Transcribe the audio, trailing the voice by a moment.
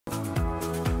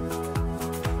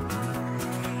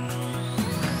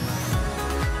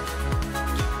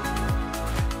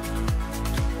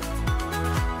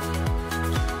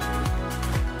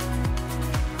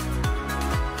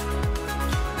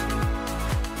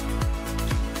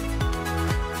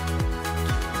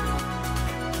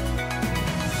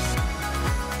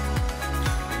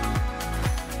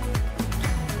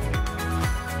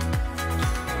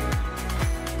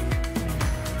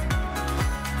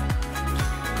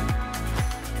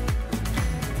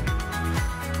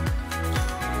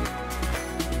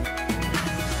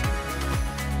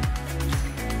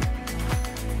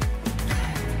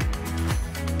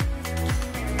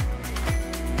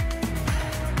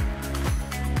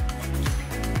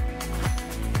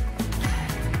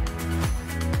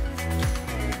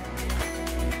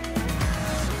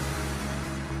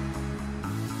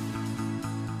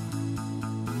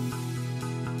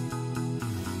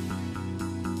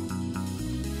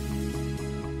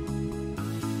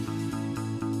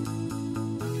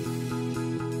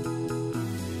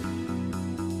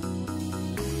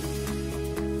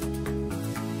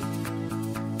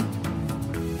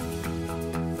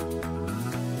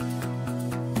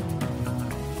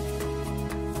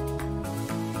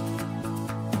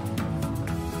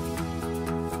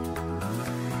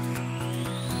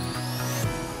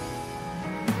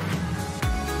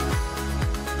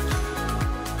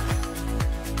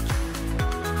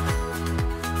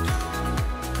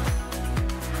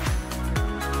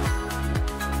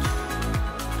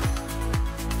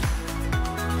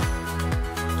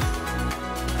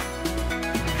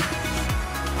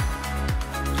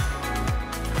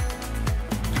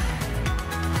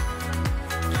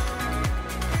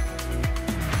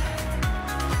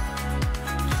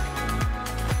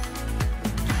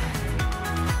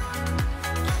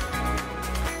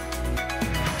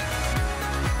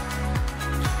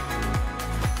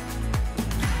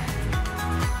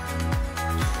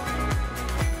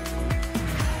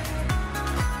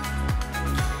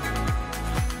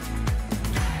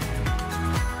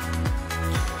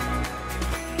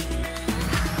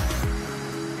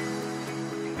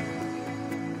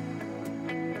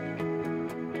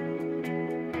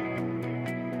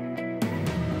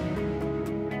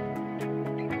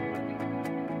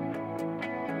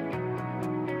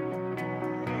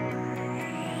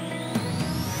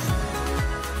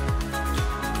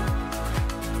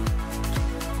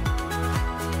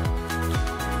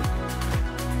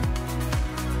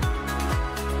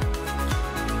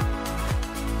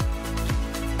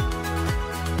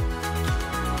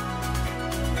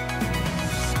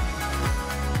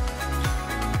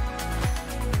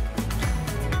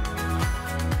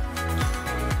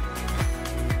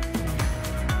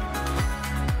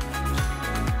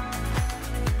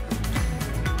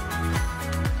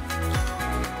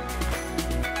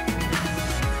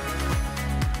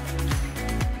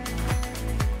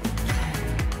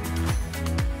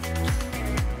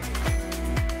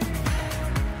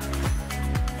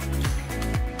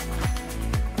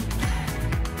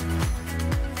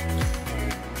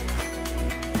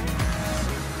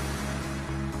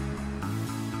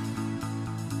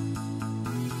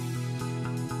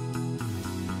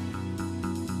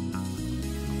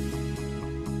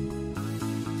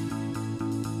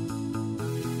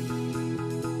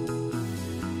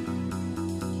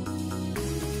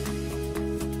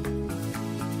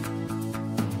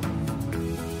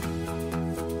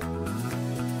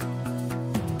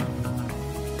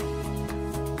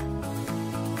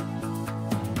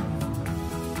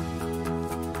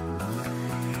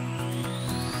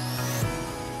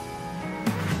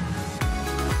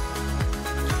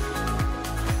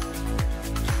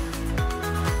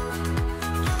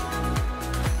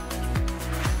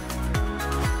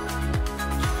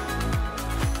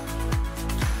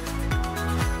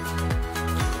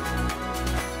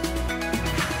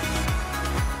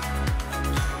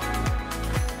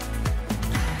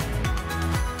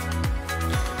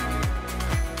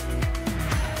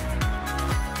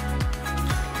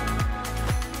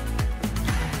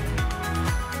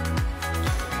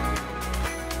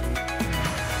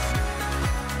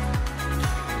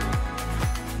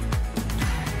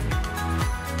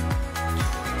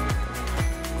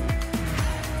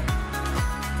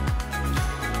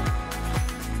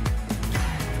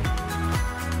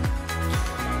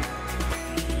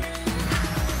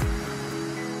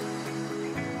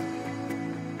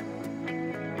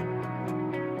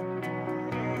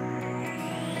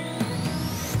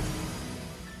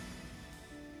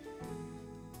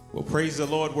Well, praise the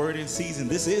Lord, word in season.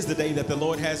 This is the day that the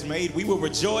Lord has made. We will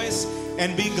rejoice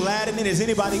and be glad in it. Is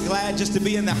anybody glad just to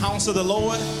be in the house of the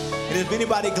Lord? And if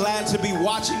anybody glad to be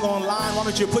watching online, why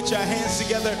don't you put your hands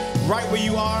together right where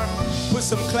you are? Put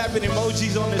some clapping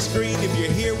emojis on the screen if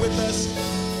you're here with us.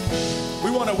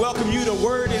 We want to welcome you to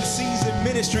Word in Season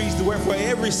Ministries, where for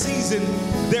every season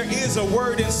there is a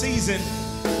word in season.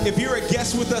 If you're a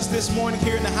guest with us this morning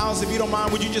here in the house, if you don't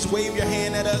mind, would you just wave your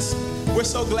hand at us? We're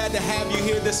so glad to have you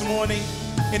here this morning.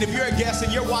 And if you're a guest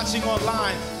and you're watching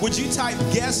online, would you type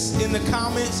guest in the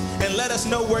comments and let us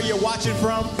know where you're watching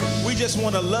from? We just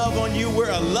want to love on you.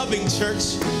 We're a loving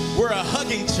church. We're a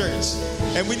hugging church.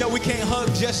 And we know we can't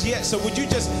hug just yet. So would you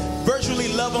just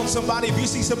virtually love on somebody? If you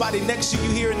see somebody next to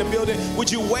you here in the building,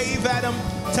 would you wave at them?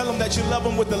 Tell them that you love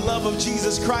them with the love of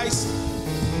Jesus Christ.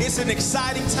 It's an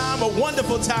exciting time, a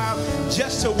wonderful time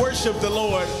just to worship the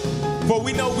Lord. For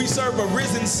we know we serve a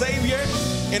risen Savior,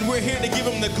 and we're here to give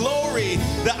him the glory,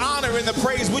 the honor, and the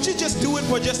praise. Would you just do it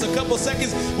for just a couple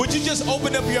seconds? Would you just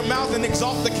open up your mouth and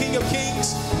exalt the King of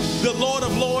Kings, the Lord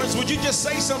of Lords? Would you just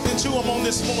say something to him on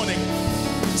this morning?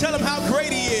 Tell him how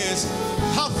great he is,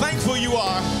 how thankful you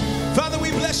are. Father,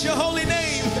 we bless your holy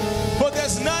name, for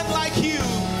there's none like you,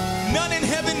 none in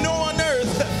heaven nor on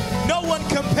earth. No one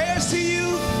compares to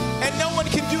you, and no one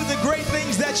can do the great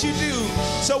things that you do.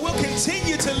 So we'll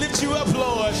continue to lift you up,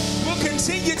 Lord. We'll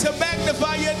continue to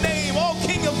magnify your name, oh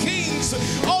King of Kings,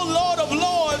 oh Lord of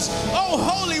Lords, oh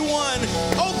Holy One,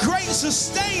 oh great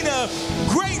sustainer,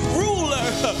 great ruler,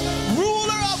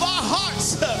 ruler of our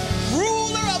hearts,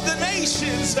 ruler of the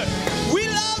nations. We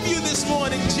love you this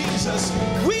morning, Jesus.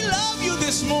 We love you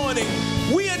this morning.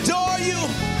 We adore you.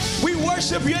 We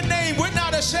worship your name. We're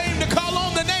not ashamed to call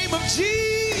on the name of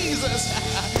Jesus.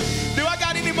 Do I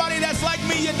got anybody that's like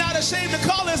me? You're not ashamed to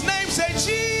call his name. Say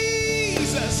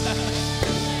Jesus.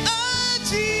 Ah,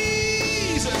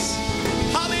 Jesus.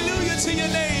 Hallelujah to your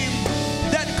name.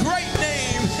 That great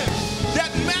name.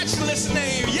 That matchless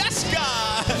name. Yes,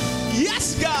 God.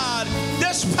 Yes, God.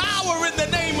 There's power in the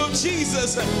name of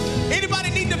Jesus. Anybody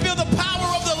need to feel the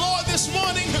power of the Lord this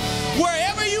morning?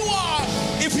 Wherever you are,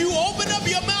 if you open up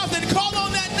your mouth and call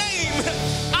on that name,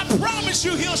 I promise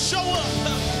you he'll show up.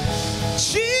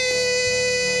 Jesus.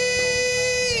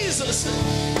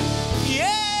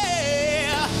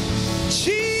 Yeah.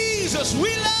 Jesus,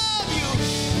 we love you.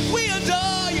 We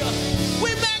adore you.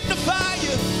 We magnify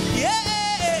you.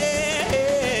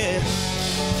 Yeah.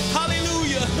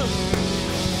 Hallelujah.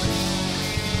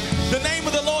 The name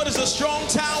of the Lord is a strong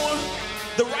tower.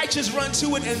 The righteous run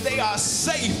to it and they are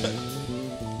safe.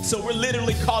 So we're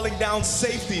literally calling down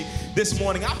safety this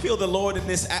morning. I feel the Lord in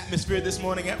this atmosphere this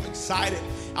morning. I'm excited.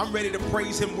 I'm ready to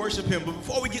praise him, worship him. But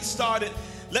before we get started,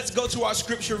 let's go to our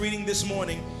scripture reading this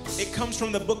morning. It comes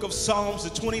from the book of Psalms,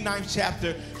 the 29th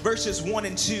chapter, verses 1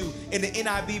 and 2 in the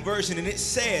NIV version. And it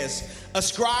says,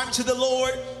 ascribe to the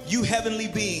Lord, you heavenly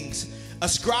beings.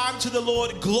 Ascribe to the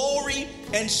Lord glory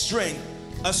and strength.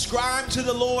 Ascribe to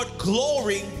the Lord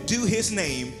glory due his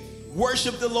name.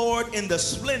 Worship the Lord in the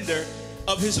splendor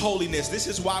of his holiness. This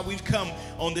is why we've come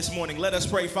on this morning. Let us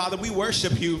pray. Father, we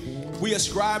worship you. We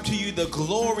ascribe to you the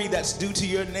glory that's due to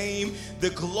your name, the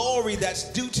glory that's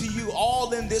due to you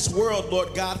all in this world,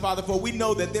 Lord God, Father, for we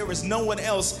know that there is no one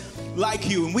else like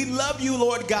you. And we love you,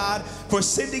 Lord God, for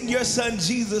sending your son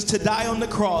Jesus to die on the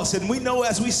cross. And we know,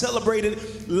 as we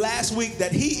celebrated last week,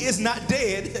 that he is not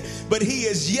dead, but he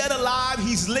is yet alive.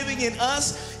 He's living in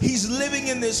us. He's living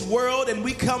in this world. And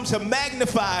we come to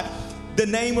magnify the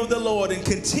name of the Lord and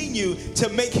continue to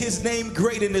make his name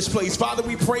great in this place. Father,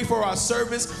 we pray for our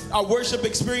service, our worship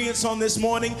experience on this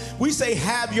morning. We say,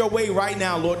 have your way right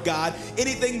now, Lord God.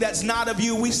 Anything that's not of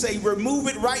you, we say, remove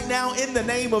it right now in the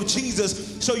name of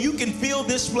Jesus, so you can fill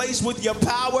this place with your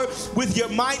power, with your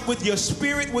might, with your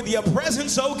spirit, with your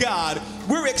presence, oh God.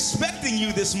 We're expecting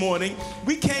you this morning.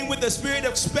 We came with the spirit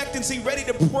of expectancy, ready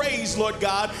to praise, Lord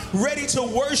God, ready to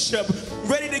worship,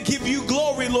 ready to give you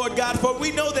glory, Lord God, for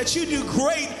we know that you do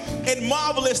great and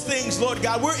marvelous things, Lord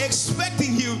God. We're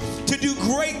expecting you to do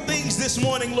great things this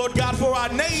morning, Lord God, for our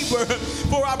neighbor,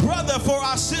 for our brother, for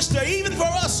our sister, even for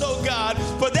us, oh God,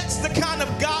 for that's the kind of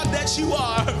God that you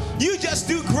are. You just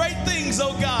do great things,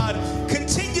 oh God.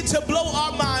 Continue to blow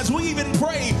our minds. We even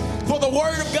pray for the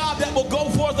word of God that will go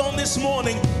forth on this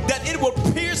morning, that it will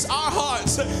pierce our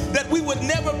hearts, that we would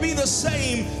never be the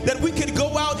same, that we could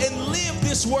go out and live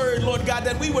this word, Lord God,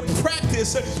 that we would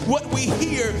practice what we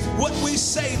hear, what we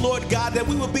say, Lord God, that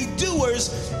we would be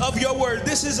doers of your word.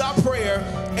 This is our prayer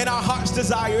and our heart's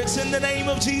desire. It's in the name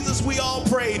of Jesus we all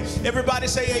pray. Everybody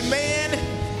say amen,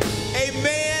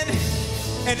 amen,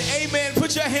 and amen.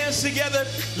 Put your hands together.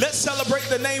 Let's celebrate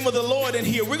the name of the Lord in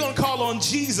here. We're going to call on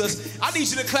Jesus. I need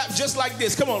you to clap just like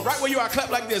this. Come on, right where you are, clap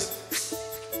like this.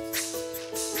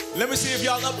 Let me see if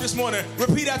y'all up this morning.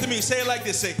 Repeat after me. Say it like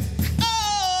this. Say,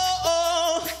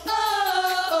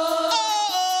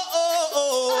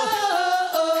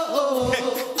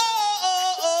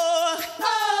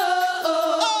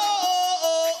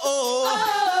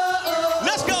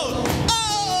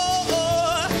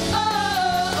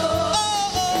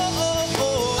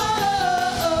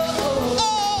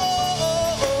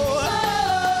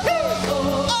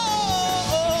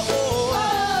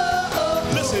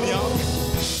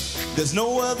 there's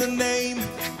no other name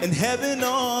in heaven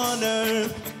on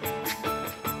earth,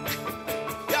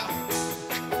 yeah,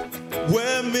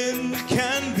 where men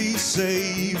can be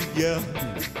saved, yeah.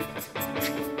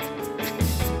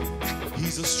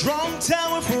 He's a strong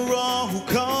tower for all who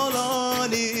call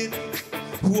on it.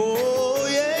 Whoa,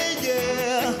 yeah,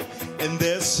 yeah. And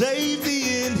there's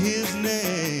safety in his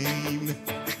name.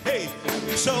 Hey,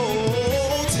 so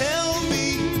tell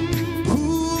me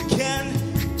who can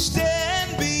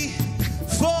stand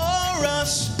before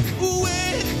us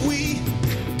when we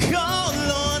call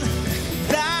on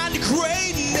that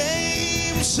great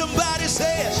name. Somebody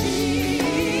say it.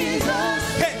 Jesus.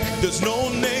 Hey, there's no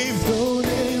name. No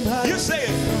name higher. You say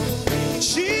it.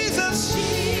 Jesus.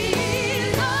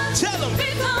 Jesus. Tell them.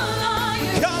 We call on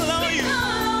you. Call on you.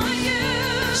 Call on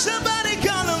you. Somebody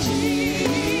call him.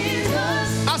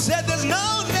 Jesus. I said there's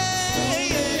no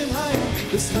name higher.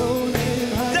 There's no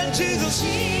name higher than Jesus.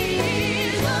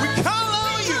 Jesus. We call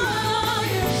on you.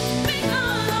 We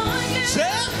call on you. Say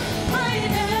it.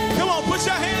 Come on, put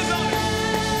your hands on it.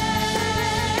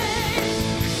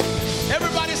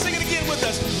 Everybody sing it again with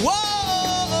us. Whoa.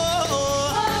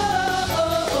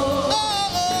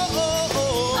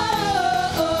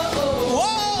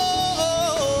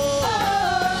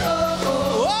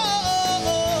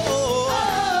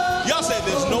 Y'all say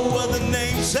there's no other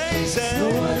name. Say, say. No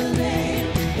other name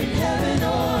in heaven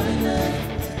or in earth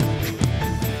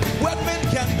where men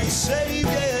can be saved,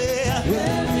 yeah.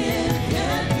 Where men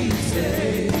can be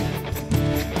saved.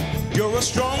 You're a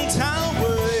strong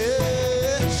tower,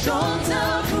 yeah. Strong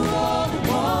tower for all who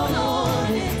call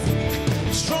on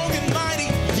it. Strong and mighty,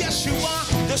 yes you are.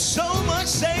 There's so much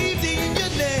safety in your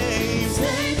name.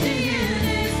 Safety in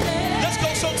his name. Let's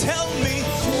go, so tell me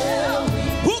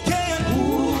who can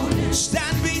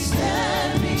stand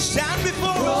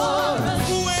before us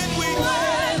when we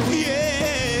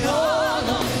yeah.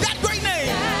 That great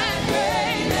name.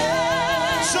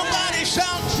 Somebody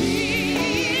shout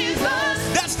Jesus.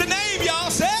 That's the name, y'all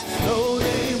said. No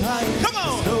name higher. Come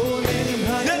on. No name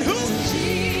higher. Then who?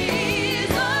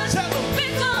 Jesus. Tell them. We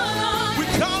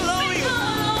call on you.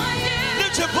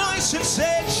 Lift your voice and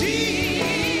say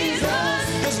Jesus.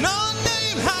 There's no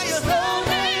name higher. No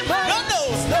name higher.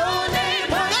 No name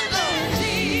higher than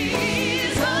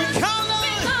Jesus. We call on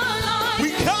you.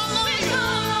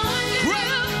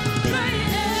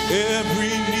 Every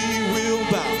knee will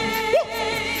bow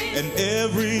and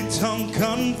every tongue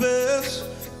confess.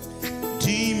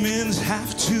 Demons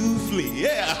have to flee.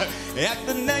 Yeah. At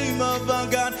the name of our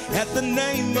God, at the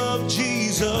name of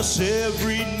Jesus,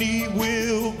 every knee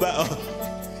will bow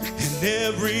and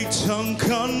every tongue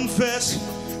confess.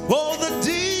 All the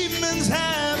demons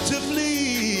have to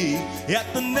flee.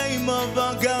 At the name of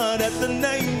our God, at the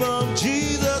name of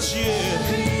Jesus, yeah.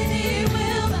 Every knee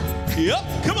will bow. Yep,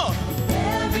 come on.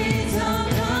 Every tongue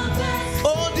confess.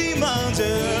 All demons,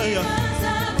 yeah.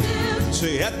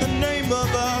 Say at the name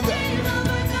of our God.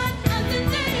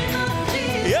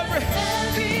 Every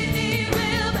knee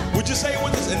will bow. Would you say it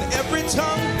with us? And every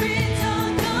tongue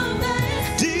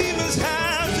confess. Demons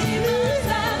have to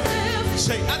flee.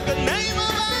 Say at the name of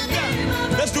our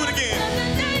God. Let's do it again.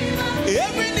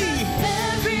 Every knee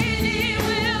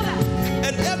will bow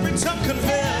and every tongue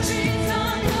confess.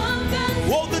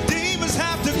 Oh, the demons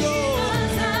have to go.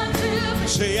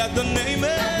 Say at the name of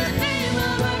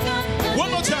our God.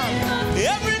 One more time.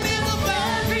 Every knee will bow.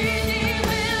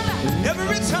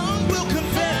 Every tongue will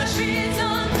confess.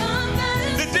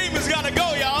 The demons gotta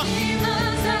go, y'all.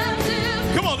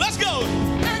 Come on, let's go.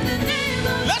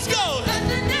 Let's go.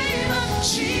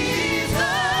 Jesus.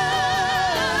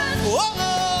 Whoa.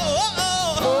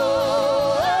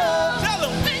 Tell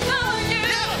them.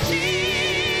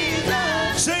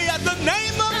 Yeah. Say at the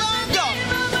name of our God.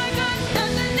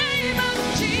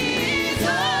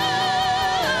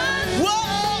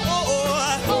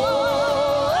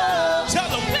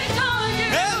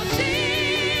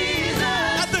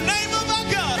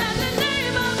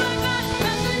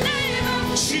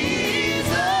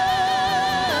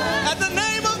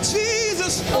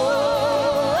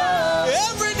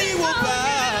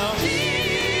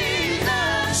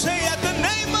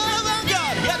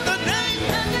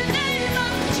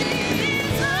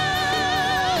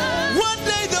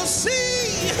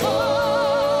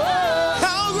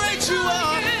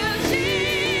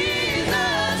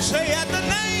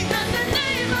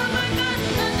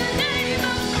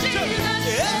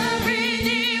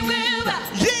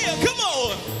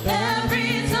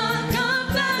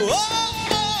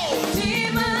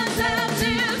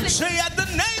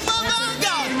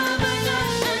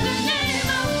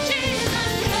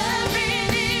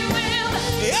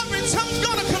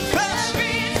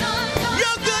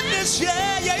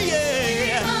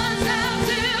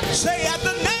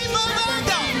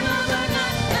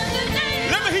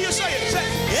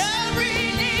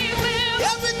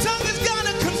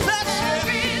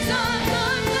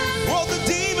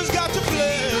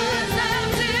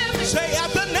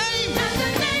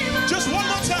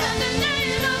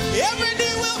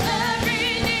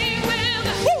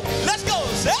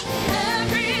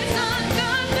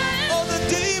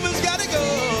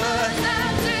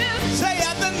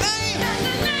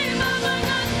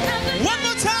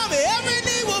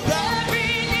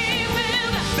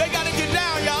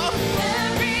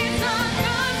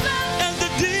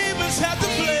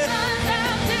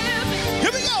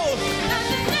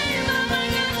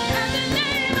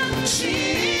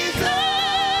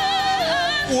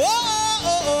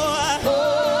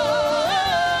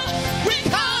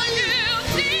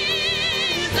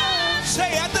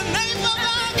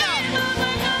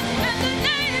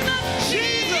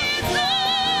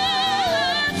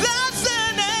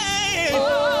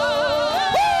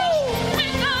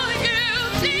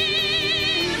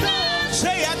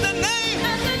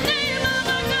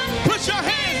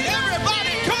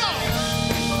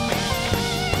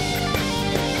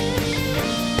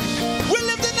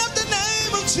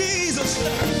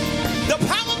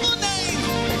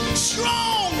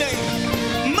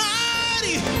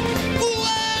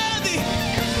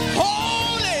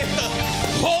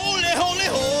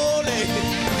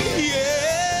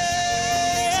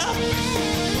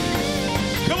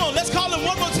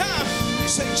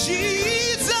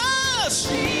 Jesus.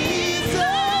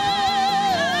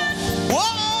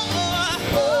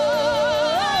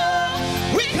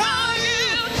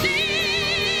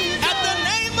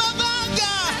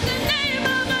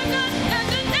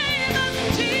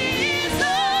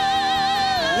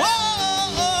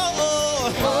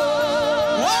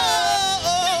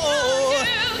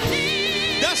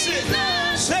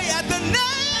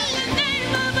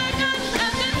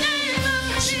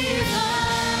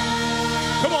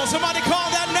 Somebody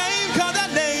call that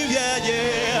name, yeah,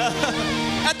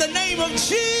 yeah. At the name of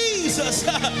Jesus,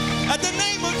 at the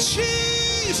name of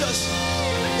Jesus,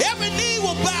 every knee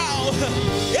will bow,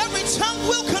 every tongue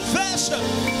will confess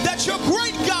that you're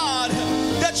great God,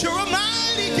 that you're a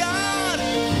mighty God,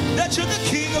 that you're the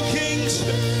King of kings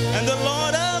and the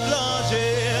Lord of lords,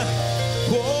 yeah.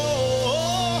 Whoa.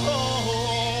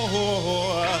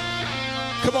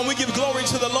 Come on, we give glory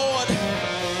to the Lord.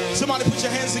 Somebody put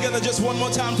your hands together just one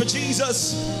more time for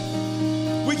Jesus.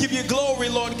 We give you glory,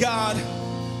 Lord God.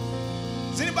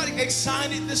 Is anybody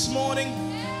excited this morning?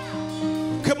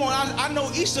 Come on, I know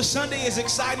Easter Sunday is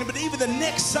exciting, but even the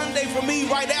next Sunday for me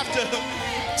right after,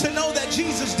 to know that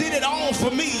Jesus did it all for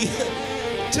me,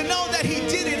 to know that he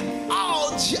did it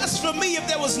all just for me. If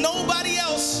there was nobody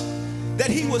else, that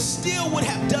he still would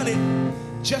have done it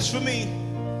just for me.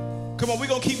 Come on, we're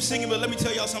going to keep singing, but let me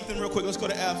tell y'all something real quick. Let's go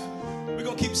to F. We're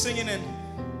going to keep singing. And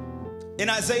in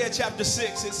Isaiah chapter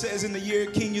 6, it says, in the year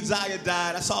King Uzziah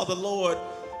died, I saw the Lord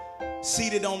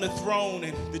seated on the throne,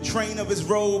 and the train of his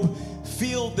robe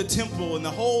filled the temple, and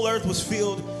the whole earth was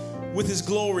filled with his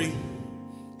glory.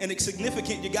 And it's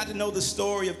significant. You got to know the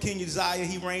story of King Uzziah.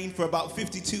 He reigned for about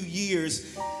 52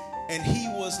 years, and he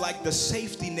was like the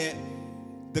safety net,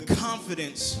 the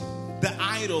confidence, the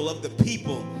idol of the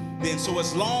people then. So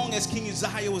as long as King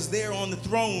Uzziah was there on the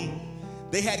throne,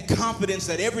 they had confidence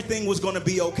that everything was going to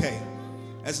be okay.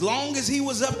 As long as he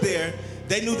was up there,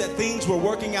 they knew that things were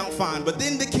working out fine. But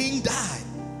then the king died.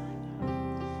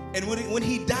 And when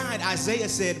he died, Isaiah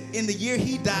said, in the year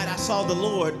he died, I saw the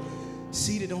Lord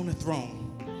seated on the throne.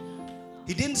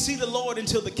 He didn't see the Lord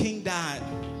until the king died.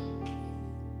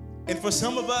 And for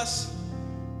some of us,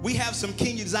 we have some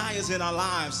King Uzziahs in our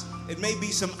lives. It may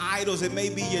be some idols. It may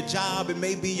be your job. It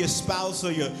may be your spouse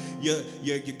or your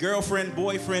girlfriend,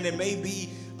 boyfriend. It may be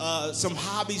some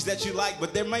hobbies that you like,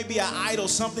 but there may be an idol,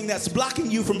 something that's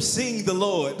blocking you from seeing the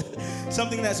Lord,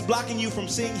 something that's blocking you from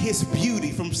seeing his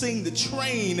beauty, from seeing the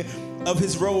train of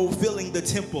his robe filling the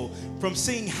temple, from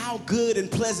seeing how good and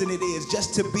pleasant it is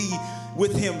just to be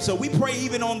with him. So we pray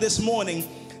even on this morning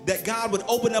that God would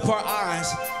open up our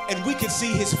eyes and we could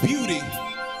see his beauty.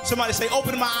 Somebody say,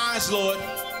 open my eyes, Lord.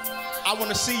 I want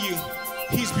to see you.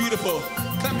 He's beautiful.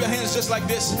 Clap your hands just like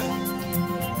this.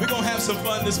 We're going to have some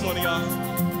fun this morning, y'all.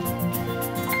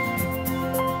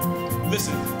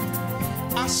 Listen.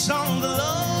 I saw the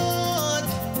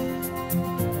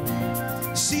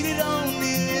Lord seated on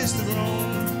his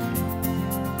throne,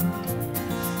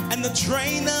 and the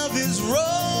train of his robe,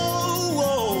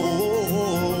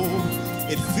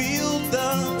 it filled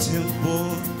the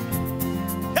temple.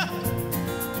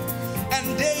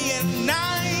 And day and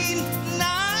night,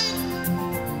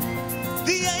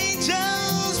 the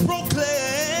angels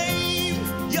proclaim.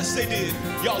 Yes, they did.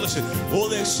 Y'all listen. Oh,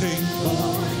 they sing,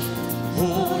 holy,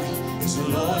 holy is the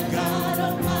Lord God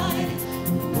Almighty,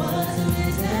 who was and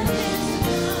is and is to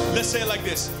come. Let's say it like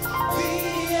this. Be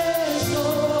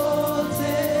exalted,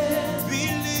 be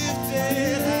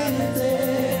lifted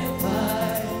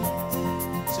high,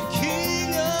 to King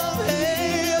of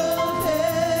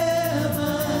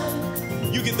heaven.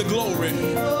 You get the glory.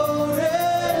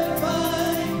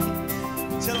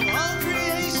 Tell them all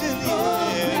creation,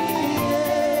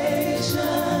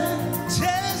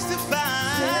 testify.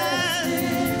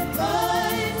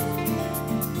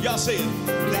 Y'all say it.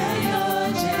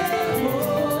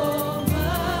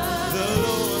 The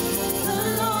Lord.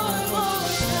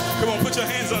 Come on, put your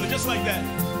hands on it just like that.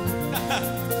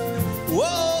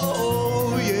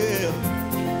 Whoa, yeah.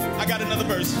 I got another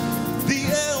verse. The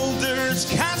elders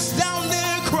cast down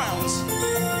their crowns.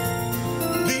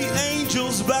 The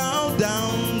angels bow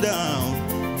down, down.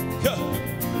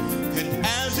 And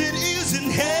as it is in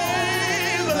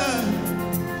heaven,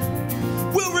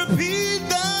 we'll repeat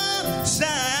the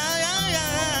sound,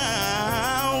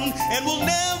 and we'll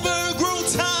never grow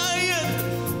tired.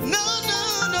 No,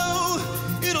 no, no.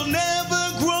 It'll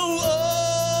never grow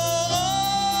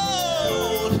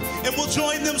old. And we'll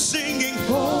join them singing.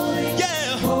 Holy,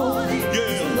 yeah, holy,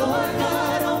 yeah. Lord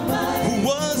God Almighty, who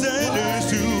was and is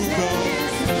to come.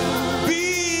 Be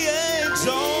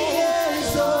exalted,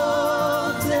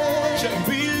 shall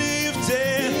be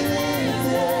lifted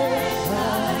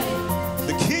high.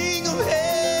 The King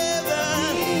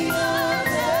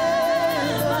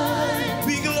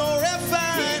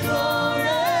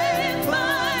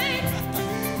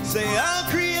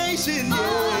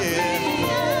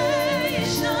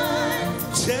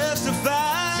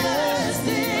testify.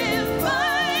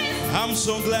 I'm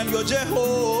so glad you're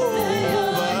Jehovah.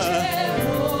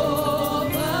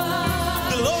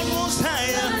 The Lord Most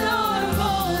High.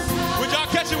 Would y'all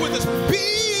catch it with us?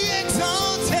 Be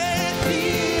exalted.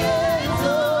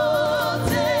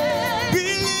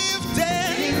 Be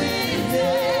lifted.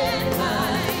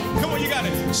 Come on, you got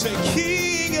it. Say,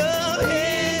 King of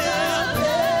heaven,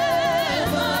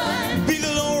 be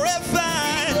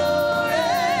glorified.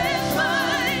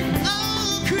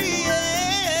 All creation,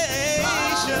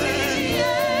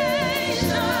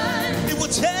 it will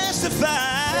testify.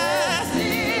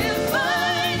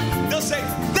 They'll say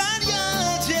that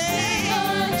you're Jehovah.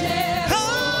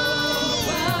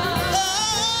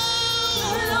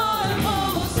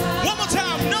 One more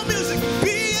time, no music.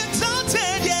 Be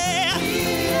exalted, yeah.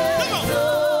 Come on.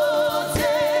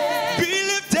 Be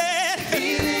lifted.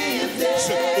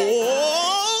 Say,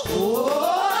 oh,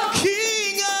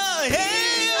 King of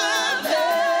heaven,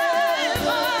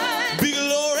 be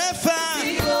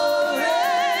glorified.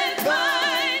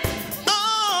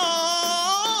 All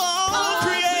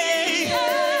creation,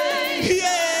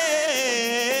 yeah,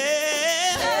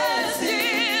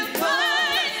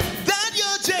 that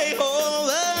you're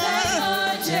Jehovah.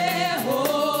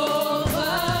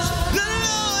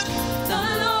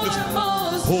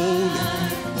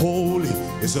 Holy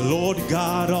is the Lord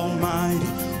God Almighty,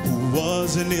 who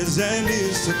was and is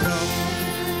to come.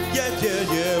 Yeah,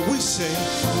 yeah, yeah, we sing.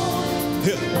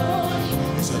 Yeah.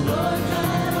 Is the Lord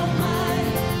God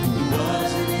Almighty, who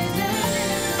was and is to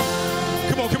come.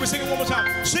 Come on, can we sing it one more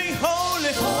time? Sing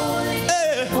holy,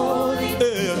 eh, Lord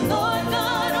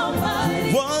God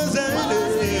Almighty, was and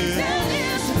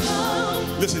is. to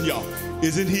come. Listen, y'all,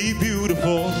 isn't he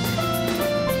beautiful?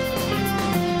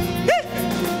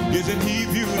 Isn't he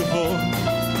beautiful?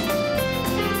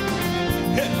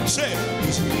 Hey, say,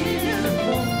 isn't he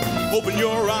beautiful? Open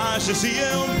your eyes to see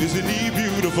him. Isn't he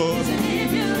beautiful?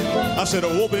 I said,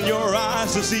 oh, open your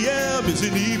eyes to see him.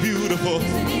 Isn't he beautiful?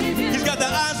 He's got the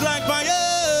eyes like fire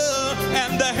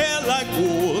and the hair like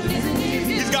wool.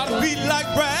 He's got feet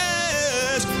like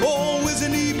brass. Oh,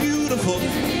 isn't he beautiful?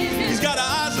 He's got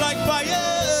eyes like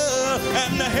fire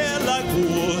and the hair like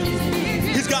wool.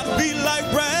 He's got feet like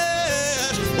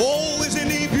brass. Oh, isn't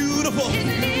he beautiful?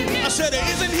 I said,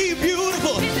 isn't he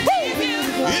beautiful?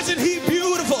 Isn't he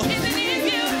beautiful?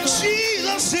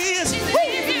 Jesus is.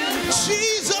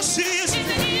 Jesus is.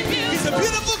 He's a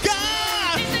beautiful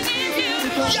God.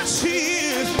 Yes, he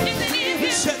is.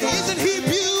 Said, isn't he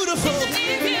beautiful?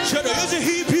 Said, isn't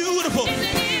he beautiful?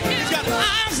 He's got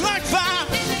eyes like fire,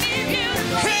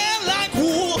 hair like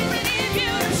wool,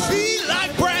 feet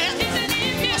like brass.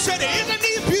 I said, isn't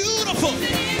he beautiful?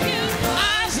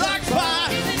 Eyes like fire,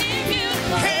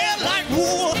 hair like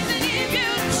wool,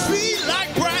 feet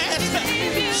like brass.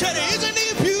 Said, isn't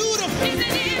he beautiful?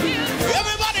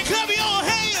 Everybody clap your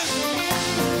hands.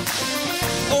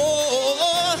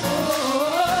 Oh,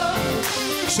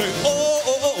 say, oh.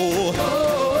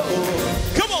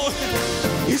 Come on.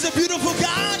 He's a beautiful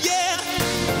God, yeah.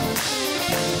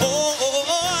 Oh.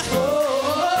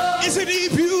 Isn't he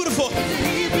beautiful?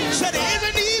 Said,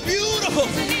 isn't he beautiful?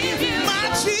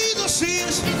 My Jesus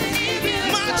is.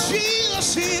 My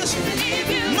Jesus is.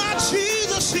 My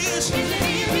Jesus is.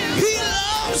 He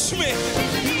loves me.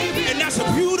 And that's a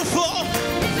beautiful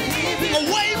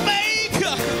way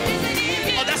maker.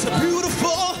 Oh, that's a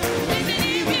beautiful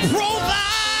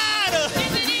provider.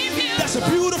 That's a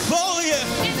beautiful, yeah.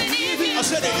 I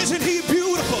said, isn't he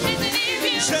beautiful?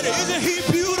 Said, isn't he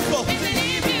beautiful?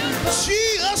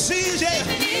 Jesus is, yeah.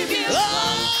 Oh,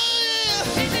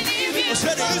 yeah. I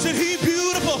said, isn't he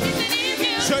beautiful?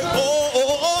 Said,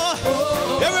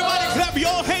 oh. Everybody clap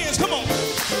your hands. Come on.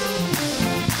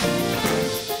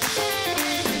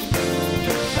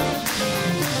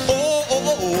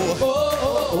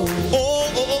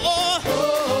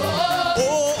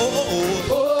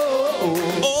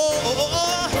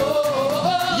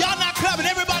 Y'all not clapping.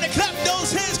 Everybody clap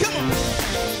those hands. Come on.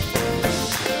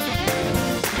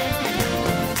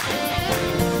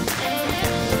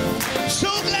 So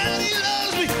glad he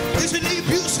loves me. Isn't he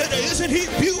beautiful? Isn't he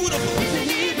beautiful?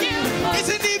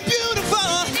 Isn't he beautiful?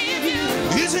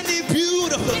 Isn't he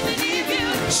beautiful?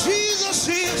 Jesus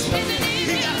is.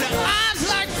 He got the eyes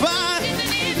like fire,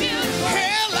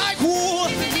 hair like wool,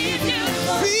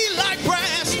 feet like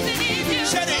brass.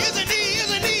 Said, isn't he?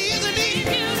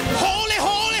 Holy,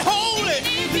 holy, holy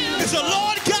is the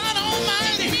Lord God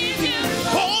Almighty.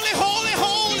 Holy, holy,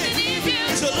 holy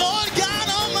is the Lord God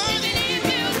Almighty.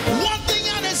 One thing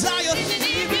I desire,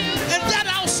 and that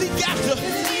I'll seek after,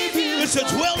 is to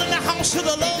dwell in the house of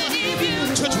the Lord.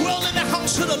 To dwell in the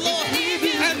house of the Lord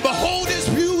and behold his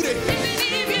beauty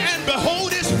and and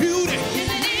behold his beauty,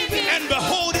 Isn't he beautiful? and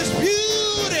behold his beauty.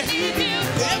 Isn't he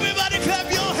beautiful? Everybody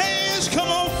clap your hands, come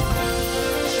on.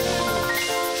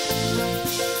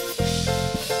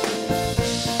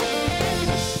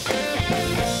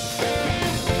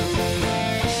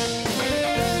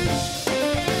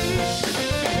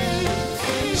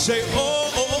 Say,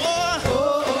 oh, oh, oh,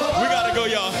 oh. We gotta go,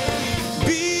 y'all.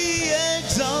 Be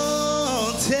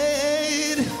exalted,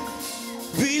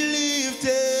 be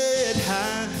lifted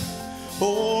high.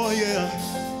 Oh, yeah.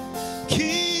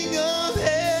 King of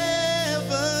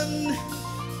heaven,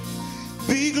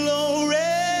 be glorified.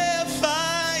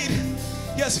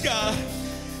 Yes, God.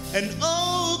 And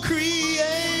all creation,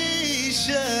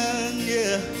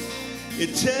 yeah,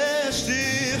 it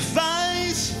testifies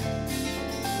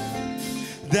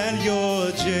that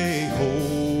you're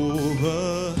Jehovah,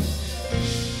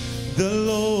 the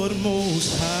Lord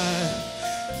Most High.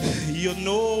 You're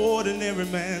no ordinary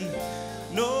man.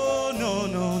 No, no,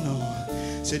 no,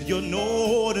 no. Said you're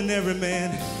no ordinary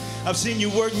man. I've seen you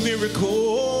work miracles,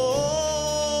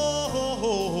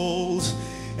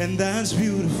 and that's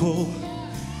beautiful.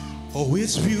 Oh,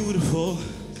 it's beautiful.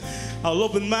 I'll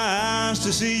open my eyes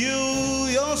to see you.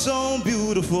 You're so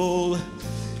beautiful.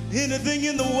 Anything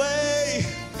in the way,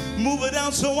 move it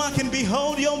out so I can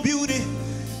behold your beauty.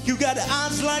 You got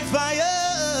eyes like fire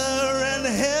and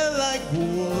hair like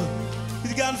wool.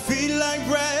 You got feet like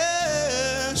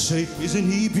brass. Say, isn't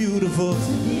he beautiful?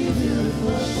 Isn't he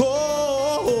beautiful?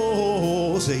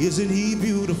 Oh, say, isn't he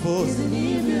beautiful? Isn't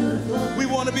he beautiful? We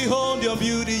want to behold your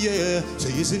beauty, yeah.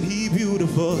 Say, isn't he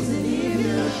beautiful? Isn't he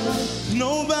beautiful?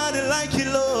 Nobody like you,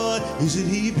 Lord. Isn't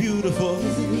he beautiful?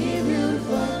 Isn't he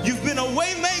beautiful? You've been a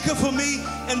way maker for me,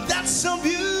 and that's so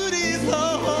beautiful.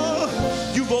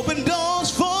 You've opened doors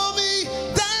for me,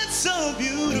 that's so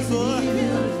beautiful.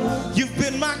 You've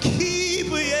been my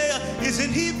keeper, yeah.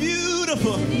 Isn't he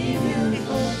beautiful? Isn't he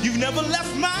beautiful? You've never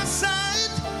left my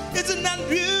side. Isn't that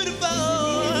beautiful?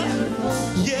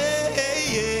 Yeah,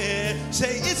 yeah.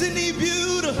 Say, isn't he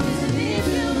beautiful? Isn't he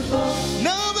beautiful?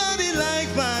 Nobody like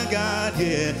my God,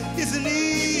 yeah. Isn't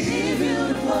he? Isn't he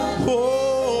beautiful?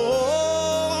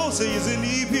 Oh, say, isn't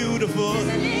he beautiful?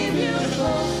 Isn't he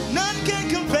beautiful? None can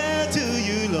compare to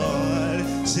you,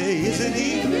 Lord. Say, isn't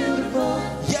he? Beautiful.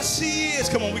 Yes, he is.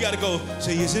 Come on, we gotta go.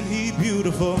 Say, isn't he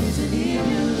beautiful? Isn't he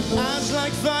beautiful? Eyes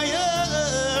like fire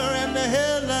and the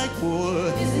hair like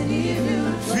wood. Isn't he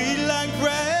beautiful? Feet like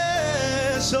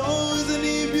brass. Oh, isn't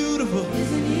he beautiful?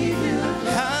 Isn't he beautiful?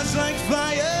 Eyes like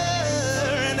fire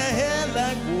and the hair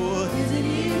like wood. Isn't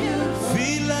he beautiful?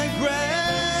 Feet like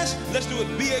grass. Let's do it.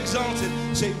 Be exalted.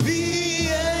 Say, be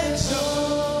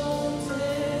exalted.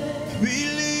 Be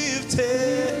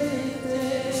lifted.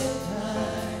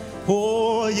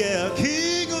 Oh, yeah.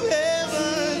 King of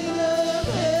heaven.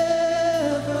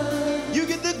 You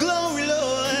get the glory,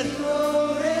 Lord.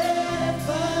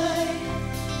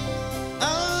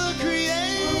 Our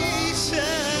creation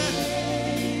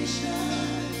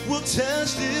will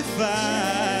testify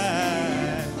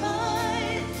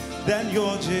that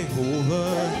you're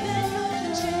Jehovah,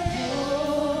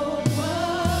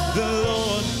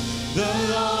 the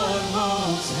Lord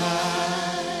Most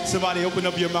High. Somebody open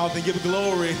up your mouth and give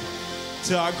glory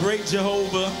to our great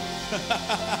Jehovah.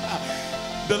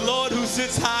 The Lord who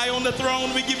sits high on the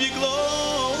throne, we give you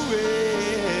glory.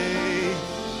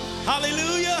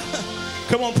 Hallelujah.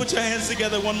 Come on, put your hands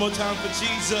together one more time for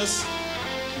Jesus.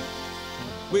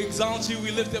 We exalt you,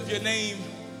 we lift up your name.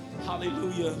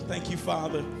 Hallelujah. Thank you,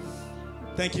 Father.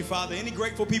 Thank you, Father. Any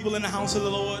grateful people in the house of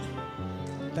the Lord?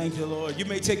 Thank you, Lord. You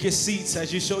may take your seats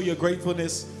as you show your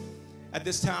gratefulness. At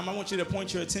this time, I want you to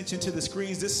point your attention to the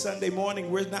screens. This Sunday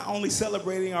morning, we're not only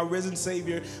celebrating our risen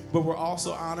Savior, but we're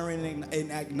also honoring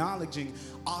and acknowledging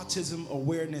Autism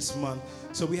Awareness Month.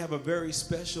 So we have a very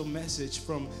special message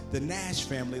from the Nash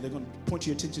family. They're going to point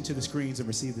your attention to the screens and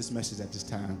receive this message at this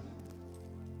time.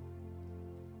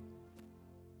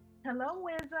 Hello,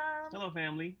 Wisdom. Hello,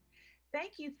 family.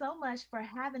 Thank you so much for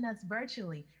having us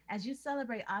virtually as you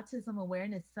celebrate Autism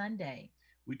Awareness Sunday.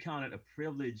 We count it a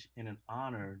privilege and an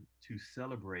honor to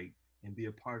celebrate and be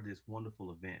a part of this wonderful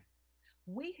event.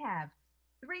 We have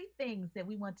 3 things that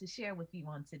we want to share with you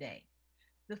on today.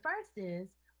 The first is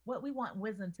what we want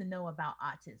Wisdom to know about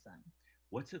autism.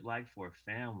 What's it like for a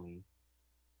family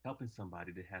helping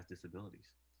somebody that has disabilities?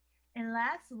 And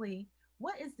lastly,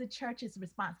 what is the church's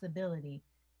responsibility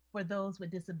for those with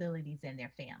disabilities and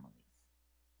their families?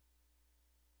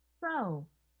 So,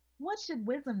 what should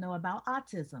Wisdom know about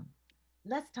autism?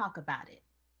 Let's talk about it.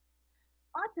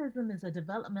 Autism is a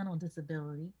developmental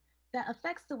disability that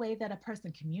affects the way that a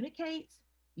person communicates,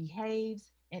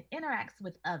 behaves, and interacts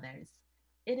with others.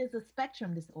 It is a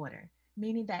spectrum disorder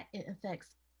meaning that it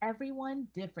affects everyone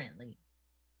differently.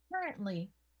 Currently,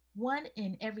 one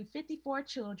in every 54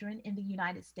 children in the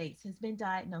United States has been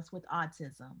diagnosed with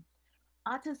autism.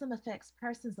 Autism affects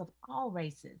persons of all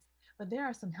races, but there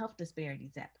are some health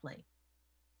disparities at play.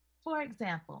 For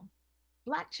example,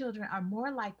 Black children are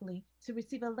more likely to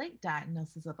receive a late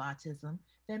diagnosis of autism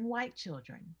than white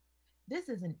children. This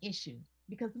is an issue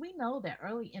because we know that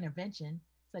early intervention,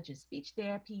 such as speech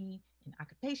therapy and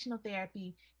occupational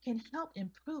therapy, can help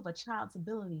improve a child's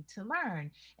ability to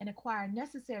learn and acquire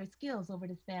necessary skills over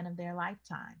the span of their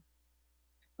lifetime.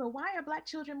 So why are Black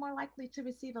children more likely to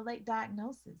receive a late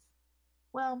diagnosis?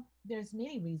 Well, there's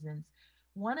many reasons.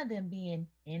 One of them being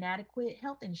inadequate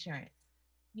health insurance.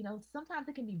 Sometimes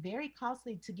it can be very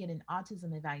costly to get an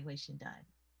autism evaluation done.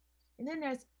 And then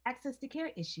there's access to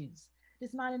care issues.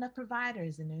 There's not enough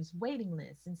providers and there's waiting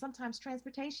lists, and sometimes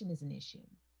transportation is an issue.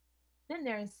 Then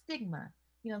there is stigma.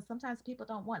 Sometimes people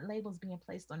don't want labels being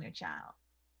placed on their child.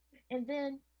 And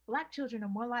then Black children are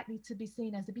more likely to be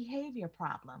seen as a behavior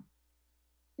problem.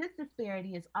 This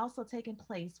disparity is also taking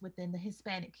place within the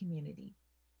Hispanic community.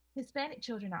 Hispanic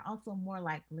children are also more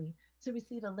likely to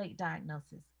receive a late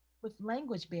diagnosis, with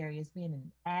language barriers being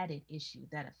an added issue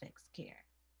that affects care.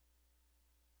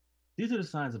 These are the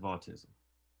signs of autism: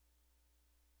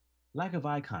 lack of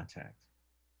eye contact,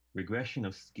 regression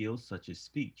of skills such as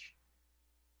speech,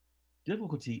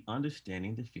 difficulty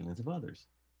understanding the feelings of others,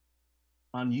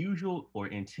 unusual or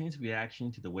intense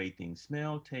reaction to the way things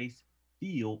smell, taste,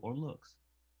 feel, or looks,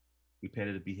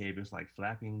 repetitive behaviors like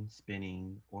flapping,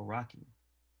 spinning, or rocking,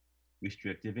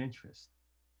 restrictive interest,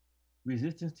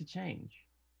 resistance to change,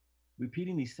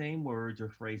 repeating the same words or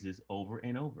phrases over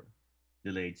and over,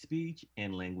 delayed speech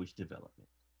and language development.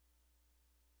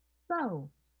 So,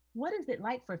 what is it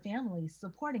like for families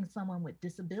supporting someone with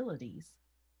disabilities?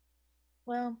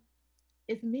 Well,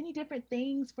 it's many different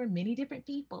things for many different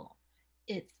people.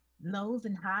 It's lows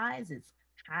and highs, it's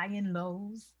high and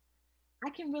lows.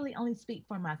 I can really only speak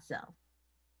for myself.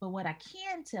 But what I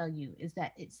can tell you is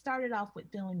that it started off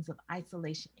with feelings of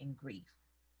isolation and grief.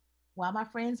 While my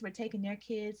friends were taking their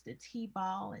kids to T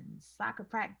ball and soccer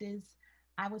practice,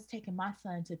 I was taking my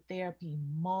son to therapy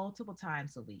multiple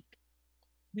times a week.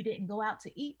 We didn't go out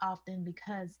to eat often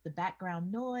because the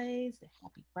background noise, the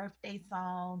happy birthday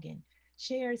song, and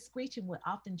chairs screeching would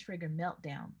often trigger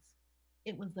meltdowns.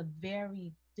 It was a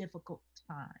very difficult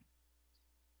time.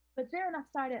 But then I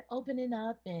started opening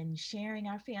up and sharing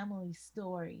our family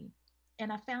story.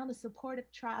 And I found a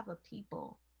supportive tribe of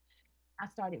people. I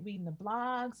started reading the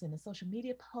blogs and the social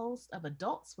media posts of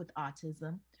adults with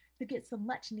autism to get some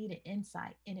much needed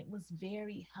insight, and it was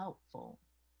very helpful.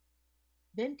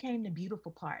 Then came the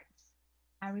beautiful parts.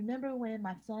 I remember when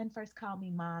my son first called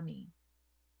me mommy.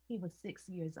 He was 6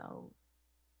 years old.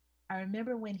 I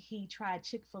remember when he tried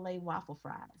Chick fil A waffle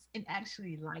fries and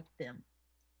actually liked them.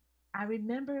 I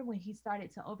remember when he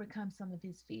started to overcome some of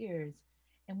his fears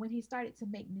and when he started to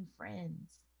make new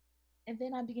friends. And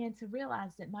then I began to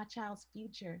realize that my child's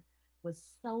future was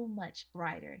so much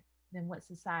brighter than what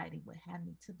society would have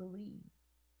me to believe.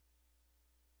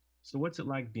 So, what's it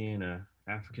like being a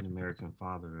African American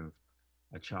father of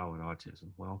a child with autism?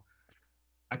 Well,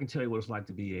 I can tell you what it's like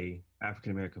to be a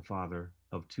African American father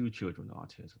of two children with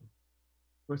autism.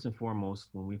 First and foremost,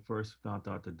 when we first found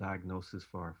out the diagnosis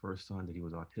for our first son that he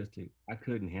was autistic, I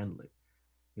couldn't handle it.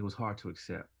 It was hard to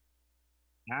accept.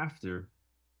 After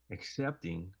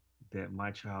accepting that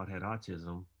my child had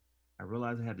autism, I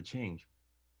realized I had to change.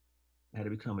 I had to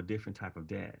become a different type of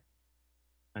dad.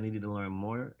 I needed to learn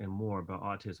more and more about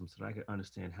autism so that I could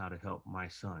understand how to help my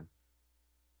son.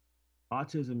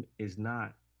 Autism is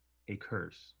not a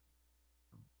curse.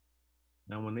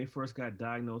 Now, when they first got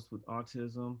diagnosed with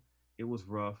autism, it was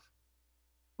rough,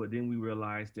 but then we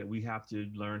realized that we have to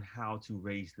learn how to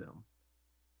raise them.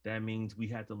 That means we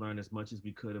had to learn as much as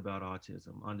we could about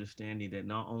autism, understanding that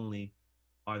not only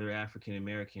are they African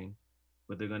American,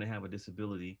 but they're going to have a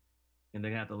disability, and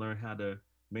they have to learn how to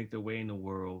make their way in the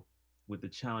world with the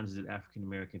challenges that African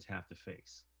Americans have to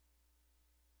face.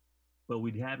 But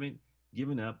we haven't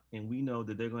given up, and we know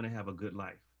that they're going to have a good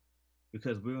life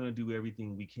because we're going to do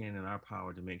everything we can in our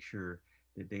power to make sure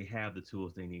that they have the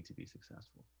tools they need to be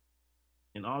successful.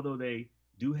 And although they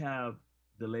do have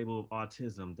the label of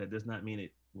autism, that does not mean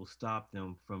it will stop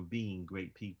them from being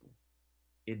great people.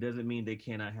 It doesn't mean they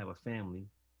cannot have a family.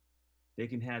 They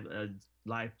can have a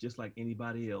life just like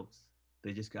anybody else.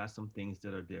 They just got some things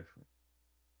that are different.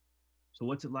 So,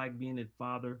 what's it like being a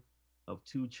father of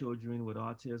two children with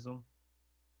autism?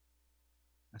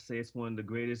 I say it's one of the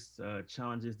greatest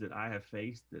challenges that I have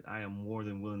faced that I am more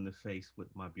than willing to face with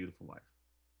my beautiful wife.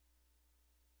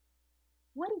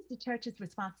 What is the church's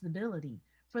responsibility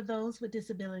for those with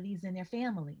disabilities and their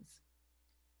families.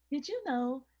 Did you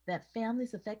know that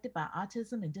families affected by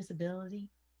autism and disability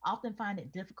often find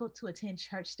it difficult to attend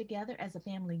church together as a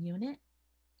family unit?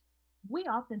 We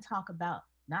often talk about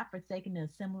not forsaking the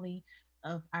assembly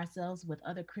of ourselves with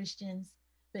other Christians,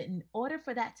 but in order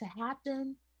for that to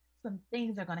happen, some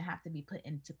things are going to have to be put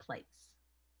into place.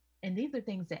 And these are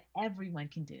things that everyone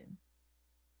can do.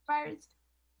 First,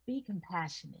 be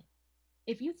compassionate.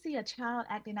 If you see a child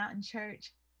acting out in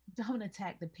church, don't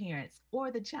attack the parents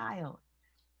or the child.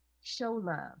 Show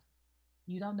love.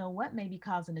 You don't know what may be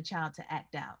causing the child to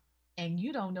act out, and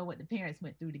you don't know what the parents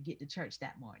went through to get to church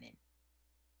that morning.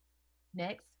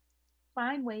 Next,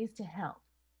 find ways to help.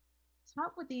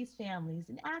 Talk with these families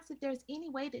and ask if there's any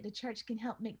way that the church can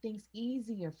help make things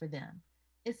easier for them,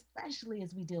 especially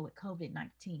as we deal with COVID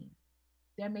 19.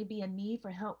 There may be a need for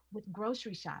help with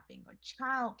grocery shopping or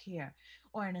childcare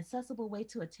or an accessible way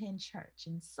to attend church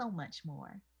and so much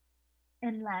more.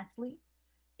 And lastly,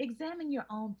 examine your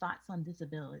own thoughts on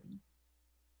disability.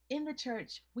 In the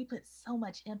church, we put so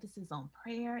much emphasis on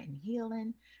prayer and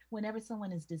healing whenever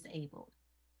someone is disabled.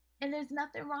 And there's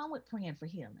nothing wrong with praying for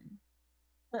healing.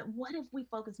 But what if we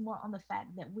focus more on the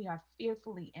fact that we are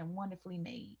fearfully and wonderfully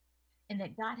made and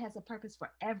that God has a purpose for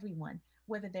everyone,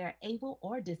 whether they're able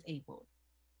or disabled?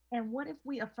 And what if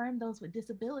we affirm those with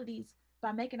disabilities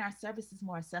by making our services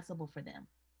more accessible for them?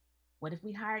 What if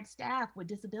we hired staff with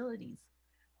disabilities?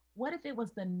 What if it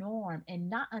was the norm and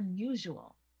not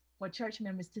unusual for church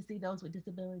members to see those with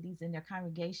disabilities in their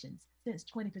congregations, since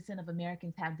 20% of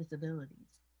Americans have disabilities?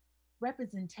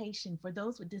 Representation for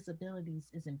those with disabilities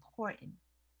is important,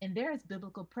 and there is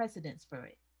biblical precedence for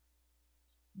it.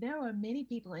 There were many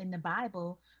people in the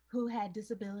Bible who had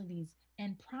disabilities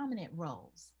and prominent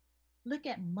roles. Look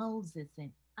at Moses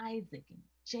and Isaac and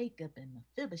Jacob and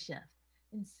Mephibosheth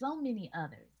and so many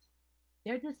others.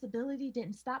 Their disability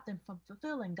didn't stop them from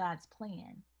fulfilling God's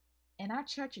plan, and our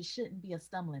churches shouldn't be a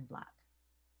stumbling block.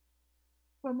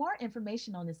 For more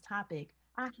information on this topic,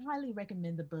 I highly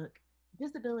recommend the book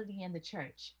Disability in the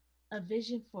Church: A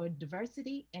Vision for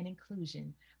Diversity and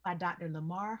Inclusion by Dr.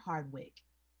 Lamar Hardwick.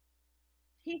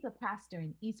 He's a pastor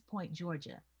in East Point,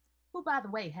 Georgia, who, by the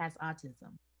way, has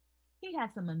autism. He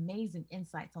has some amazing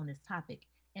insights on this topic,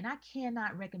 and I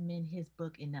cannot recommend his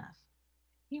book enough.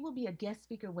 He will be a guest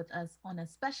speaker with us on a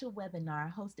special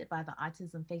webinar hosted by the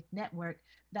Autism Faith Network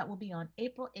that will be on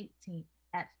April 18th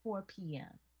at 4 p.m.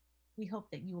 We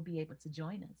hope that you will be able to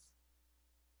join us.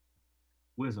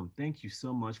 Wisdom, thank you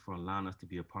so much for allowing us to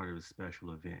be a part of this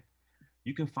special event.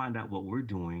 You can find out what we're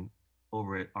doing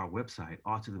over at our website,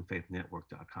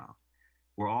 autismfaithnetwork.com.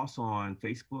 We're also on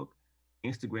Facebook,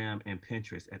 Instagram, and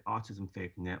Pinterest at Autism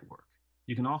Faith Network.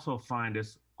 You can also find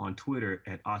us on Twitter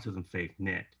at Autism Faith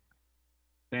Net.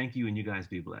 Thank you, and you guys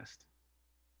be blessed.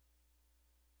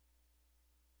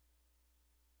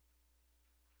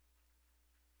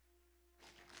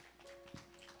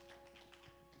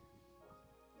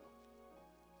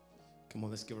 Come on,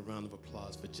 let's give a round of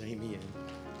applause for Jamie and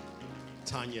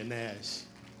Tanya Nash.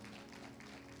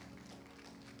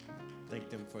 Thank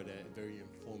them for that very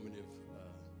informative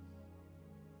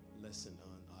lesson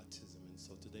on autism. And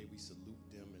so today we salute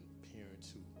them and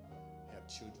parents who have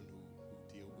children who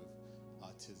deal with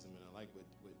autism. And I like what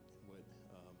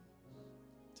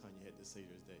Tanya had to say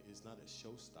there, is that it's not a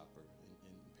showstopper,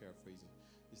 in paraphrasing.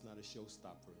 It's not a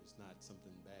showstopper. It's not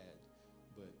something bad,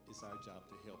 but it's our job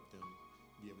to help them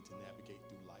be able to navigate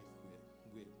through life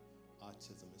with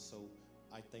autism. And so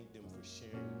I thank them for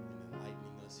sharing and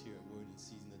enlightening us here at Word in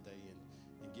Season today,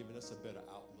 and giving us a better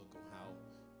outlook on how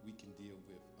we can deal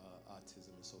with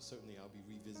autism. And so certainly I'll be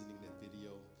revisiting that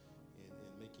video and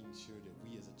making sure that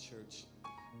we as a church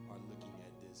are looking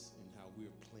at this and how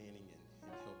we're planning and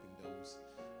helping those.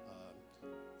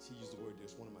 She used the word,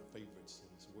 there's one of my favorites, and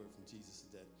it's a word from Jesus,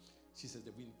 that she says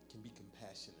that we can be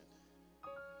compassionate.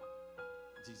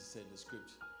 Jesus said in the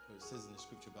scripture, or it says in the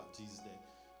scripture about Jesus, that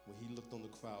when he looked on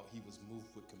the crowd, he was moved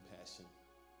with compassion.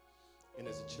 And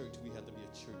as a church, we have to be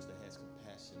a church that has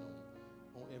compassion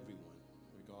on everyone,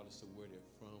 regardless of where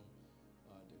they're from,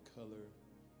 their color,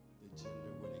 their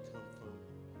gender, where they come from.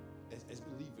 As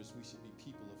believers, we should be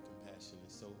people of compassion. And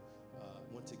so,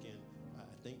 once again,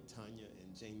 I thank Tanya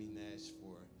and Jamie Nash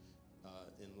for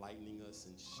enlightening us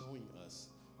and showing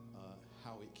us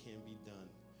how it can be done.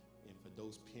 And for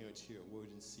those parents here at Word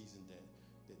in Season that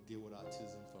deal with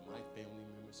autism, for my family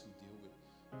members who deal with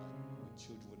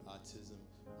children with autism,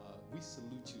 we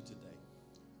salute you today.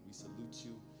 We salute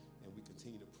you, and we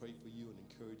continue to pray for you and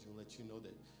encourage you and let you know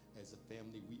that as a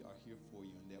family, we are here for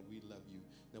you and that we love you.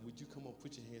 Now, would you come on,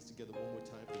 put your hands together one more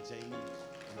time for Jamie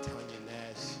and Tanya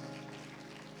Nash.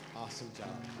 Awesome job.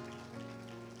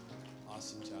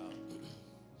 Awesome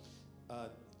job.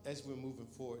 As we're moving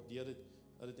forward, the other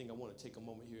thing I want to take a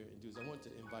moment here and do is I want to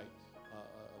invite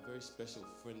a very special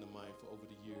friend of mine for over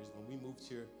the years. When we moved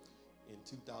here in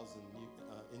 2000,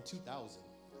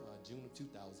 June of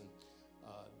 2000,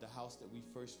 the house that we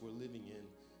first were living in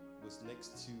was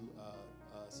next to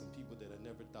some people that I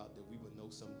never thought that we would know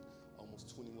some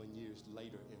almost 21 years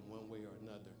later in one way or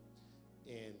another.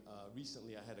 And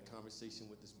recently I had a conversation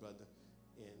with this brother,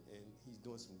 and he's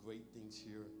doing some great things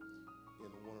here in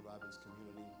the Warner Robins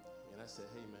community. And I said,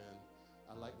 hey man,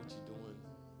 I like what you're doing.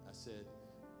 I said,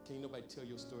 can't nobody tell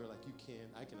your story like you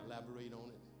can. I can elaborate on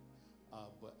it,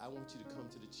 but I want you to come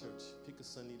to the church. Pick a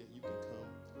Sunday that you can come,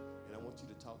 and I want you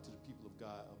to talk to the people of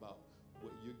God about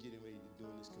what you're getting ready to do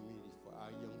in this community for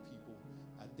our young people.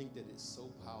 I think that it's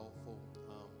so powerful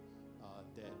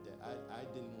that I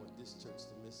didn't want this church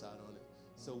to miss out on it.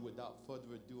 So without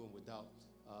further ado and without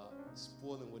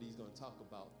spoiling what he's going to talk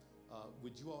about,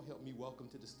 would you all help me welcome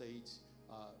to the stage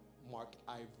Mark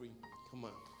Ivory? Come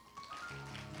on.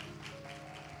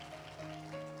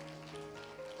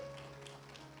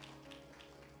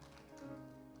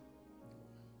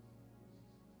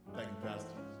 Thank you,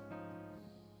 Pastor.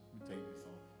 Let me take this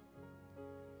off.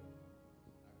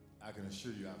 I can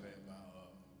assure you I've had my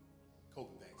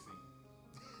COVID vaccine.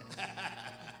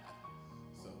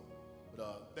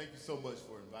 Thank you so much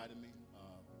for inviting me,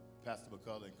 Pastor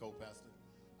McCullough and co-pastor.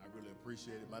 I really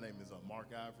appreciate it. My name is Mark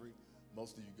Ivory.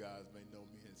 Most of you guys may know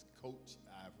me as Coach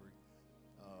Ivory.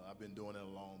 I've been doing it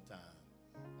a long time,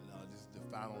 and this is the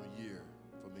final year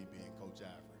for me being Coach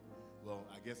Ivory. Well,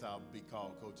 I guess I'll be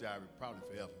called Coach Ivory probably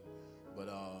forever,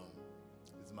 but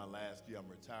this is my last year.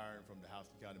 I'm retiring from the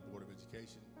Houston County Board of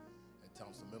Education at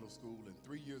Thompson Middle School, and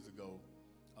 3 years ago,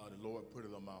 the Lord put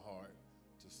it on my heart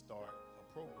to start a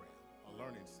program, a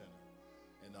learning center.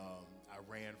 And I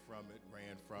ran from it,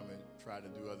 tried to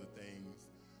do other things,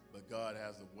 but God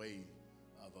has a way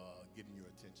of getting your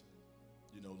attention,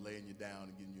 you know, laying you down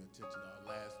and getting your attention.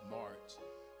 Last March,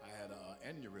 I had an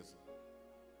aneurysm.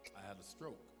 I had a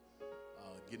stroke.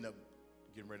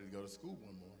 Getting ready to go to school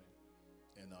one morning.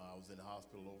 And I was in the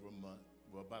hospital over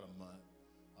about a month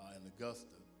in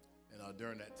Augusta. And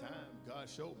during that time, God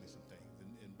showed me some things.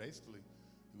 And basically,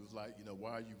 he was like, you know,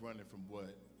 why are you running from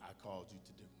what I called you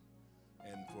to do?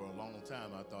 And for a long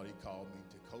time, I thought he called me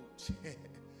to coach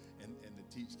and to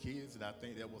teach kids. And I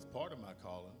think that was part of my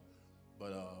calling.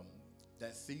 But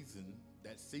that season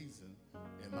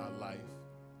in my life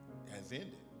has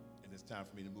ended. And it's time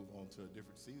for me to move on to a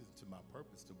different season, to my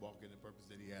purpose, to walk in the purpose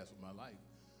that he has for my life.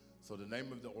 So the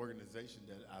name of the organization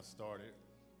that I've started,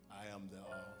 I am the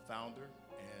founder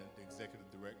and the executive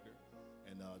director.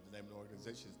 And the name of the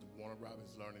organization is the Warner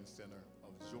Robins Learning Center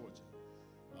of Georgia.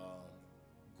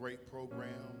 Great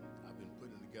program I've been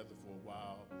putting together for a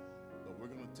while, but we're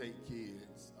going to take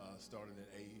kids starting at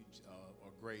age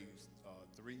or grades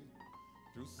 3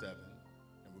 through 7,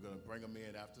 and we're going to bring them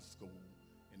in after school,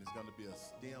 and it's going to be a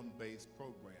STEM-based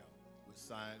program with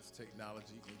science,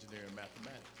 technology, engineering,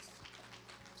 mathematics.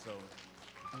 So,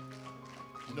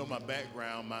 you know, my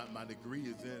background, my degree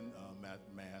is in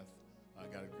math. I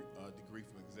got a degree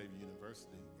from Xavier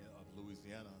University of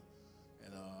Louisiana.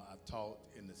 And I taught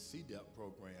in the CDEP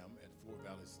program at Fort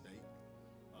Valley State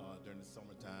during the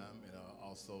summertime, and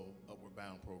also Upward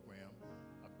Bound program.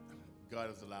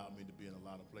 God has allowed me to be in a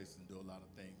lot of places and do a lot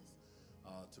of things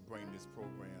to bring this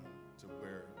program to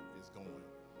where it's going.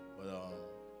 But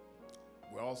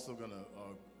we're also going to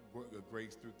work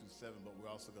grades 3 through 7, but we're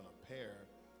also going to pair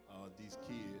these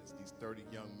kids, these 30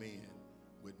 young men,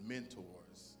 with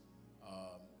mentors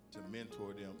to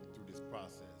mentor them through this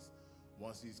process.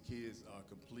 Once these kids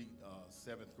complete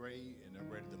 7th grade and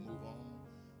they're ready to move on,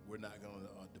 we're not going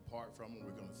to depart from them.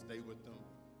 We're going to stay with them.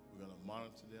 We're going to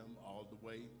monitor them all the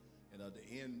way. And the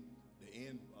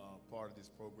end part of this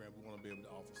program, we want to be able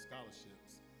to offer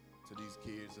scholarships to these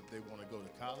kids if they want to go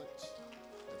to college,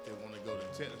 if they want to go to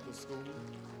technical school.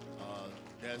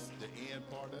 That's the end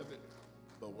part of it.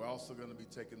 But we're also going to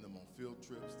be taking them on field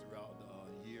trips throughout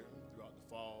the year, throughout the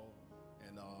fall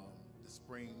and the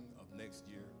spring of next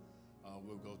year.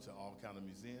 We'll go to all kind of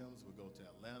museums. We'll go to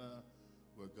Atlanta.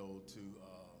 We'll go to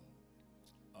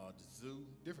the zoo,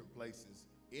 different places.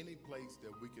 Any place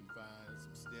that we can find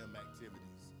some STEM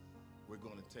activities, we're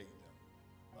going to take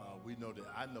them. We know that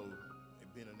I know,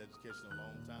 being in education a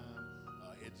long time,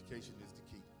 education is the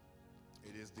key.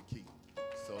 It is the key.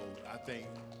 So I think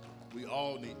we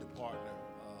all need to partner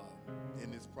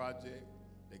in this project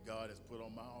that God has put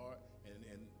on my heart.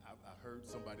 And I heard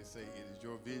somebody say, it is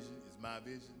your vision, it's my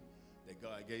vision, that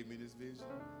God gave me this vision.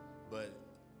 But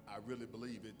I really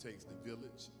believe it takes the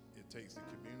village, it takes the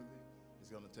community. It's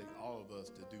going to take all of us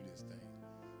to do this thing.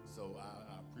 So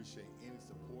I appreciate any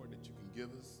support that you can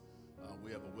give us.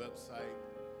 We have a website,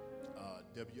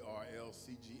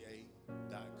 WRLCGA.com,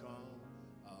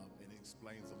 and it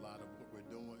explains a lot of what we're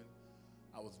doing.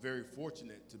 I was very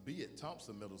fortunate to be at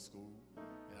Thompson Middle School,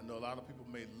 and I know a lot of people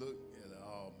may look at,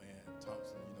 oh man,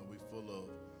 Thompson, you know, we're full of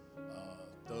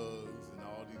thugs and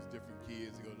all these different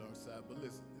kids that go down the side, but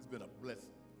listen, it's been a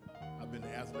blessing. I've been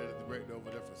the athletic director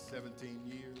over there for 17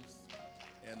 years,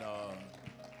 and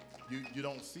you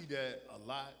don't see that a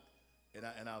lot, and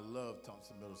I love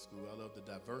Thompson Middle School. I love the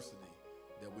diversity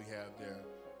that we have there.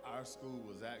 Our school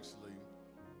was actually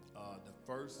the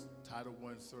first Title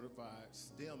I certified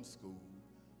STEM school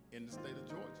in the state of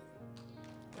Georgia,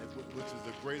 which is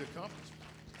a great accomplishment.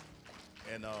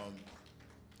 And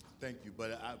thank you.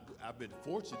 But I've been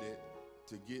fortunate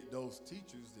to get those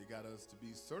teachers that got us to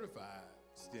be certified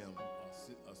STEM,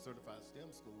 a certified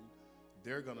STEM school.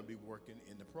 They're going to be working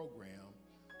in the program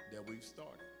that we've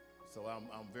started. So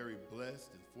I'm very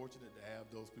blessed and fortunate to have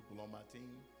those people on my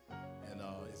team. And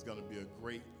it's going to be a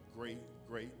great, great,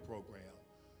 great program.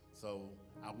 So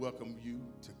I welcome you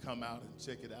to come out and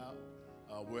check it out.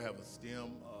 We'll have a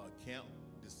STEM camp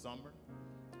this summer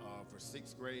for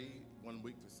 6th grade, 1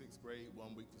 week for 6th grade,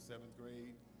 1 week for 7th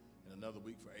grade, and another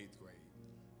week for 8th grade.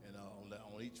 And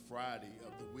on each Friday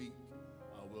of the week,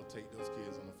 we'll take those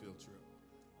kids on a field trip,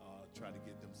 try to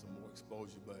get them some more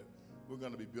exposure. But we're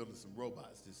going to be building some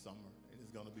robots this summer, and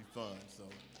it's going to be fun. So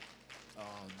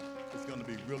it's going to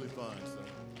be really fun. So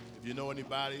if you know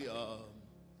anybody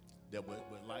that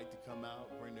would like to come out,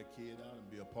 bring their kid out and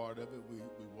be a part of it, we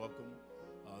welcome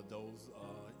those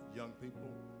young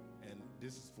people. And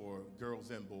this is for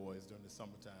girls and boys during the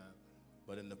summertime.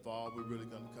 But in the fall, we're really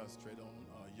going to concentrate on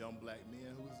young black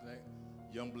men,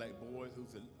 young black boys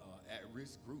who's an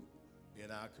at-risk group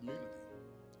in our community.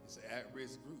 It's an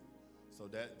at-risk group. So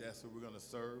that's what we're going to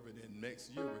serve. And then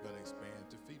next year, we're going to expand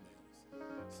to females.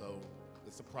 So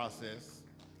it's a process,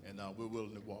 and we're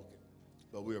willing to walk it.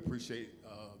 But we appreciate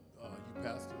you,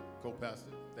 Pastor,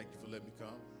 co-pastor. Thank you for letting me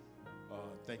come.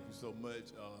 Thank you so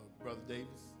much, Brother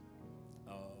Davis,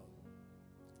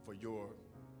 for your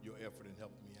effort in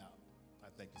helping me out. I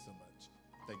thank you so much.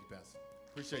 Thank you, Pastor.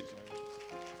 Appreciate you.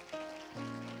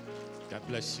 God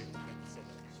bless you. Thank you so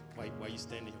much. While you're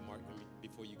standing here, Mark,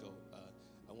 before you go,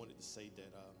 I wanted to say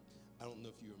that I don't know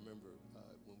if you remember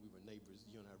when we were neighbors,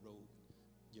 you and I rode.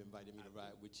 You invited me to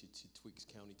ride with you to Tweaks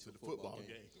County to the football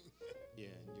game.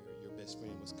 Yeah, and your best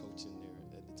friend was coaching there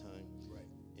at the time. Right.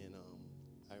 And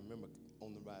I remember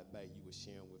on the ride back, you were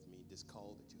sharing with me this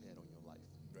call that you had on your life.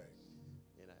 Right.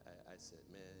 And I said,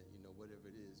 man, you know,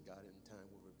 whatever it is, God in time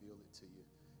will reveal it to you.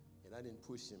 And I didn't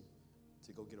push him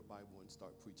to go get a Bible and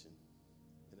start preaching.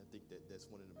 And I think that's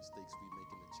one of the mistakes we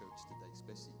make in the church today,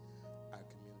 especially our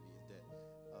community, is that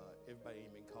everybody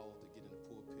ain't been called to get in the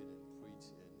pulpit and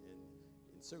preach.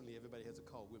 And certainly everybody has a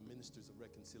call. We're ministers of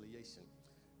reconciliation.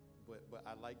 But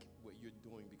I like what you're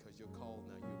doing because you're called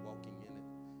now. You're walking in it.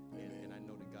 And I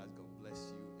know that God's going to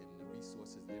bless you, and the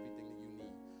resources and everything that you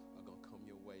need are going to come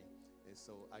your way. And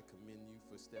so I commend you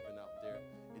for stepping out there.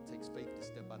 It takes faith to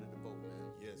step out of the boat, man.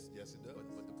 Yes, it does.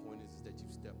 But the point is that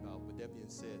you stepped out. With that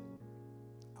being said,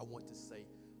 I want to say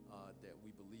that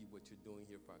we believe what you're doing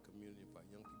here for our community and for our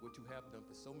young people, what you have done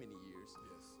for so many years.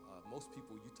 Yes. Most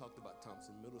people, you talked about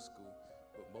Thompson Middle School,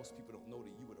 but most people don't know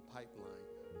that you were the pipeline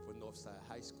for Northside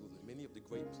High School. And many of the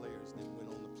great players that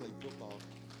went on to play football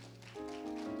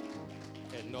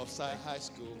at Northside High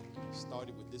School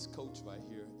started with this coach right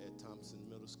here at Thompson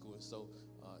Middle School. And so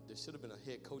there should have been a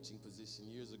head coaching position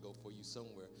years ago for you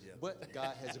somewhere. Yeah. But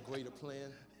God has a greater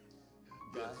plan.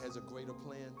 God has a greater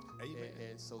plan. Amen.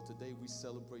 And so today we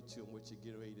celebrate you and what you're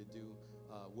getting ready to do.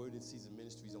 Word in Season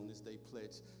Ministries on this day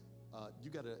pledge. You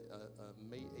got a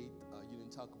May 8th, you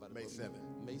didn't talk about it. May 7th.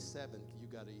 May 7th, you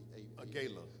got A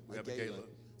gala. We have a gala.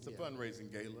 It's a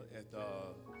fundraising gala at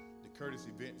the Curtis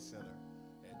Event Center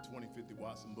at 2050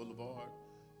 Watson Boulevard.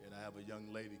 And I have a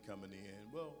young lady coming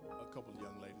in. Well, a couple of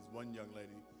young ladies. One young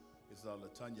lady is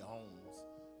LaTanya Holmes.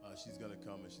 She's going to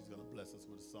come and she's going to bless us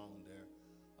with a song there.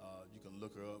 You can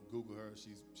look her up, Google her.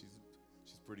 She's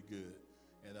pretty good.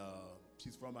 And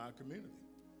she's from our community.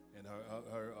 And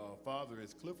her father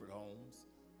is Clifford Holmes.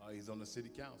 He's on the city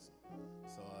council.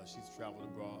 So she's traveled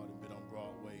abroad and been on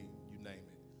Broadway, you name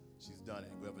it. She's done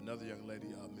it. We have another young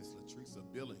lady, Miss Latricia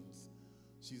Billings.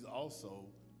 She's also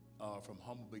from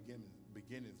humble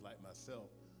beginnings like myself.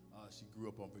 She grew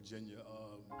up on Virginia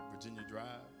Drive.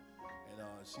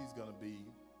 And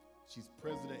she's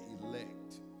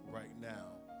president-elect right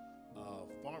now,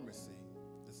 pharmacy,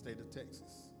 the state of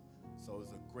Texas. So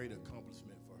it's a great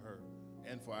accomplishment for her.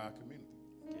 and for our community.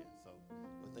 Okay. So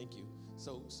Well, thank you.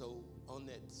 So on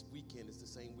that weekend, it's the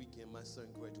same weekend my son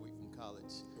graduated from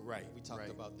college. Right, We talked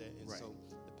right, about that, and right. so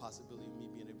the possibility of me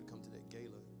being able to come to that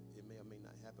gala, it may or may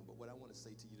not happen. But what I want to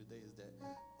say to you today is that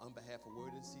on behalf of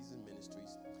Word in Season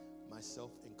Ministries,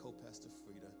 myself and co-pastor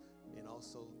Frida, and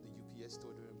also the UPS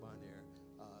store there in Bonaire,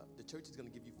 the church is going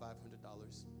to give you $500.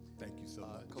 thank you so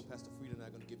much. Co-pastor Frida and I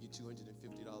are going to give you $250,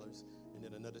 and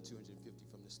then another $250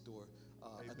 from the store,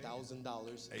 Amen. $1,000. And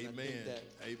I Amen. think that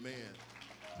Amen.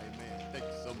 Amen. Thank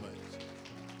you so much.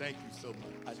 Thank you so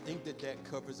much. I think that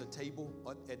covers a table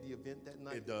at the event that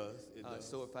night. It does. It does.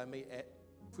 So if I may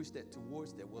push that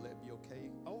towards that, will that be okay?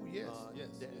 Oh, yes, yes,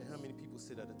 Yes. yes. How many people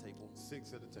sit at a table?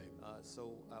 6 at a table.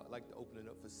 So I'd like to open it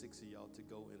up for 6 of y'all to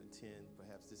go and attend.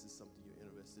 Perhaps this is something you're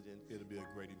interested in. It'll be a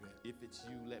great event. If it's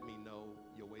you, let me know.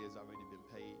 Your way has already been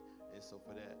paid. And so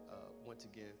for that, once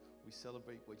again, we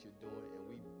celebrate what you're doing, and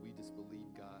we just believe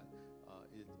God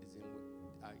is in what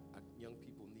our young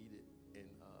people need it. And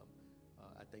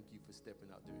I thank you for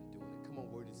stepping out there and doing it. Come on,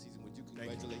 Word in Season, would you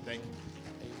Thank you. congratulate Thank you.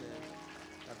 Amen.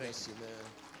 God bless you, man.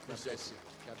 God Appreciate bless you.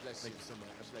 God bless you. Thank you so much.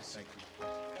 God bless you. Thank you.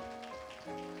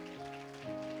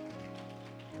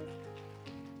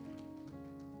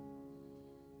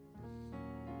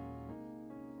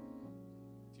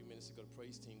 A few minutes ago, the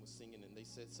praise team was singing, and they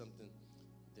said something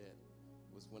that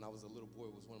was, when I was a little boy,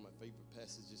 was one of my favorite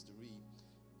passages to read.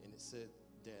 And it said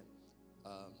that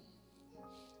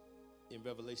in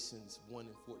Revelations 1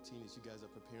 and 14, as you guys are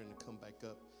preparing to come back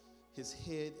up, his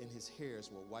head and his hairs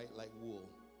were white like wool,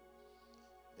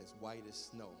 as white as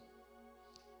snow,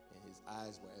 and his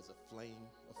eyes were as a flame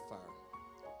of fire.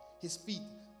 His feet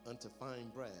unto fine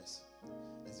brass,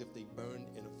 as if they burned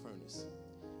in a furnace,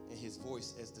 and his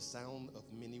voice as the sound of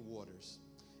many waters.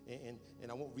 And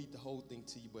I won't read the whole thing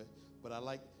to you, but I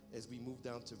like, as we move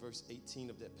down to verse 18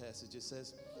 of that passage, it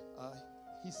says,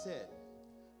 he said,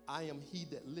 I am he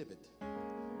that liveth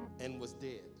and was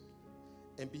dead,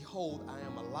 and behold, I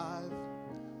am alive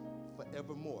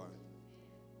forevermore.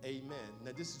 Amen.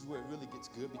 Now this is where it really gets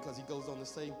good, because he goes on to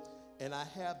say, and I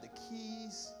have the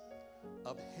keys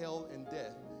of hell and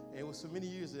death. And it was for many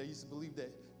years that I used to believe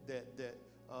that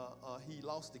he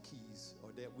lost the keys,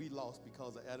 or that we lost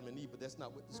because of Adam and Eve, but that's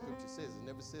not what the scripture says. It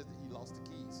never says that he lost the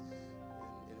keys.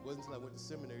 And it wasn't until I went to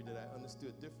seminary that I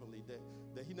understood differently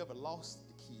that he never lost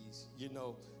the keys. You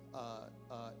know,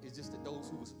 it's just that those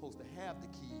who were supposed to have the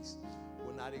keys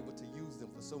were not able to use them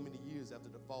for so many years after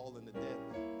the fall and the death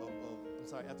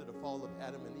after the fall of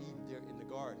Adam and Eve there in the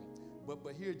garden.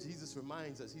 But here Jesus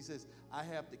reminds us, he says, I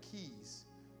have the keys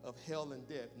of hell and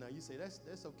death. Now you say,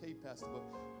 that's okay, Pastor,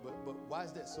 but why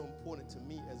is that so important to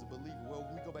me as a believer? Well,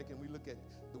 when we go back and we look at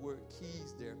the word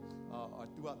keys there, or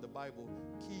throughout the Bible,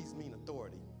 keys mean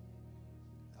authority.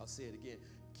 I'll say it again.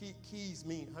 Keys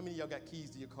mean, how many of y'all got keys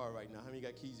to your car right now? How many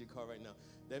got keys to your car right now?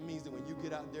 That means that when you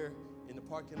get out there in the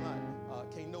parking lot,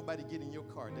 can't nobody get in your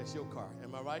car. That's your car.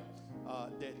 Am I right?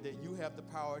 That you have the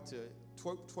power to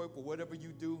twerk or whatever you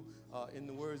do, in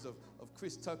the words of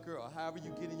Chris Tucker, or however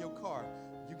you get in your car,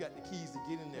 you got the keys to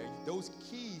get in there. Those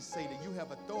keys say that you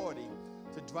have authority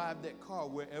to drive that car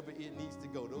wherever it needs to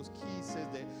go. Those keys says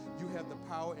that you have the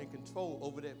power and control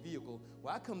over that vehicle.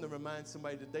 Well, I come to remind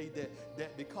somebody today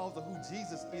that because of who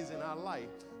Jesus is in our life,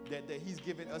 that he's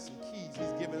given us some keys.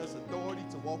 He's given us authority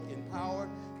to walk in power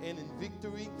and in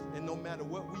victory. And no matter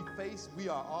what we face, we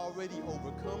are already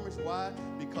overcomers. Why?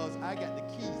 Because I got the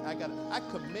keys. I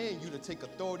command you to take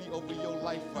authority over your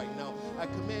life right now. I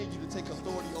command you to take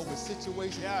authority over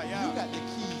situations. Yeah. You got the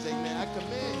keys, amen. I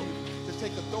command you to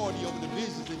take authority over the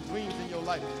visions and dreams in your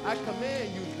life. I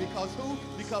command you, because who?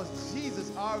 Because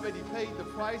Jesus already paid the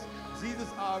price. Jesus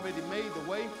already made the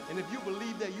way. And if you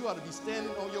believe that, you ought to be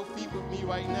standing on your feet with me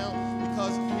right now,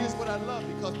 because here's what I love.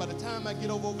 Because by the time I get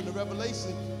over to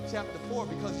Revelation chapter 4,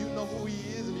 because you know who he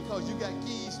is and because you got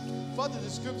keys, further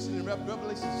description in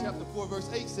Revelation chapter 4 verse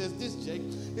 8 says this, Jake.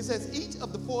 It says, each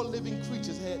of the 4 living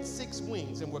creatures had 6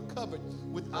 wings and were covered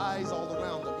with eyes all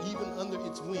around them, even under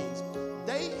its wings.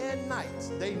 Day and night,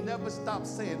 they never stopped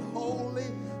saying, holy,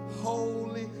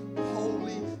 holy,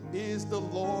 holy is the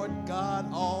Lord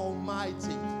God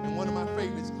Almighty. And one of my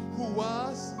favorites, who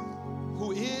was,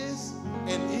 who is,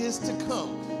 and is to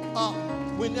come.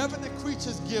 Whenever the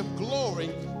creatures give glory,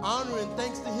 honor, and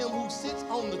thanks to him who sits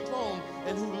on the throne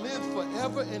and who lives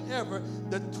forever and ever,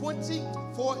 the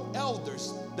 24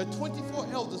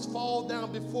 elders fall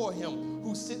down before him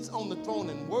who sits on the throne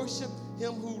and worship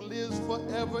him who lives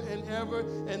forever and ever.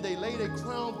 And they lay their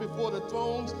crowns before the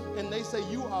thrones, and they say,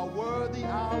 you are worthy,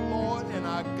 our Lord and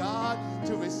our God,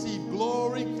 to receive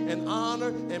glory and honor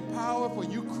and power, for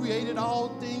you created all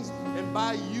things, and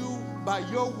by you by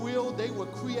your will, they were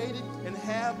created and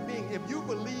have being. If you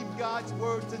believe God's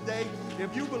word today,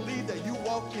 if you believe that you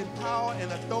walk in power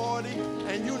and authority,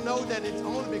 and you know that it's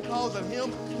only because of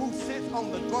him who sits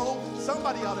on the throne,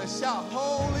 somebody ought to shout,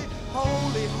 holy,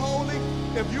 holy, holy.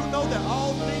 If you know that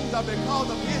all things are because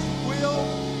of his will,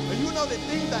 and you know that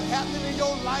things are happening in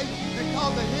your life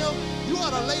because of him, you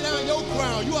ought to lay down your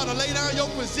crown. You ought to lay down your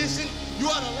position. You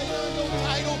ought to lay down your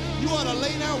title. You ought to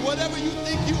lay down whatever you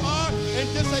think you are and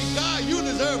just say, God, you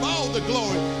deserve all the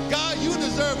glory. God, you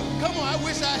deserve it. Come on, I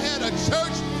wish I had a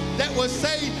church that would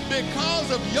say,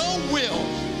 because of your will,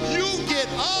 you get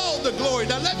all the glory.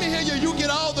 Now let me hear you. You get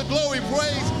all the glory.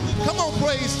 Praise. Come on,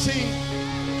 praise team.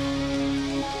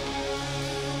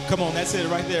 Come on, that's it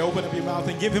right there. Open up your mouth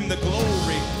and give him the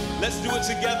glory. Let's do it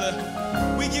together.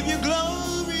 We give you glory.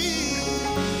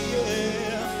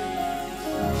 Yeah.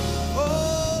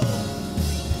 Oh,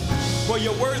 for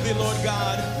you're worthy, Lord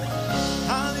God.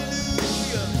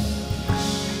 Hallelujah.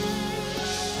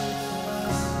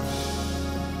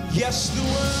 Yes, the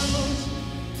world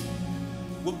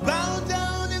will bow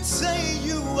down and say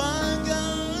you are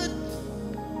God.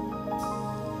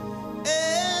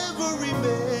 Every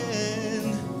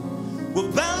man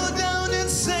will bow down and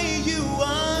say you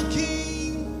are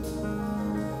King.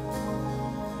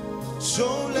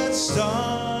 So let's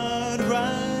start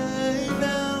right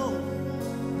now.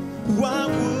 Why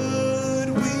would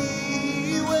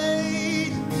we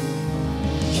wait?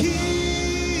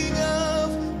 King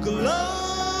of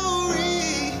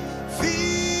glory,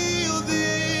 fill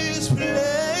this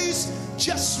place.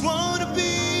 Just want to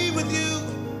be with you.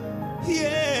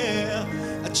 Yeah,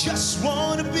 I just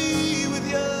want to be with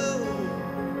you.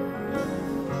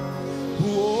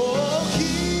 Oh,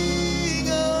 King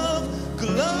of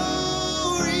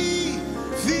glory,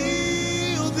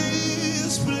 fill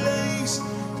this place.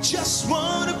 Just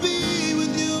want to be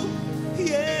with you.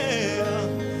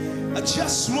 Yeah, I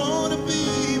just want to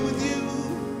be with you.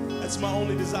 That's my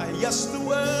only desire. Yes, the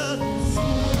world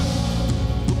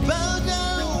will bow down.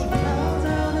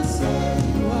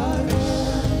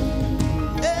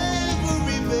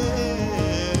 Every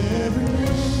man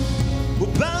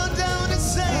will bow down and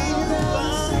say you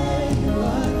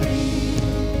are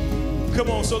King. Come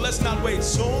on, so let's not wait.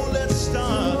 So let's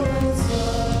start.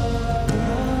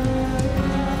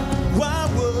 Why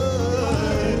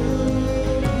would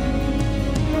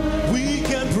we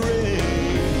can pray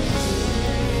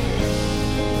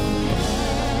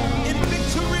in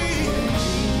victory?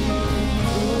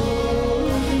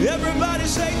 Everybody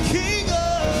say, King of,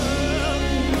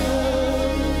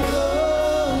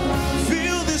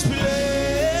 fill this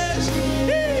place.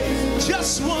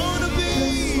 Just wanna be.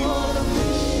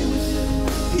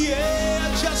 Yeah,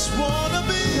 just wanna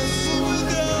be with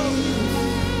you.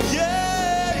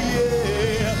 Yeah,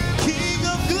 yeah. King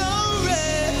of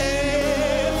glory,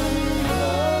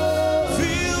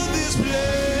 fill this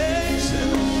place.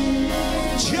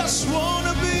 Just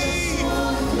wanna be.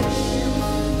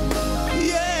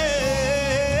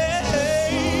 Yeah.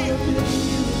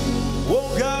 Oh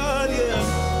God, yeah.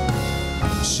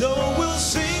 So we'll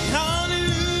sing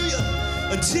hallelujah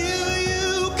until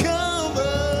you come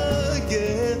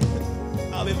again.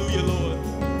 Hallelujah, Lord.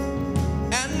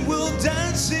 And we'll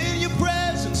dance in your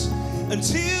presence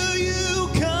until you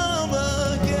come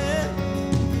again.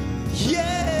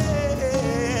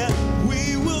 Yeah,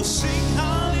 we will sing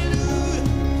hallelujah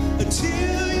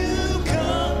until you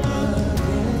come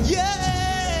again.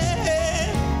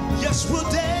 Yeah, yes, we'll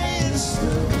dance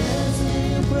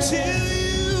till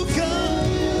you come.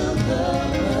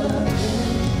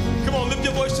 Come on, lift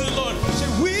your voice to the Lord. Say,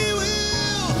 we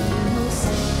will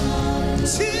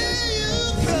till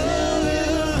you come.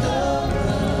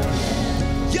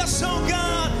 Yes, oh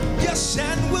God, yes,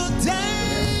 and we'll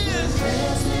dance,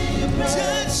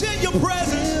 dance in your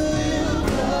presence.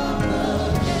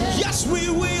 Yes, we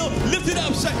will. Lift it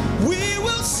up, say, we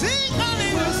will sing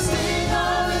hallelujah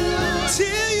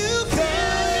till you come.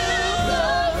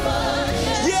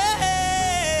 Yeah,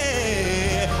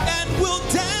 and we'll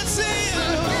dance in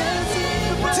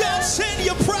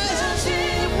your presence,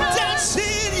 dance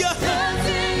in your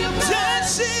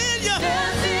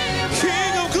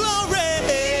King of glory.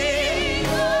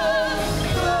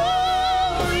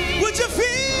 Would you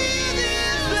feel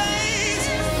this place?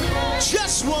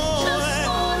 Just want,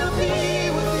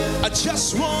 I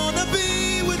just want to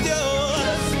be with you.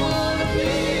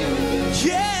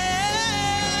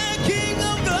 Yeah, King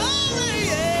of glory,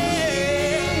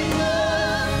 yeah.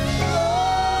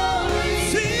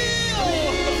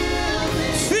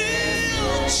 Feel,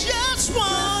 just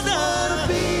wanna,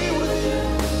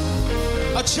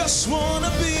 I just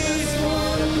wanna be,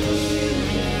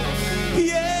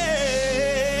 yeah.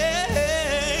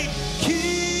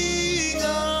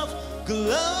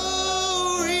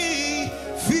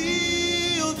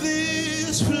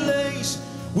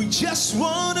 We just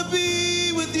want to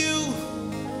be with you.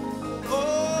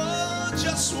 Oh,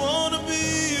 just want to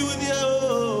be with you.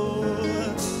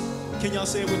 Can y'all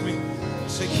say it with me?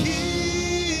 Say,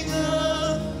 King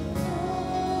of,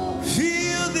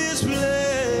 feel this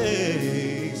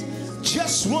place.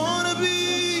 Just want to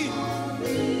be.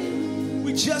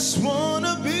 We just want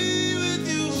to be with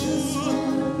you.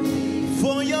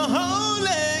 For your holy,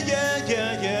 yeah,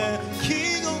 yeah, yeah.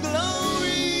 King of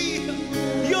glory.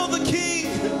 You're the King.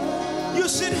 You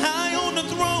sit high on the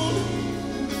throne.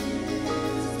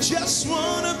 Just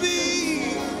want to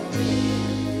be.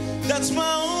 That's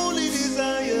my only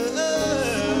desire.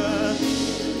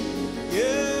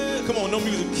 Yeah, come on, no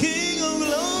music. King of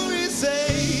glory,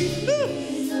 say.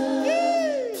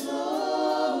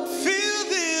 Feel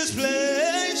this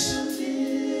place.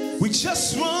 We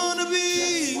just want to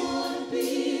be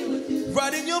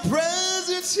right in your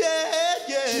presence, yeah,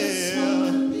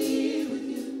 yeah.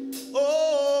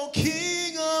 Oh,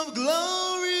 King of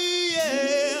glory,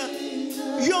 yeah.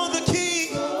 You're the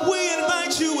King. We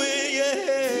invite you in,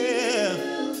 yeah.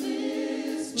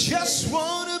 Just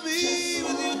want to be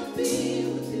with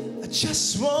you. I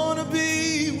just want to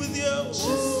be with you.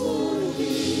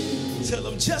 Tell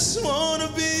them, just want to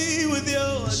be with you.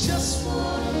 I just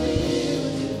want to be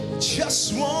with you.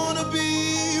 Just want to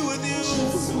be with you.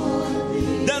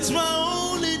 That's my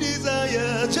only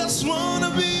desire. Just want to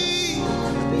be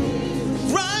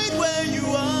right where you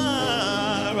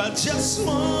are. I just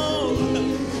want,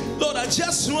 Lord, I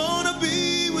just want to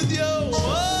be with you.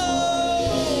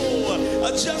 Oh,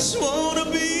 I just want to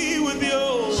be with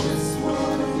you.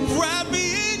 Wrap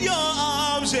me in your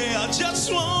arms, yeah. I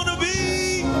just want to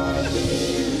be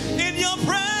in your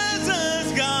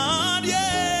presence, God,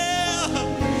 yeah.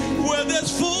 Where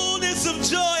there's fullness of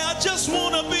joy, I just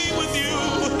want to be with you.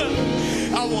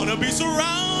 I want to be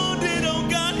surrounded, oh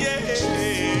God, yeah.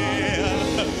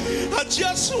 I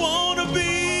just want to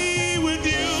be with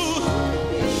you.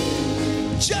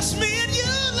 Just me and you,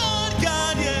 Lord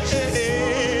God, yeah.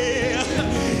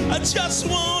 I just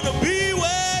want to be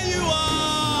where you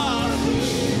are.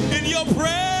 In your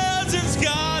presence,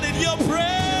 God, in your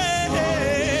presence.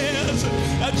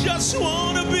 I just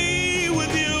want to be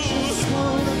with you.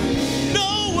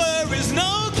 No worries,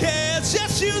 no cares,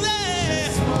 just you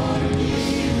there.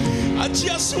 I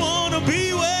just want to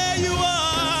be where you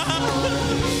are.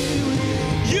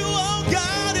 You, oh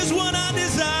God, is what I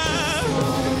desire.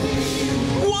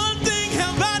 One thing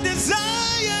have I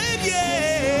desired,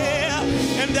 yeah,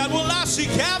 and that will I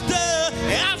seek after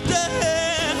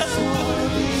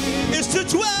is to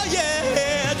dwell,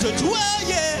 yeah,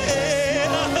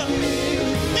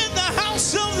 in the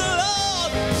house of the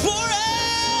Lord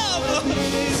forever,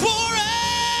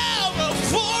 forever,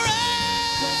 forever.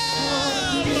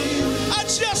 I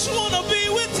just want to be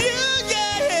with you,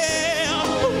 yeah.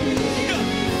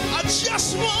 I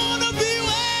just want to be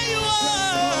where you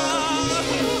are.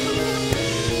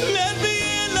 Let me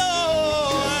in,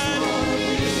 Lord.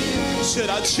 Said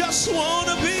I just want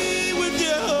to be with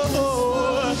you.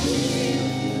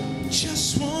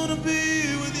 Just want to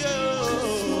be with you.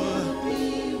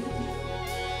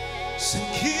 Say,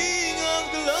 King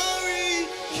of glory,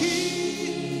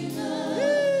 King.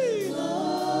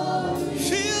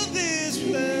 Feel this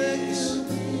place.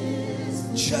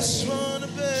 Just want to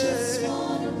be.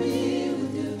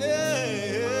 with you.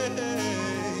 Yeah.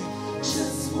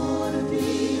 Just want to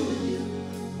be with you.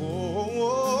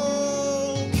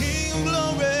 Oh, King of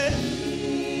glory.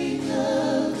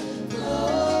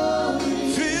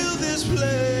 Feel this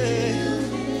place.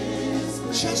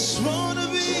 Just want to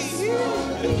be.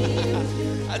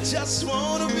 I just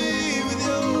want to be with you.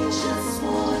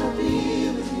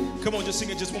 Come on, just sing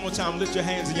it just one more time. Lift your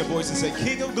hands in your voice and say,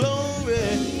 King of glory.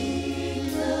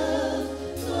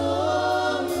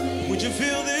 Would you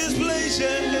feel this place?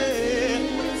 Yeah.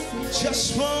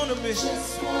 Just want to be.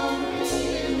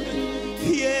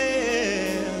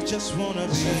 Yeah, just want to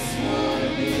be.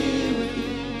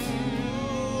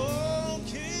 Oh,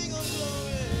 King of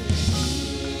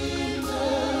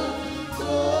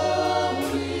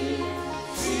glory.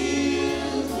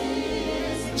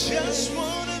 Just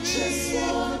want to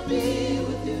be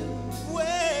with you.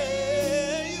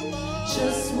 Where you are.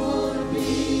 Just want to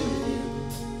be with you.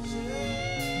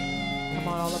 Come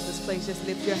on, all of this place, just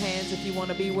lift your hands if you want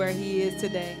to be where he is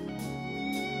today.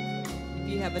 If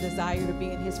you have a desire to be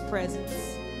in his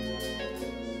presence.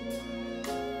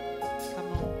 Come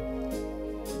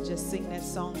on. Just sing that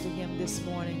song to him this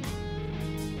morning.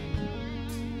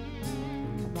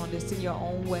 Come on, just in your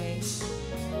own way.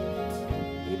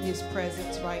 Give his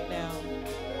presence right now.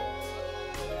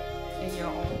 In your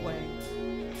own way.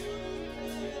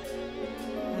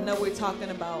 I know we're talking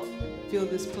about fill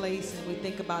this place, and we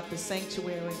think about the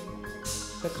sanctuary.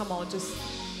 But come on, just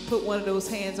put one of those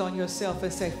hands on yourself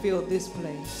and say, fill this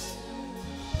place.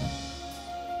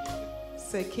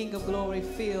 Say, King of Glory,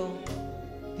 fill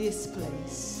this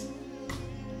place.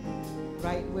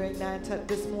 Right where at 9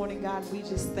 this morning, God, we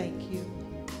just thank you.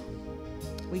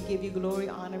 We give you glory,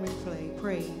 honor, and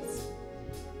praise.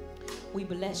 We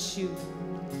bless you,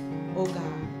 oh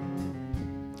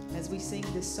God, as we sing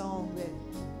this song that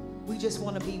we just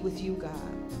want to be with you, God.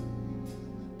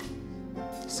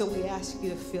 So we ask you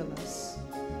to fill us.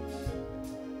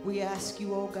 We ask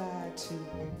you, oh God, to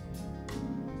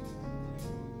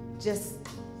just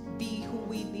be who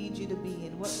we need you to be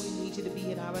and what we need you to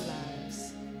be in our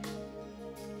lives.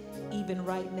 Even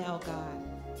right now, God,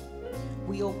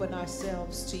 we open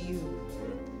ourselves to you.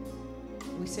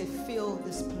 We say, fill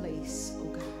this place, oh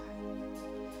God,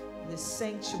 this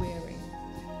sanctuary,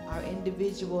 our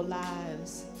individual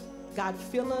lives. God,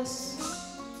 fill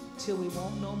us till we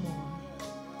want no more.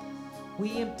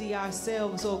 We empty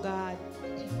ourselves, oh God,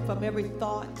 from every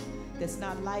thought that's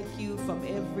not like you, from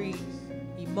every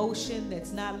emotion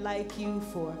that's not like you,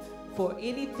 for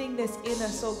anything that's in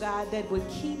us, oh God, that would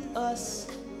keep us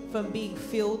from being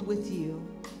filled with you.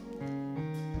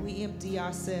 We empty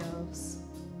ourselves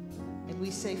and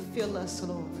we say, fill us,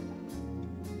 Lord,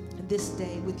 this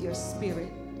day with your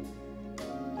spirit,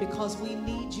 because we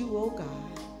need you, oh God.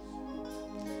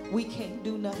 We can't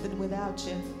do nothing without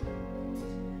you.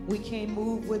 We can't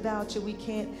move without you. We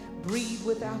can't breathe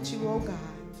without you, oh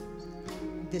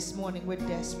God. This morning we're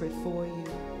desperate for you.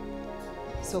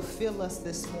 So fill us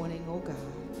this morning, oh God.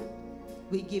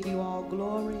 We give you all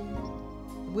glory.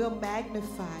 We'll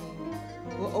magnify you.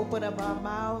 We'll open up our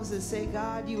mouths and say,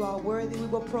 God, you are worthy. We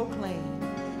will proclaim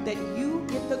that you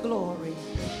get the glory.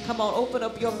 Come on, open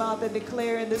up your mouth and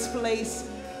declare in this place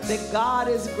that God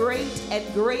is great and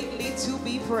greatly to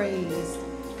be praised.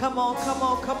 Come on, come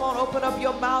on, come on. Open up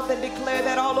your mouth and declare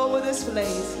that all over this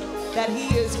place, that he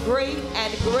is great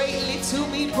and greatly to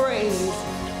be praised.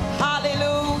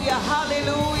 Hallelujah,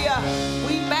 hallelujah.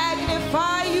 We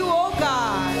magnify you, oh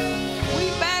God. We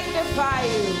magnify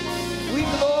you. We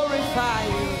glorify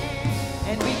you.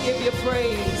 And we give you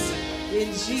praise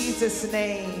in Jesus'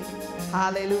 name.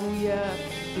 Hallelujah.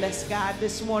 Bless God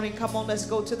this morning. Come on, let's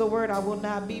go to the word. I will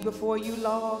not be before you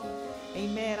long.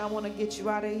 Amen. I want to get you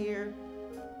out of here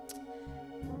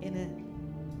in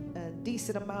a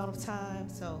decent amount of time,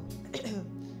 so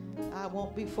I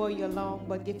won't be for you long.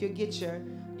 But if you get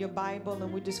your Bible,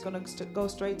 and we're just going to go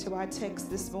straight to our text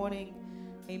this morning.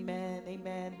 Amen,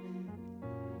 amen.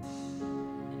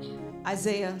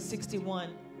 Isaiah 61,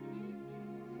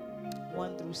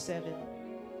 1 through 7.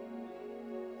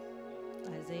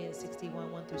 Isaiah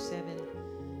 61, 1 through 7.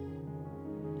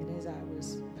 And as I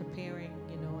was preparing,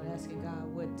 and asking God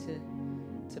what to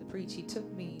preach, he took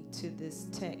me to this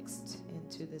text and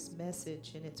to this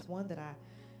message, and it's one that I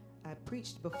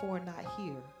preached before, not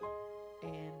here.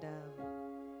 And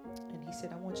he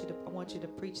said, I want you to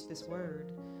preach this word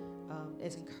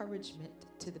as encouragement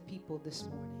to the people this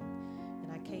morning.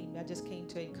 And I just came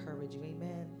to encourage you.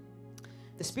 Amen.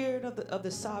 The Spirit of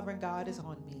the sovereign God is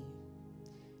on me,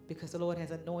 because the Lord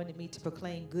has anointed me to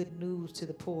proclaim good news to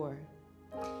the poor.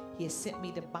 He has sent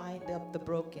me to bind up the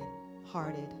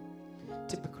brokenhearted,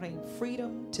 to proclaim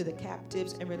freedom to the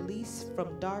captives and release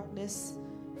from darkness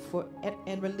for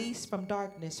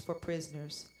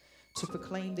prisoners, to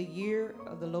proclaim the year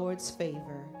of the Lord's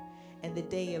favor and the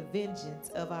day of vengeance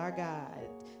of our God,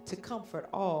 to comfort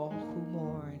all who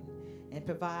mourn and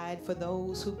provide for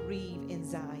those who grieve in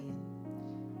Zion,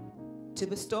 to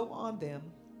bestow on them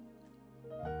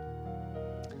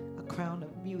a crown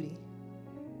of beauty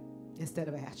instead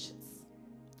of ashes,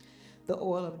 the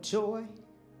oil of joy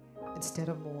instead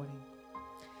of mourning,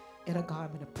 and a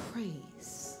garment of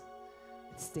praise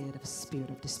instead of a spirit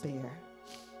of despair.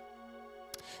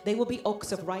 They will be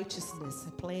oaks of righteousness,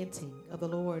 a planting of the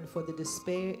Lord for the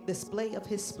display of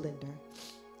his splendor.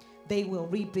 They will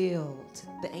rebuild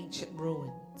the ancient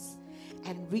ruins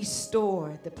and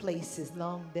restore the places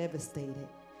long devastated.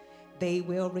 They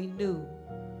will renew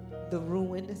the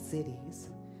ruined cities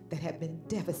that have been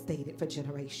devastated for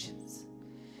generations.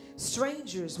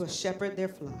 Strangers will shepherd their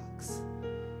flocks.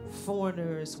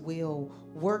 Foreigners will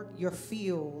work your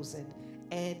fields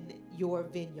and your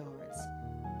vineyards.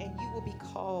 And you will be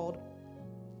called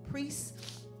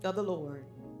priests of the Lord.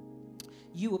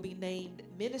 You will be named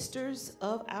ministers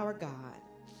of our God.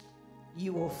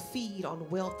 You will feed on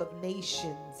wealth of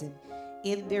nations, and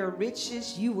in their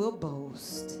riches you will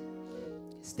boast.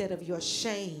 Instead of your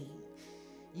shame,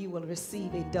 you will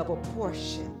receive a double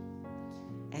portion.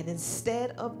 And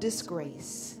instead of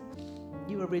disgrace,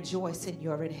 You will rejoice in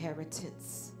your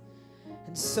inheritance.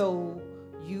 And so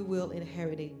you will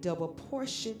inherit a double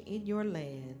portion in your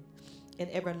land, and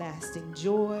everlasting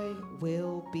joy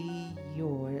will be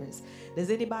yours. Does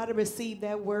anybody receive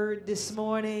that word this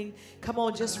morning? Come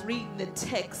on, just reading the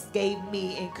text gave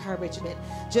me encouragement.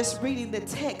 Just reading the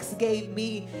text gave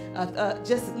me,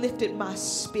 just lifted my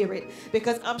spirit,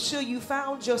 because I'm sure you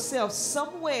found yourself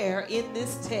somewhere in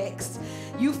this text.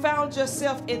 You found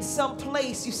yourself in some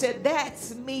place. You said,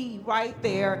 that's me right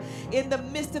there. In the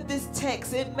midst of this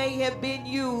text, it may have been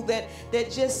you that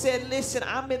just said, listen,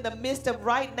 I'm in the midst of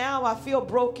right now, I feel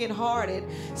brokenhearted.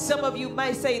 Some of you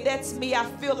might say, that's me, I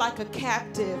feel like a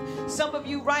captive. Some of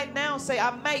you right now say,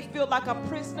 I might feel like a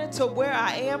prisoner to where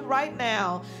I am right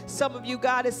now. Some of you,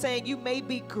 God is saying, you may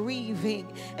be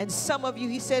grieving. And some of you,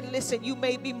 he said, listen, you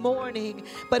may be mourning.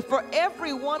 But for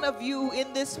every one of you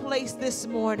in this place this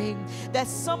morning,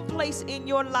 that's someplace in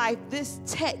your life, this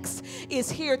text is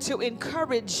here to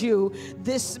encourage you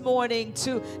this morning,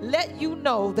 to let you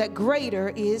know that greater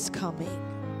is coming.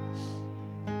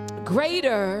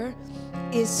 Greater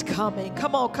is coming.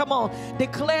 Come on, come on.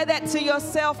 Declare that to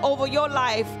yourself over your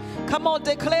life. Come on,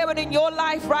 declare it in your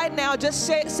life right now. Just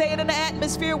say it in the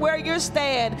atmosphere where you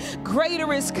stand.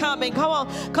 Greater is coming. Come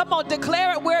on,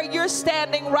 declare it where you're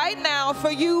standing right now,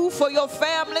 for you, for your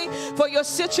family, for your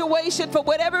situation, for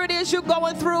whatever it is you're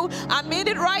going through. I'm in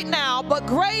it right now, but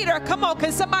greater, come on,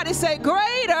 can somebody say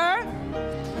greater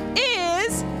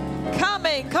is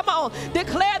coming? Come on,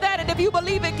 declare that. And if you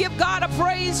believe it, give God a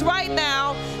praise right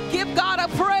now. Give God a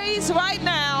praise right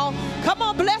now. Come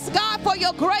on, bless God for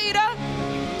your greater.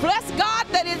 Bless God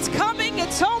that it's coming.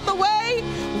 It's on the way.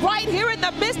 Right here in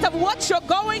the midst of what you're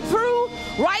going through.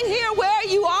 Right here where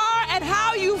you are and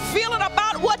how you feeling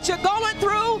about what you're going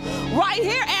through. Right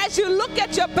here as you look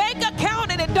at your bank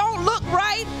account and it don't look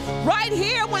right. Right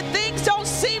here when things don't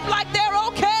seem like they're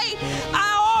okay.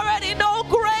 I already know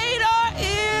greater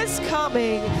is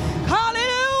coming.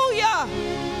 Hallelujah.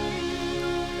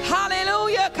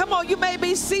 Hallelujah. Come on, you may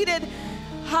be seated.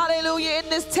 Hallelujah. In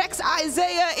this text,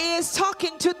 Isaiah is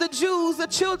talking to the Jews, the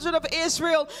children of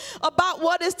Israel, about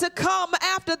what is to come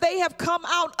after they have come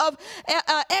out of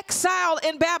exile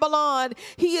in Babylon.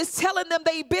 He is telling them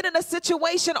they've been in a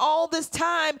situation all this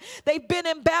time. They've been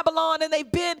in Babylon and they've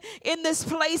been in this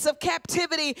place of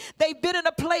captivity. They've been in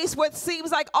a place where it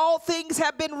seems like all things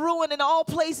have been ruined and all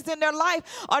places in their life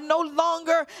are no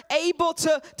longer able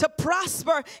to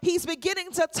prosper. He's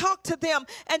beginning to talk to them.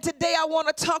 And today I want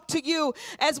to talk to you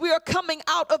as we are coming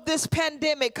out of this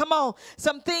pandemic. Come on,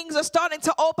 some things are starting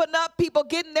to open up. People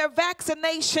getting their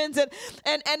vaccinations,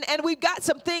 and we've got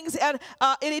some things. And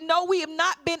no, we have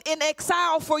not been in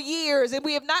exile for years, and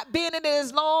we have not been in it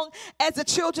as long as the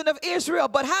children of Israel.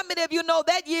 But how many of you know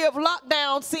that year of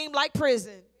lockdown seemed like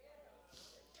prison?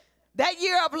 That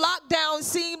year of lockdown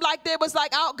seemed like there was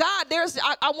like, oh God,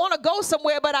 I want to go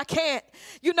somewhere, but I can't.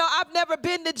 You know, I've never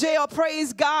been to jail,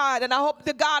 praise God, and I hope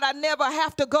to God I never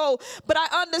have to go. But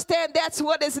I understand that's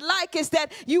what it's like, is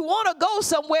that you want to go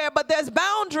somewhere, but there's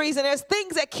boundaries and there's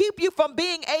things that keep you from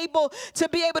being able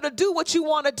to do what you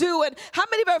want to do. And how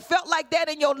many of you ever felt like that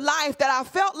in your life, that I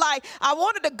felt like I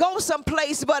wanted to go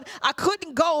someplace, but I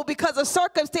couldn't go because of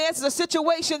circumstances or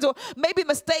situations or maybe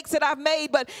mistakes that I've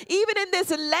made? But even in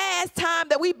this last time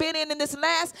that we've been in this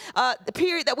last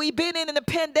period that we've been in the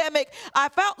pandemic, I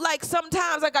felt like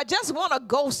sometimes like I just want to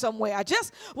go somewhere. I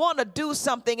just want to do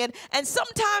something. And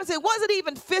sometimes it wasn't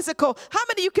even physical. How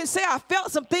many of you can say I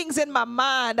felt some things in my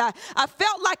mind? I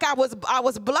felt like I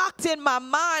was blocked in my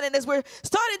mind. And as we're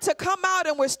starting to come out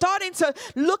and we're starting to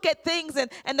look at things and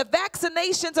the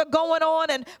vaccinations are going on,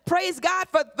 and praise God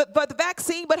for the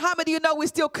vaccine, but how many of you know we're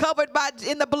still covered by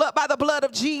the blood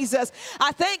of Jesus?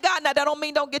 I thank God. Now that don't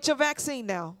mean don't get your vaccine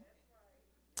now.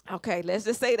 Okay, let's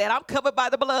just say that I'm covered by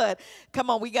the blood.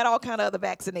 Come on, we got all kind of other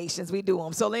vaccinations. We do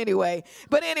them. So anyway,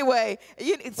 we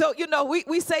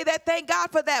say that, thank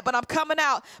God for that, but I'm coming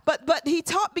out. But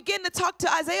Isaiah began to talk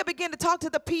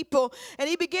to the people, and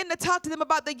he began to talk to them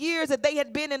about the years that they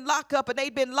had been in lockup and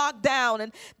they'd been locked down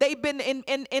and they'd been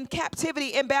in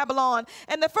captivity in Babylon.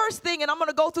 And the first thing, and I'm going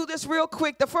to go through this real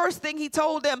quick, the first thing he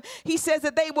told them, he says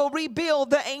that they will rebuild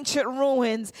the ancient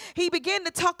ruins. He began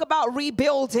to talk about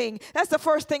rebuilding. That's the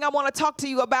first thing I want to talk to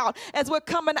you about as we're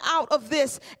coming out of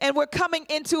this and we're coming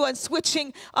into and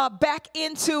switching back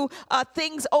into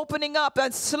things opening up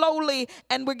and slowly,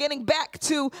 and we're getting back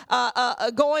to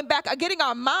going back, getting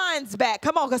our minds back.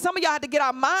 Come on, because some of y'all had to get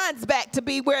our minds back to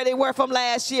be where they were from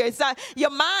last year. It's not, your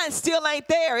mind still ain't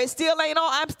there. It still ain't all,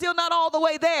 I'm still not all the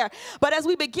way there. But as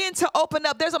we begin to open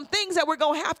up, there's some things that we're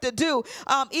going to have to do.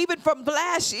 Even from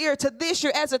last year to this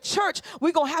year as a church,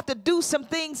 we're going to have to do some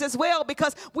things as well,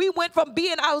 because we went from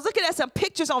being, I was looking at some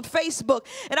pictures on Facebook,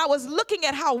 and I was looking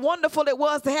at how wonderful it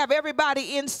was to have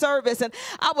everybody in service. And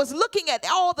I was looking at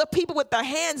all the people with their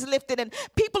hands lifted and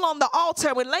people on the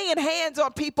altar with laying hands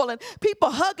on people and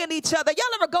people hugging each other.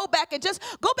 Y'all ever go back and just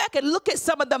go back and look at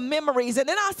some of the memories? And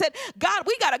then I said, God,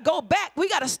 we got to go back. We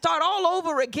got to start all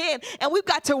over again. And we've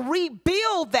got to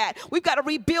rebuild that. We've got to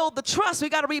rebuild the trust. We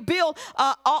got to rebuild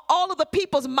all of the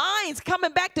people's minds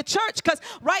coming back to church, because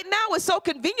right now it's so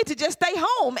convenient to just stay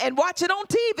home and watch it on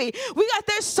TV.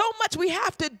 There's so much we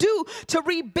have to do to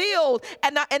rebuild.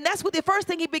 And that's what the first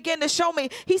thing he began to show me.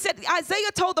 He said,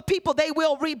 Isaiah told the people they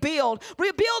will rebuild.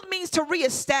 Rebuild means to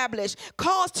reestablish,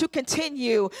 cause to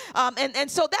continue. And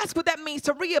so that's what that means,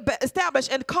 to reestablish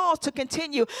and cause to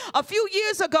continue. A few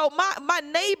years ago, my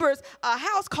neighbor's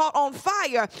house caught on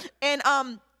fire, and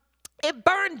it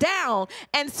burned down.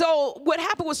 And so what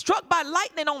happened was struck by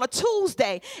lightning on a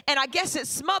Tuesday, and I guess it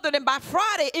smothered, and by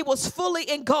Friday it was fully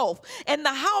engulfed, and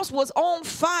the house was on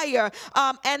fire.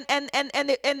 And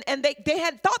they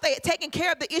had thought they had taken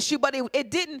care of the issue, but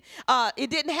it didn't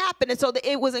happen, and so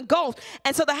it was engulfed,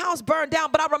 and so the house burned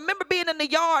down. But I remember being in the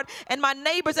yard, and my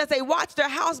neighbors, as they watched their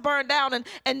house burn down,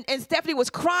 and Stephanie was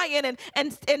crying,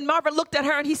 and Marvin looked at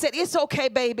her and he said, "It's okay,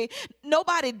 baby.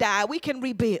 Nobody died. We can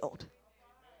rebuild.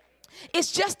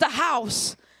 It's just a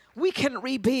house. We can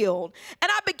rebuild."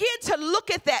 And I began to look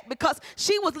at that, because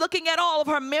she was looking at all of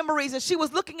her memories, and she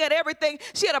was looking at everything.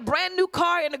 She had a brand new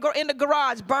car in the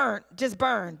garage, burned, just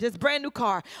brand new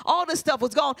car. All this stuff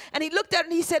was gone. And he looked at it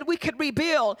and he said, we could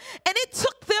rebuild. And it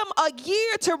took them a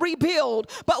year to rebuild.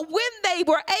 But when they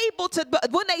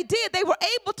did, they were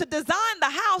able to design the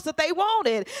house that they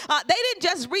wanted. They didn't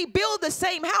just rebuild the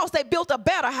same house. They built a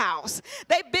better house.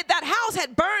 That house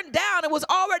had burned down and was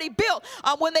already built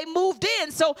when they moved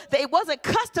in. So it wasn't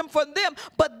custom for them,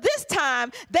 but this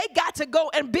time they got to go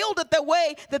and build it the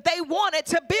way that they wanted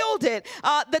to build it.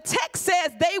 The text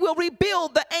says they will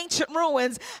rebuild the ancient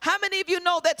ruins. How many of you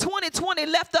know that 2020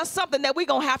 left us something that we're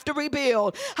going to have to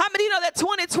rebuild? How many of you know that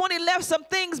 2020 left some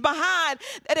things behind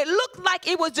that it looked like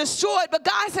it was destroyed, but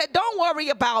God said, don't worry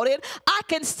about it. I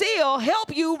can still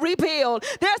help you rebuild.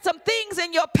 There are some things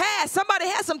in your past. Somebody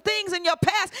has some things in your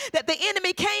past that the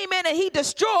enemy came in and he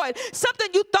destroyed. Something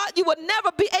you thought you would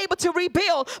never be able to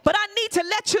rebuild. But I need to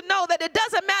let you know that it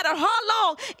doesn't matter how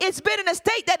long it's been in a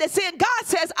state that it's in. God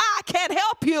says, I can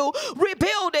help you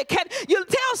rebuild it. Can you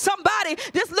tell somebody,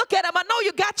 just look at them. I know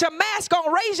you got your mask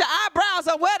on, raise your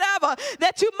eyebrows or whatever,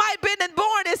 that you might have been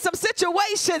born in some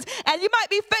situations and you might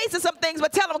be facing some things,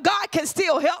 but tell them God can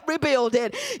still help rebuild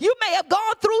it. You may have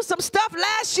gone through some stuff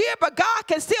last year, but God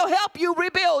can still help you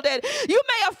rebuild it. You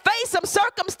may have faced some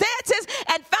circumstances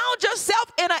and found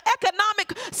yourself in an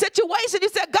economic situation. You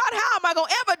said, God, how am I going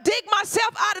to ever dig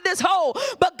myself out of this hole?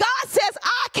 But God says,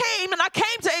 I came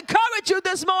to encourage you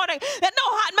this morning that no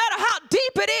matter how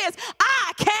deep it is,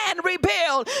 I can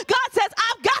rebuild. God says,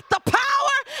 I've got the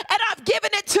power and I've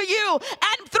given it to you.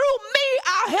 And through me,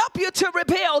 I'll help you to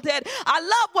rebuild it. I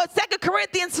love what 2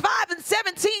 Corinthians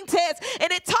 5:17 says,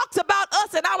 and it talks about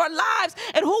us and our lives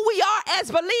and who we are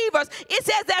as believers. It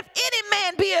says that if any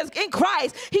man be in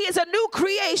Christ, he is a new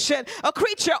creation, a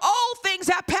creature. All things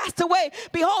have passed away.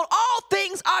 Behold, all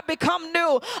things are become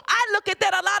new. I look at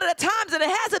that a lot of the times, and it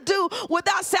has to do with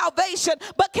our salvation.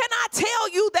 But can I tell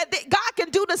you that God can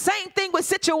do the same thing with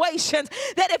situations?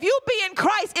 That if you be in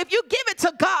Christ, if you give it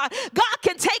to God, God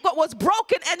can take what was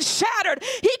broken and shattered.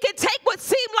 He can take what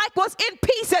seemed like was in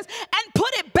pieces and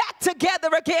put it back together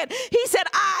again. He said,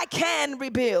 I can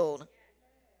rebuild.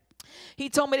 He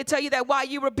told me to tell you that while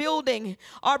you are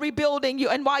rebuilding,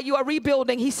 and while you are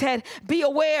rebuilding, he said, be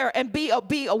aware and be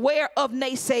aware of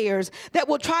naysayers that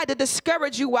will try to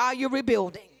discourage you while you're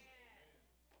rebuilding.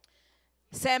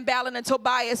 Sanballat and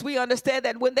Tobias, we understand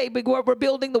that when they were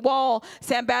rebuilding the wall,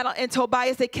 Sanballat and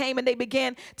Tobias, they came and they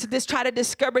began to just try to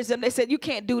discourage them. They said, you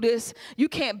can't do this. You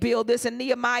can't build this. And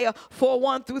Nehemiah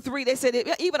 4:1-3, they said,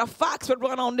 even a fox would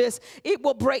run on this. It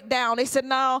will break down. They said,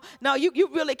 no, you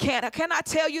really can't. Can I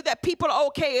tell you that people are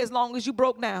okay as long as you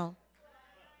broke down?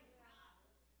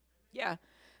 Yeah,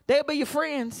 they'll be your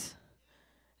friends.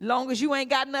 Long as you ain't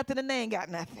got nothing and they ain't got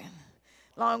nothing.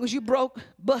 Long as you broke,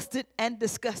 busted, and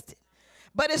disgusted.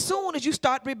 But as soon as you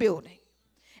start rebuilding,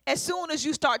 As soon as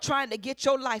you start trying to get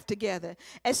your life together,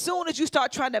 as soon as you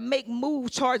start trying to make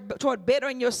moves toward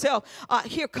bettering yourself,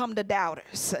 here come the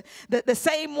doubters. The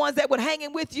same ones that were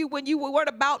hanging with you when you weren't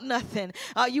about nothing.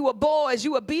 You were boys,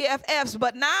 you were BFFs,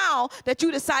 but now that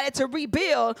you decided to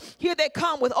rebuild, here they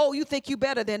come with, oh, you think you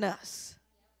better than us.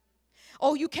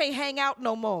 Oh, you can't hang out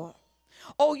no more.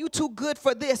 Oh, you too good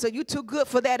for this or you too good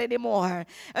for that anymore.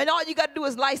 And all you got to do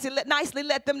is nicely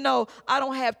let them know, I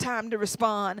don't have time to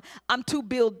respond. I'm too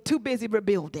busy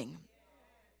rebuilding.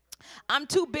 I'm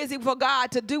too busy for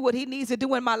God to do what he needs to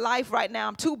do in my life right now.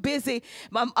 I'm too busy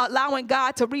allowing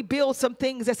God to rebuild some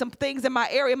things. There's some things in my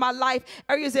area, my life,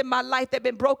 areas in my life that have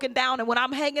been broken down. And when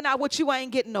I'm hanging out with you, I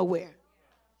ain't getting nowhere.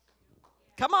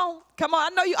 Come on.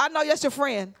 I know that's your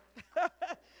friend.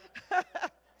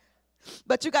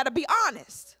 But you got to be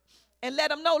honest and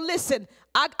let them know, listen,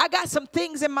 I got some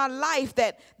things in my life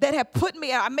that have put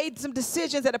me, I made some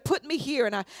decisions that have put me here,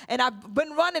 and I've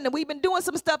been running, and we've been doing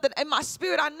some stuff that in my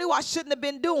spirit I knew I shouldn't have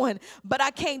been doing, but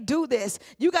I can't do this.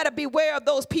 You got to beware of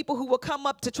those people who will come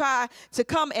up to try to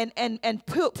come and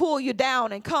pull you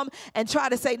down and come and try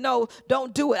to say, no,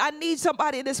 don't do it. I need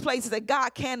somebody in this place that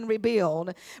God can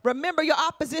rebuild. Remember, your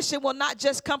opposition will not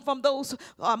just come from those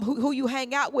who you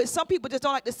hang out with. Some people just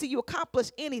don't like to see you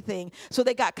accomplish anything, so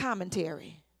they got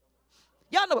commentary.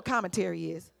 Y'all know what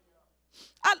commentary is.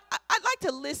 I like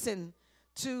to listen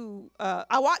to,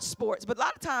 I watch sports, but a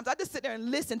lot of times I just sit there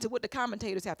and listen to what the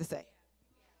commentators have to say.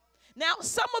 Now,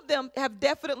 some of them have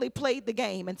definitely played the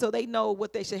game, and so they know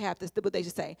what they should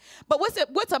say. But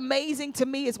what's amazing to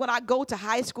me is when I go to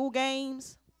high school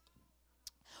games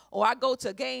or I go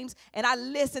to games and I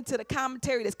listen to the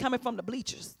commentary that's coming from the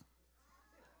bleachers.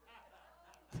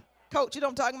 Coach, you know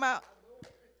what I'm talking about?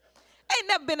 Ain't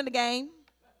never been in the game.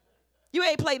 You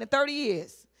ain't played in 30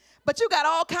 years. But you got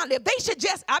all kinds of, if they should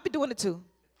just, I'll be doing it too.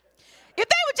 If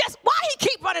they would just, why he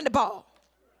keep running the ball?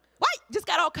 Why? Just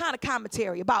got all kind of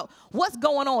commentary about what's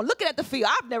going on. Looking at the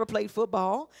field. I've never played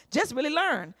football. Just really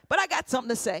learned. But I got something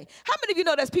to say. How many of you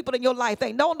know there's people in your life,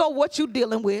 they don't know what you're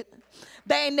dealing with?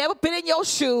 They ain't never been in your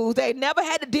shoes. They never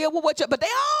had to deal with but they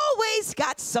always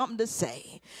got something to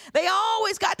say. They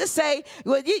always got to say,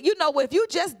 well, you know, if you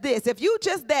just this, if you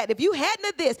just that, if you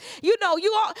hadn't this, you know,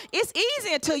 it's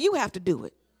easy until you have to do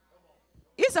it.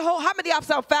 It's how many of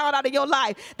y'all found out in your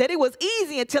life that it was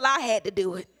easy until I had to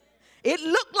do it? It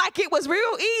looked like it was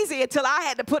real easy until I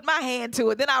had to put my hand to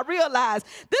it. Then I realized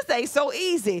this ain't so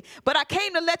easy. But I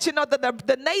came to let you know that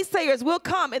the naysayers will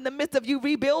come in the midst of you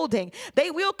rebuilding.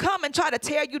 They will come and try to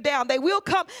tear you down. They will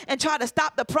come and try to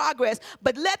stop the progress.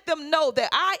 But let them know that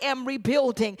I am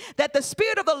rebuilding, that the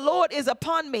Spirit of the Lord is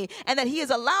upon me, and that he is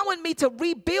allowing me to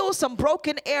rebuild some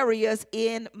broken areas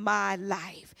in my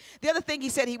life. The other thing he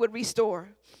said he would restore.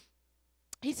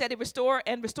 He said, restore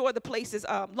the places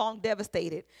long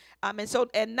devastated.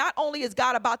 And not only is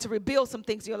God about to rebuild some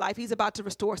things in your life, he's about to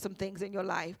restore some things in your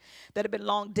life that have been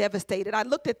long devastated. I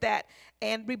looked at that,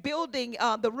 and rebuilding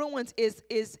the ruins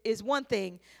is one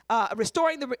thing.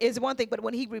 Restoring is one thing, but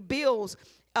when he rebuilds,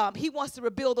 he wants to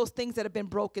rebuild those things that have been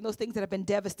broken, those things that have been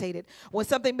devastated. When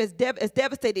something is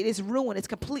devastated, it's ruined, it's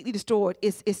completely destroyed,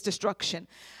 it's destruction.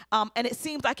 And it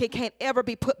seems like it can't ever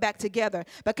be put back together.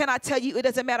 But can I tell you, it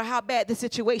doesn't matter how bad the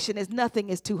situation is, nothing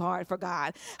is too hard for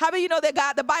God. How many of you know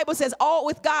that the Bible says,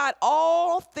 with God,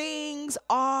 all things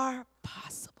are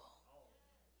possible.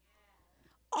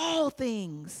 All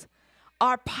things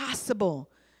are possible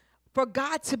for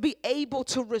God to be able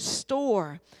to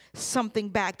restore something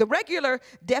back. The regular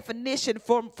definition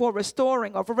for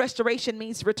restoring or for restoration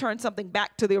means to return something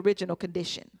back to the original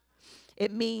condition.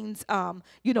 It means,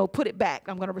 put it back.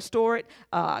 I'm going to restore it.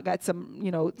 I got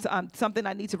something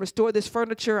I need to restore this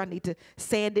furniture. I need to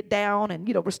sand it down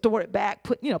and, restore it back,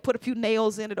 put a few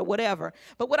nails in it or whatever.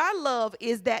 But what I love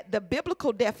is that the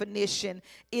biblical definition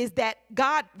is that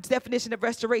God's definition of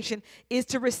restoration is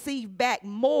to receive back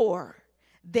more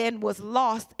than was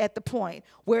lost at the point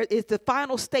where the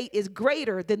final state is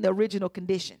greater than the original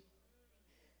condition.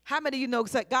 How many of you know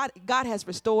God has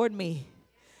restored me?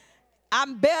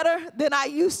 I'm better than I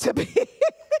used to be.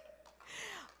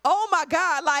 Oh my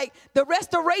God, like the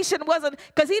restoration wasn't,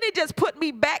 because he didn't just put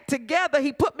me back together,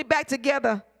 he put me back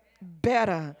together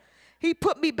better. He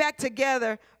put me back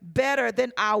together better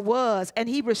than I was, and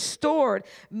he restored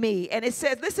me. And it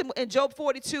says, listen, in Job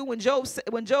 42, when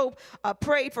Job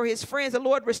prayed for his friends, the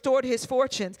Lord restored his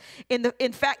fortunes.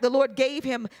 In fact, the Lord gave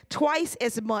him twice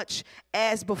as much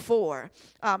as before.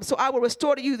 So I will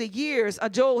restore to you the years,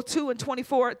 Joel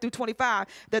 2:24 through 25,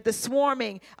 that the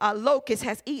swarming locust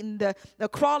has eaten, the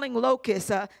crawling locust,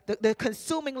 the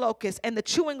consuming locust, and the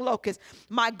chewing locust.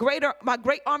 My great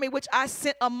army which I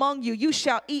sent among you, you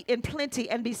shall eat in plenty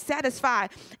and be satisfied,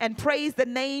 and praise the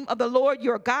name of the Lord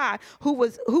your God,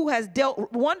 who has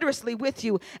dealt wondrously with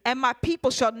you, and my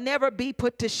people shall never be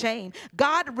put to shame.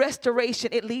 God restoration,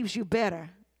 it leaves you better,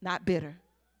 not bitter.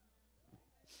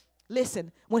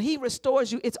 Listen, when he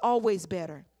restores you, it's always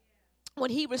better. When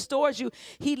he restores you,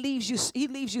 he leaves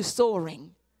you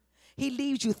soaring. He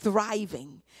leaves you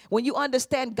thriving. When you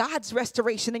understand God's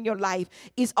restoration in your life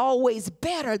is always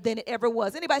better than it ever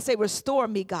was. Anybody say, restore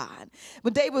me, God?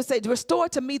 When David said, restore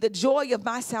to me the joy of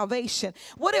my salvation.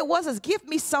 What it was is give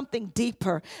me something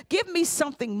deeper. Give me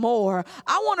something more.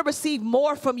 I want to receive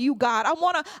more from you, God. I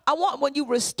want when you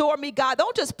restore me, God,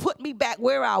 don't just put me back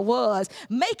where I was.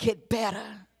 Make it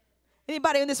better.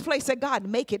 Anybody in this place say, God,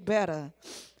 make it better.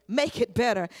 Make it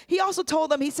better. He also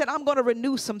told them, he said, I'm going to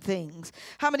renew some things.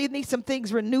 How many need some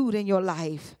things renewed in your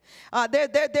life? In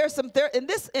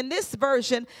this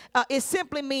version, it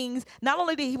simply means not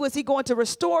only was he going to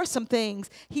restore some things,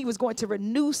 he was going to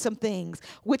renew some things,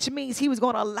 which means he was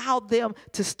going to allow them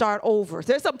to start over.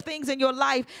 There's some things in your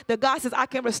life that God says I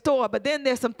can restore, but then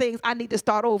there's some things I need to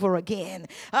start over again.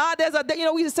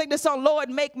 We used to sing this song, Lord,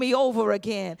 make me over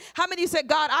again. How many of you said,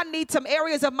 God, I need some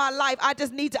areas of my life I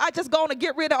just going to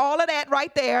get rid of all of that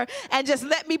right there and just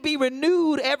let me be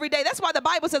renewed every day. That's why the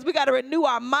Bible says we got to renew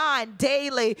our mind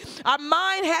daily. Our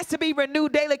mind has to be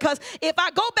renewed daily, because if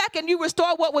I go back and you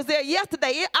restore what was there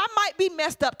yesterday, I might be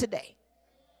messed up today.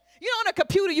 You know, on a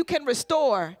computer, you can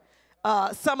restore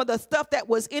some of the stuff that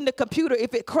was in the computer.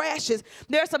 If it crashes,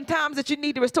 there are some times that you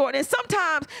need to restore it. And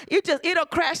sometimes it'll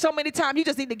crash so many times, you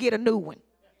just need to get a new one.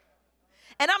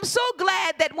 And I'm so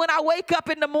glad that when I wake up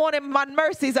in the morning, my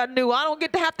mercies are new. I don't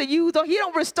get to have to use, or he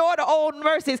don't restore the old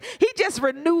mercies. He just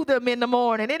renew them in the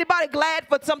morning. Anybody glad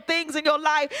for some things in your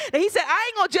life? And he said, I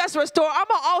ain't going to just restore. I'm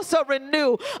going to also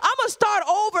renew. I'm going to start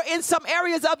over in some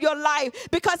areas of your life,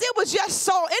 because it was just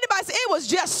it was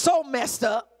just so messed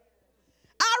up.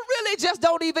 I really just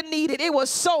don't even need it. It was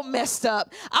so messed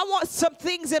up. I want some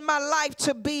things in my life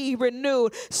to be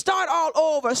renewed. Start all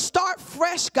over. Start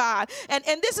fresh, God. And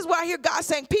this is where I hear God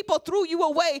saying people threw you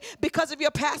away because of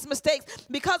your past mistakes,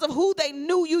 because of who they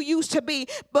knew you used to be.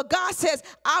 But God says,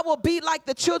 I will be like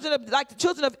the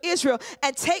children of Israel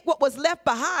and take what was left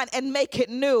behind and make it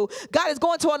new. God is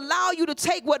going to allow you to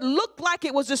take what looked like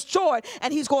it was destroyed,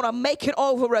 and he's going to make it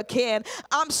over again.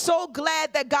 I'm so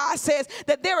glad that God says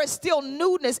that there is still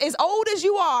newness. As old as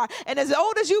you are and as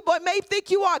old as you may think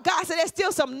you are, God said there's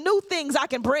still some new things I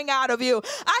can bring out of you.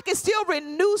 I can still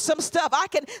renew some stuff. I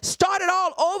can start it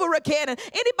all over again. And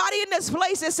anybody in this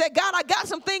place that said, God, I got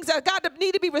some things that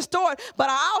need to be restored, but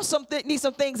I also need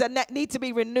some things that need to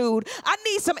be renewed. I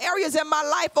need some areas in my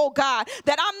life, oh God,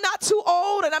 that I'm not too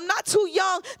old and I'm not too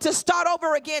young to start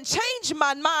over again. Change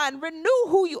my mind. Renew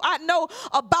who I know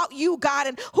about you, God,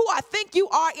 and who I think you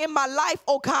are in my life,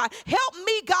 oh God. Help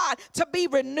me, God, to be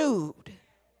renewed.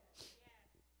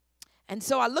 And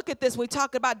so I look at this, we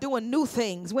talk about doing new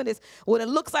things. When it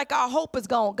looks like our hope is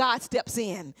gone, God steps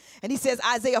in. And he says,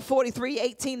 Isaiah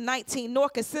 43:18-19, nor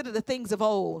consider the things of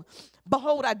old.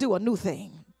 Behold, I do a new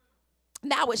thing.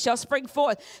 Now it shall spring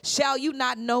forth. Shall you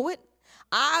not know it?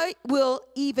 I will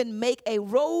even make a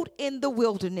road in the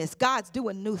wilderness. God's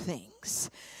doing new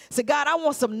things. So God, I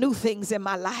want some new things in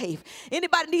my life.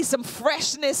 Anybody need some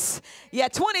freshness? Yeah,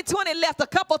 2020 left a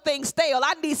couple things stale.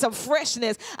 I need some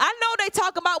freshness. I know they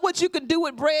talk about what you can do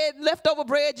with bread, leftover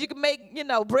bread. You can make,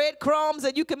 bread crumbs,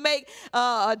 and you can make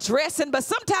a dressing. But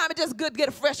sometimes it's just good to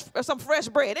get some fresh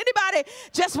bread. Anybody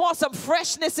just want some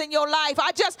freshness in your life?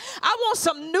 I want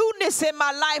some newness in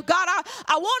my life. God,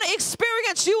 I want to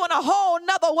experience you in a whole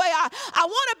nother way. I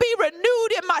want to be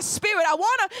renewed in my spirit. I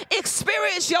want to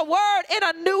experience your word in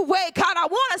a new way. God, I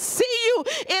want to see you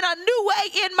in a new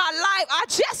way in my life. I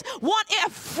just want a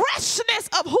freshness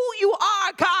of who you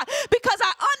are, God, because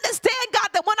I understand, God,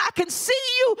 that when I can see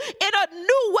you in a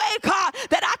new way, God,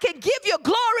 that I can give you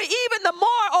glory even the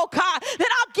more, oh God,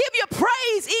 that I'll give you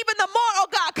praise even the more, oh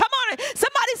God. Come on,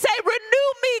 somebody say, renew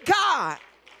me, God.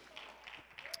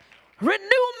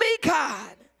 Renew me,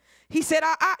 God. He said,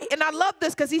 and I love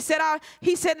this because he said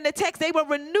in the text, they will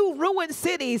renew ruined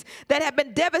cities that have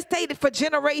been devastated for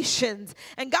generations.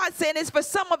 And God said, it's for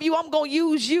some of you, I'm going to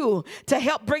use you to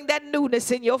help bring that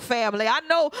newness in your family. I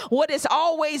know what it's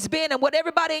always been and what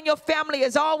everybody in your family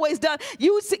has always done.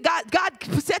 You see, God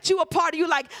set you apart. You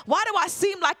like, why do I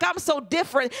seem like I'm so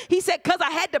different? He said, because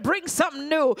I had to bring something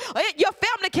new. Your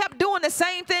family kept doing the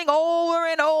same thing over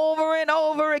and over and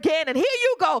over again. And here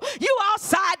you go. You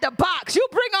outside the box. You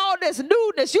bring all this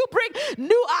newness. You bring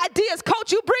new ideas.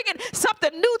 Coach, you bringing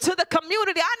something new to the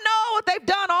community. I know what they've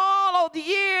done all of the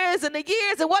years and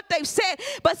what they've said.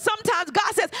 But sometimes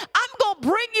God says, I'm going to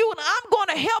bring you and I'm going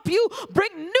to help you bring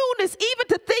newness even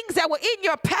to things that were in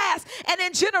your past and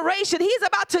in generation. He's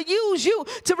about to use you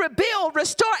to rebuild,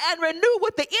 restore, and renew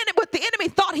what the enemy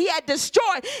thought he had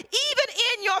destroyed, even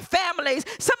in your families.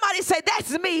 Somebody say,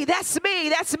 that's me, that's me,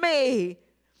 that's me.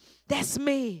 That's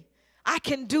me. I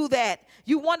can do that.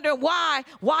 You wonder why.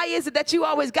 Why is it that you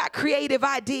always got creative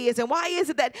ideas? And why is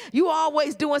it that you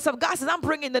always doing something? God says, I'm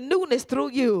bringing the newness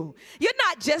through you. You're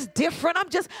not just different.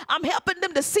 I'm helping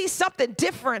them to see something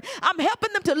different. I'm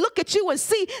helping them to look at you and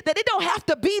see that it don't have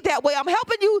to be that way. I'm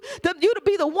helping you to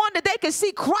be the one that they can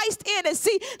see Christ in and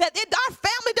see that our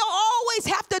family don't always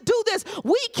have to do this.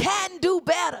 We can do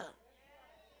better.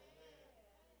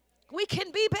 We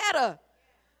can be better.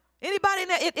 Anybody in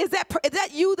there, is that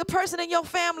you, the person in your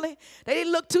family that they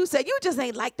look to say, you just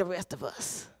ain't like the rest of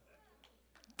us.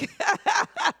 You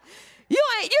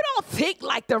don't think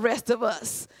like the rest of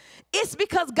us. It's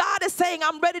because God is saying,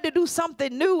 I'm ready to do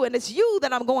something new, and it's you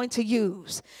that I'm going to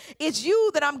use. It's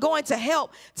you that I'm going to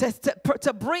help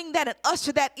to bring that and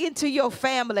usher that into your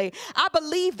family. I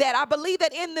believe that. I believe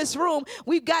that in this room,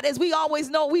 we've got, as we always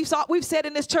know, we've said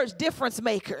in this church, difference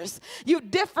makers. You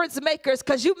difference makers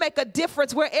because you make a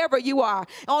difference wherever you are,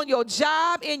 on your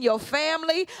job, in your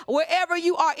family, wherever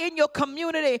you are in your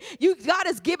community. God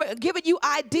has given you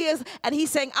ideas, and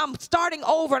he's saying, I'm starting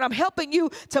over, and I'm helping you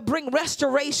to bring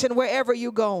restoration wherever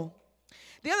you go.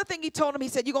 The other thing he told him, he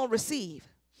said, you're going to receive.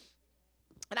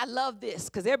 And I love this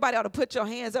because everybody ought to put your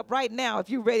hands up right now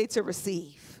if you're ready to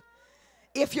receive.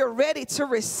 If you're ready to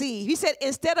receive. He said,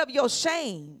 instead of your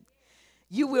shame,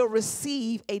 you will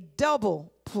receive a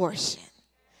double portion.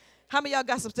 How many of y'all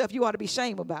got some stuff you ought to be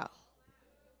ashamed about?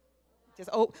 Just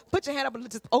put your hand up and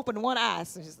just open one eye.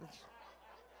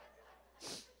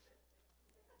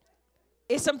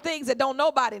 It's some things that don't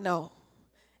nobody know.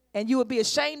 And you would be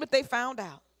ashamed if they found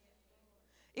out.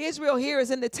 Israel here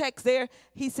is in the text there.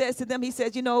 He says to them, he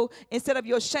says, instead of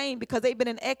your shame, because they've been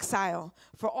in exile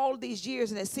for all of these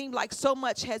years, and it seemed like so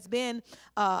much has been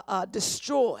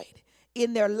destroyed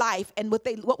in their life, and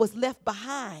what was left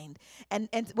behind, and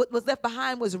what was left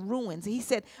behind was ruins. He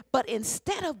said, but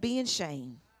instead of being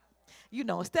shamed,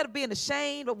 instead of being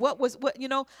ashamed of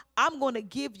I'm going to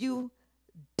give you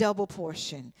double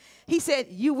portion. He said,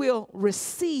 you will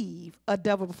receive a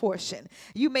double portion.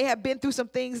 You may have been through some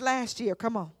things last year.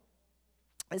 Come on.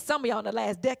 And some of y'all in the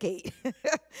last decade.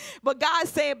 But God's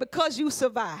saying, because you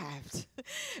survived,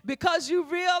 because you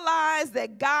realize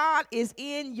that God is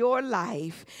in your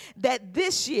life, that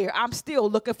this year I'm still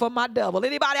looking for my double.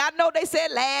 Anybody? I know they said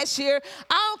last year.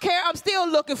 I don't care. I'm still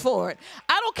looking for it.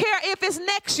 I don't care if it's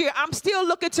next year. I'm still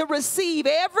looking to receive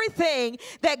everything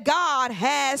that God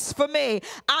has for me.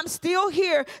 I'm still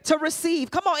here to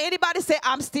receive. Come on, anybody say,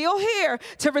 I'm still here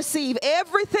to receive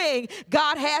everything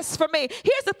God has for me.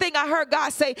 Here's the thing I heard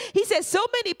God say. He said, so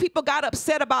many people got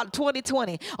upset about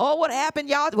 2020. Oh, what happened,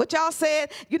 y'all? What y'all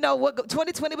said, what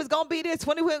 2020 was going to be this,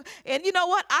 2020. And you know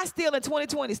what? I still in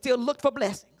 2020 still look for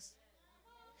blessings.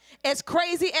 As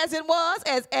crazy as it was,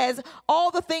 as all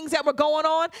the things that were going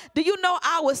on, do you know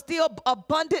I was still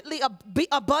abundantly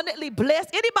blessed?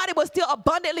 Anybody was still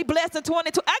abundantly blessed in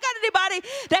 2020? I got anybody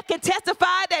that can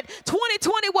testify that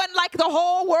 2020 wasn't like the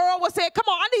whole world was saying, come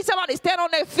on, I need somebody to stand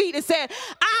on their feet and say,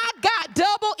 I got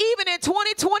double even in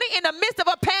 2020 in the midst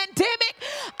of a pandemic.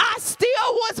 I still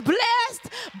was blessed.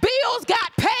 Bills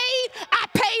got paid. I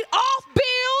paid off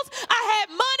bills. I had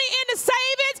money in the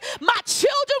savings. My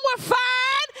children were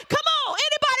fine. Come on,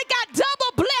 anybody got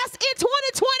double blessed in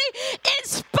 2020 in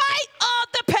spite of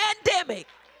the pandemic?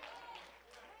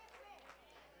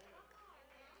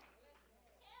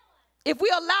 If we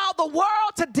allow the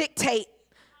world to dictate,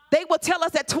 they will tell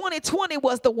us that 2020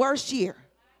 was the worst year.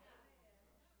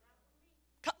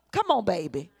 Come on,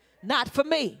 baby. Not for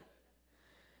me.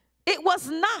 It was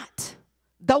not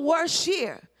the worst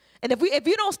year. And if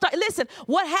you don't start, listen,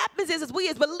 what happens is we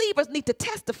as believers need to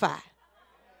testify.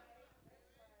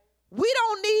 We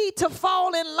don't need to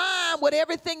fall in line with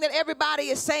everything that everybody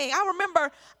is saying. I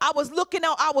remember I was looking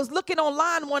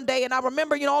online one day, and I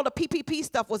remember, all the PPP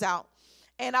stuff was out.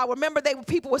 And I remember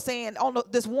people were saying on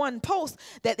this one post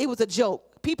that it was a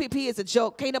joke. PPP is a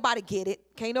joke. Can't nobody get it.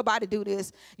 Can't nobody do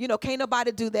this. Can't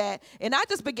nobody do that. And I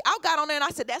got on there and I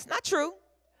said, that's not true.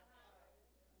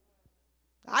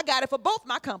 I got it for both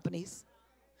my companies.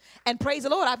 And praise the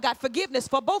Lord, I've got forgiveness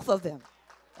for both of them.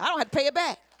 I don't have to pay it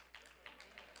back.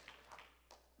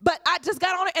 But I just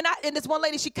got on it, and this one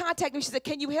lady, she contacted me. She said,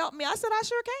 can you help me? I said, I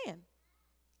sure can.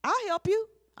 I'll help you.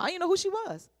 I didn't know who she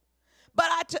was. But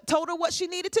I told her what she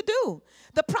needed to do.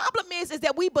 The problem is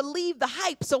that we believe the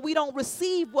hype, so we don't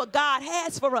receive what God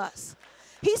has for us.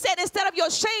 He said, instead of your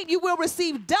shame, you will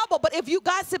receive double. But if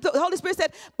the Holy Spirit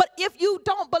said, but if you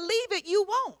don't believe it, you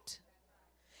won't.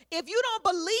 If you don't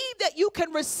believe that you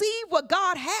can receive what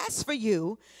God has for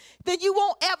you, then you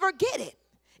won't ever get it.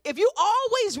 If you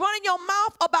always running your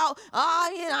mouth about,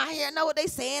 I know what they're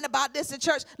saying about this in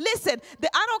church. Listen,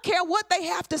 I don't care what they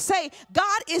have to say.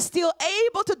 God is still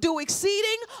able to do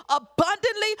exceeding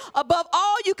abundantly above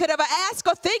all you could ever ask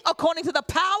or think, according to the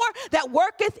power that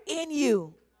worketh in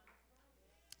you.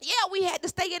 Yeah, we had to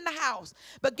stay in the house.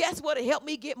 But guess what? It helped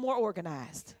me get more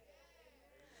organized.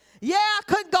 Yeah, I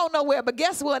couldn't go nowhere. But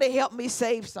guess what? It helped me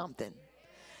save something.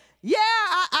 Yeah,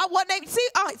 I wasn't able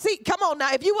to see, come on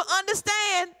now. If you would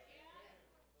understand,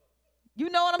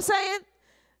 you know what I'm saying?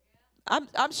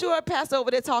 I'm sure Pastor over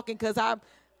there talking because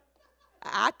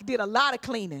I did a lot of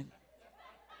cleaning.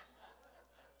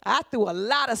 I threw a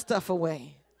lot of stuff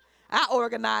away. I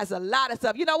organized a lot of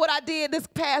stuff. You know what I did this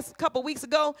past couple weeks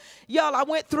ago? Y'all, I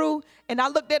went through and I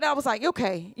looked at it. I was like,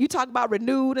 okay, you talk about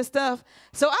renewed and stuff.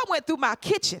 So I went through my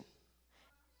kitchen.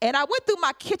 And I went through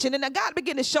my kitchen, and then God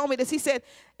began to show me this. He said,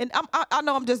 and I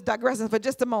know I'm just digressing for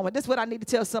just a moment. This is what I need to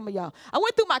tell some of y'all. I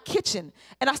went through my kitchen,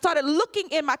 and I started looking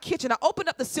in my kitchen. I opened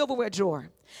up the silverware drawer,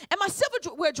 and my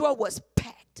silverware drawer was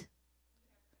packed.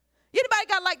 Anybody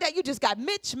got like that? You just got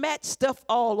mismatched stuff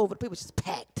all over the place. It was just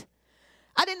packed.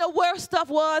 I didn't know where stuff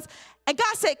was, and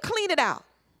God said, clean it out.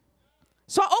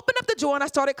 So I opened up the drawer, and I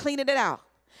started cleaning it out.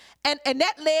 And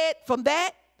that led from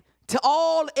that to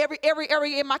every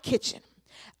area in my kitchen.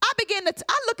 I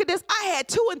look at this, I had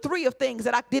 2 and 3 of things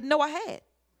that I didn't know I had.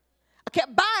 I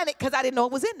kept buying it because I didn't know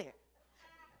it was in there.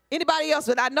 Anybody else?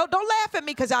 But I know, don't laugh at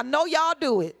me because I know y'all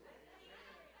do it.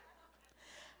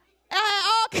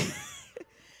 I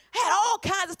had all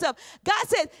kinds of stuff. God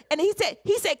said, and he said,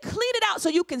 clean it out so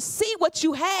you can see what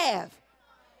you have.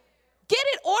 Get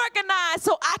it organized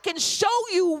so I can show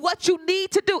you what you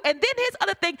need to do. And then his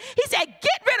other thing, he said,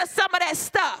 get rid of some of that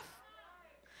stuff.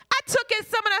 I took in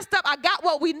some of that stuff. I got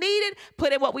what we needed,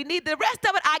 put in what we needed. The rest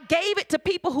of it, I gave it to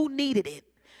people who needed it.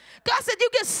 God said, you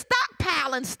can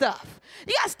stockpiling stuff.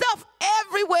 You got stuff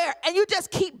everywhere, and you just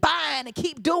keep buying and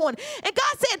keep doing. And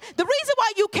God said, the reason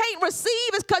why you can't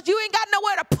receive is because you ain't got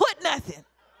nowhere to put nothing.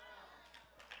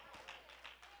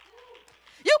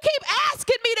 You keep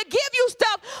asking me to give you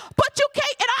stuff, but you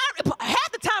can't. And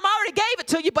half the time I already gave it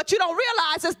to you, but you don't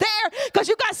realize it's there because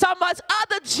you got so much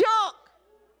other junk.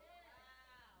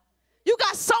 You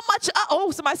got so much,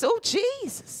 somebody said, oh,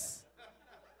 Jesus.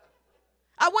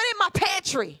 I went in my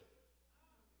pantry.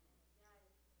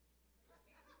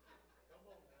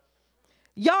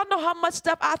 Y'all know how much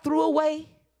stuff I threw away?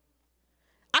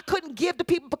 I couldn't give to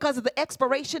people because of the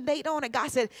expiration date on it.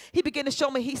 God said, he began to show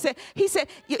me, he said,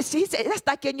 that's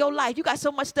like in your life. You got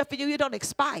so much stuff in you, you don't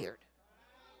expired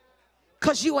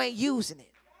because you ain't using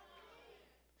it.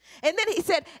 And then he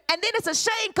said, and then it's a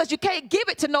shame because you can't give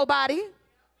it to nobody.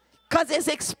 Because it's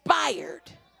expired.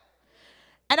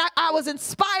 And I was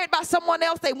inspired by someone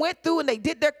else. They went through and they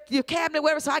did your cabinet,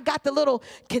 whatever. So I got the little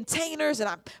containers and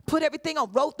I put everything on,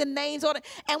 wrote the names on it.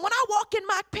 And when I walk in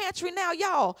my pantry now,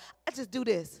 y'all, I just do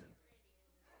this.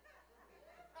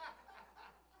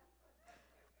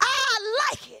 I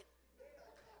like it.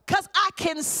 Because I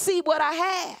can see what I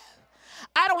have.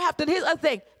 I don't have to, here's the other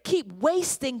thing, keep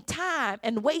wasting time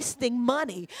and wasting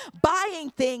money buying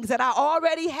things that I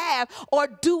already have or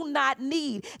do not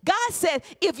need. God said,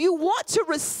 if you want to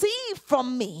receive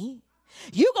from me,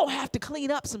 you're going to have to clean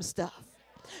up some stuff.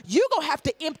 You're going to have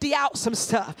to empty out some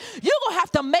stuff. You're going to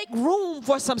have to make room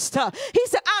for some stuff. He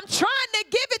said, I'm trying to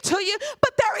give it to you,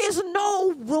 but there is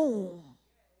no room.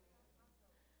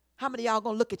 How many of y'all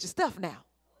going to look at your stuff now?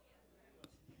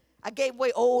 I gave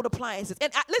away old appliances.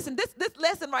 And listen, this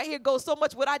lesson right here goes so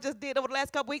much what I just did over the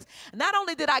last couple weeks. Not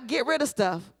only did I get rid of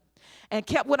stuff and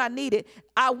kept what I needed,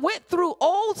 I went through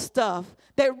old stuff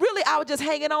that really I was just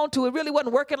hanging on to. It really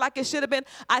wasn't working like it should have been.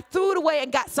 I threw it away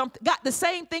and got the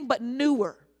same thing but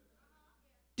newer.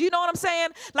 Do you know what I'm saying?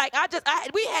 Like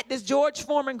we had this George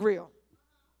Foreman grill.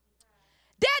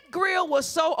 That grill was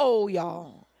so old,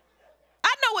 y'all.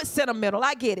 I know it's sentimental,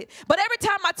 I get it. But every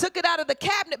time I took it out of the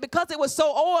cabinet, because it was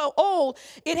so old,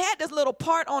 it had this little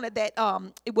part on it that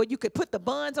where you could put the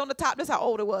buns on the top. That's how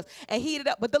old it was, and heat it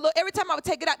up. But every time I would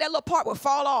take it out, that little part would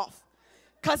fall off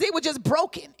because it was just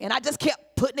broken. And I just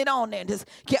kept putting it on there and just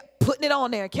kept putting it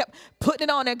on there and kept putting it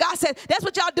on there. God said, that's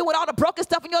what y'all do with all the broken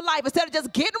stuff in your life. Instead of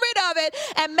just getting rid of it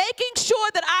and making sure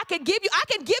that I can give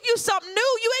you something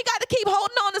new. You ain't got to keep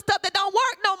holding on to stuff that don't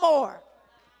work no more.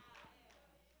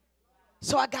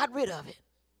 So I got rid of it.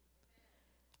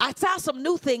 I saw some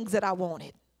new things that I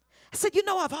wanted. I said, you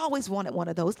know, I've always wanted one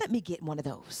of those. Let me get one of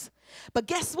those. But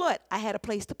guess what? I had a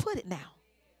place to put it now.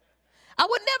 I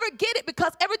would never get it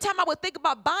because every time I would think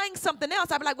about buying something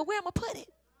else, I'd be like, well, where am I going to put it?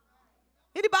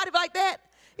 Anybody like that?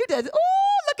 You just,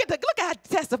 look at our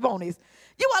testimonies.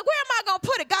 You like, where am I going to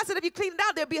put it? God said, if you clean it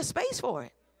out, there'll be a space for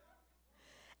it.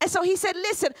 And so he said,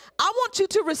 listen, I want you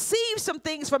to receive some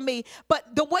things from me,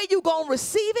 but the way you're going to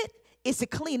receive it is to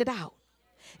clean it out.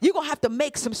 You're going to have to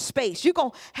make some space. You're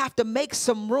going to have to make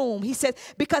some room. He said,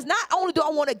 because not only do I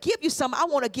want to give you some, I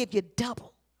want to give you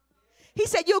double. He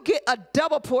said, you'll get a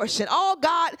double portion. All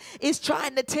God is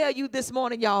trying to tell you this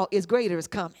morning, y'all, is greater is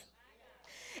coming.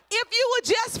 If you would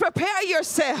just prepare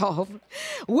yourself,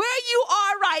 where you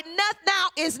are right now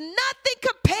is nothing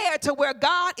compared to where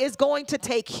God is going to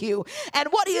take you and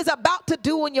what he is about to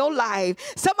do in your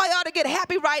life. Somebody ought to get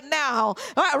happy right now,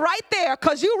 right there,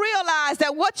 because you realize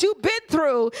that what you've been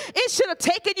through, it should have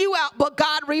taken you out, but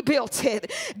God rebuilt it.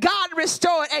 God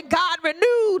restored and God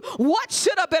renewed what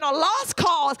should have been a lost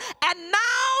cause, and now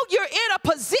you're in a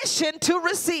position to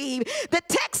receive. The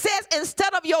text says,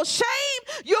 instead of your shame,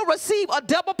 you'll receive a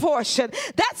double portion.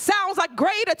 That sounds like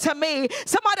greater to me.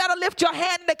 Somebody ought to lift your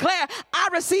hand and declare, I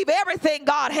receive everything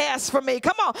God has for me.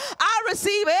 Come on. I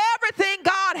receive everything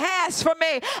God has for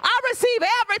me. I receive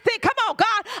everything. Come on,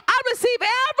 God. I receive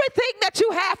everything that you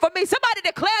have for me. Somebody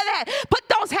declare that. Put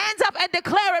those hands up and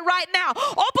declare it right now.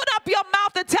 Open up your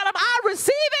mouth and tell him, I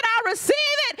receive it. I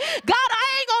receive it. God, I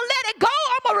ain't going to let it go.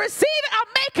 I'm going to receive it. I'm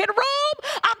making room.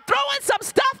 I'm throwing some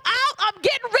stuff out. I'm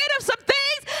getting rid of some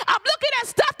things. I'm looking at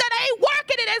stuff that ain't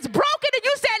working and it's broken, and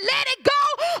you said let it go.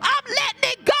 I'm letting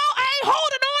it go. I ain't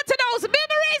holding on to those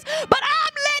memories, but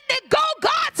I'm letting it go,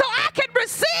 God, so I can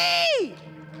receive.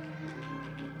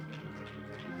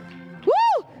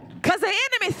 Woo! Because the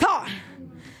enemy thought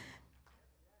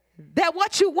that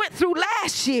what you went through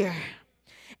last year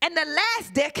and the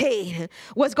last decade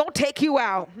was going to take you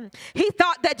out. He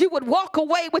thought that you would walk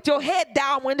away with your head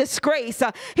down in disgrace.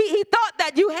 He thought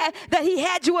that he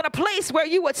had you in a place where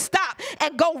you would stop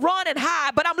and go run and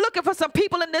hide. But I'm looking for some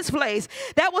people in this place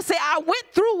that will say, I went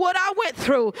through what I went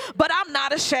through, but I'm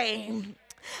not ashamed.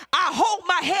 I hold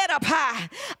my head up high.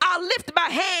 I lift my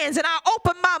hands and I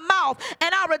open my mouth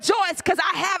and I rejoice because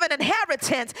I have an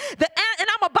inheritance and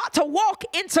I'm about to walk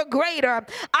into greater.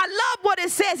 I love what it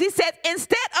says. He says,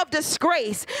 instead of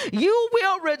disgrace, you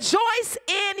will rejoice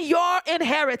in your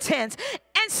inheritance.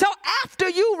 And so after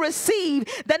you receive,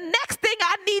 the next thing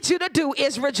I need you to do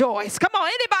is rejoice. Come on,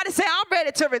 anybody say, I'm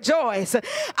ready to rejoice.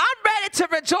 I'm ready to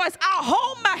rejoice. I'll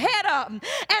hold my head up and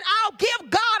I'll give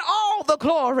God all the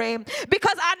glory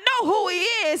because I know who he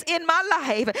is in my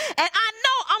life. And I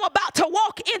know I'm about to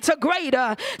walk into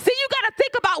greater. See, you got to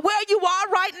think about where you are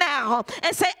right now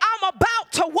and say, I'm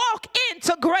about to walk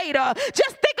into greater.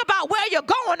 Just think about where you're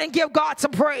going and give God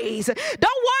some praise. Don't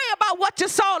worry about what you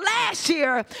saw last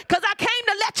year, because I came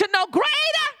to let you know greater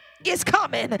is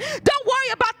coming. Don't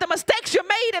worry about the mistakes you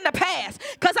made in the past,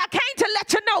 because I came to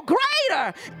let you know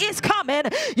greater is coming.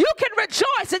 You can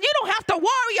rejoice and you don't have to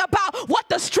worry about what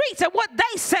the streets and what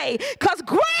they say, because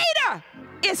greater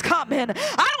is coming.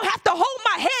 I don't have to hold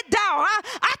my head down.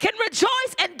 I can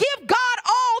rejoice and give God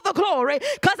all the glory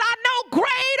because I know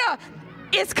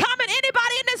greater is coming.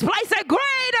 Anybody in this place say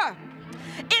greater?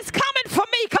 It's coming for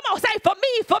me. Come on, say for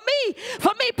me, for me,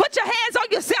 for me. Put your hands on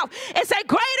yourself and say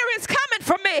greater is coming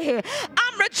for me.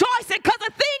 I'm rejoicing because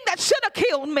the thing that should have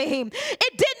killed me,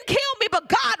 it didn't kill me, but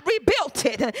God rebuilt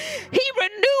it. He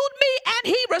renewed me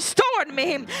and he restored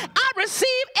me. I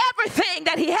receive everything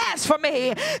that he has for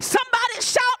me. Somebody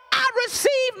shout, I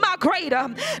receive my greater.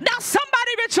 Now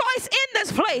somebody rejoice in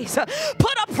this place.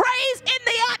 Put a praise in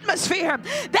the atmosphere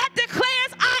that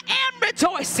declares I am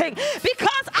rejoicing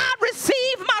because I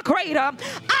receive my greater.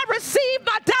 I receive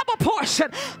my double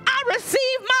portion. I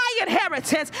receive my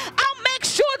inheritance. I'll make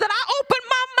sure that I open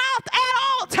my mouth at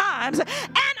all times and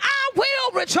I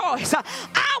will rejoice.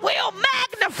 I will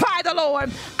magnify the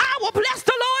Lord. I will bless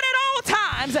the Lord at all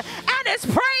times, and his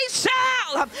praise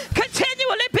shall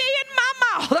continually be in my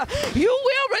mouth.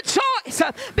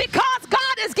 because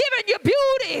God has given you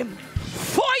beauty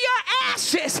for your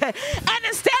ashes. And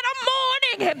instead of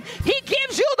mourning, he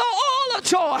gives you the oil of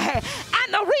joy.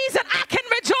 And the reason I can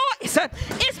rejoice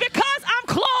is because I'm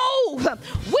clothed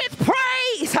with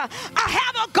praise. I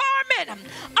have a garment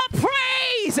of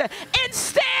praise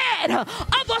instead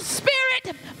of a spirit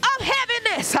of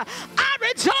heaviness. I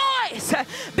rejoice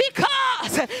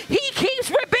because he keeps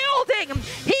rebuilding,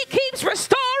 he keeps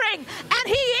restoring, and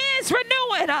he is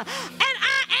renewing. And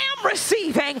I am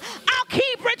receiving. I'll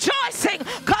keep rejoicing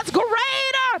because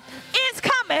greater is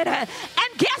coming. And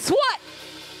guess what?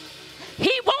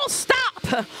 He won't stop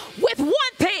with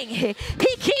one thing. He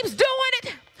keeps doing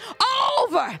it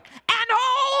over and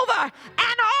over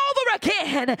and over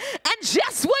again. And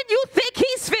just when you think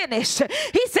he's finished,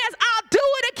 he says, I'll do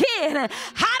it again.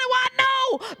 How do I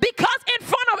know? Because in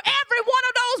front of every one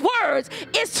of those words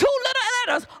is two little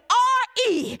letters,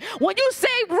 R-E. When you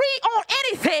say re on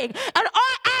anything, an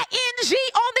R-I-N-G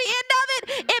on the end of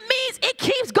it, it means it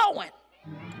keeps going.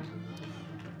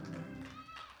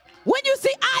 When you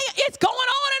see it's going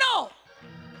on and on.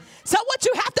 So what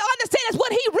you have to understand is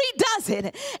when he redoes it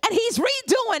and he's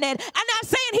redoing it, and I'm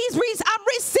saying I'm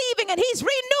receiving and he's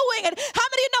renewing it. How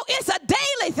many of you know it's a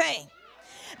daily thing?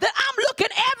 That I'm looking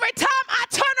every time I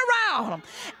turn around,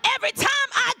 every time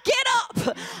I get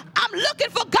up, I'm looking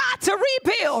for God to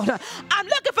rebuild. I'm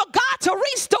looking for God to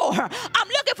restore. I'm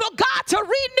looking for God to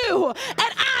renew.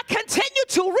 And I continue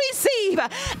to receive.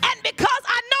 And because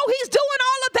I know he's doing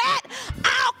all of that,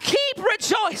 I'll keep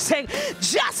rejoicing.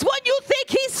 Just when you think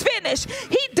he's finished,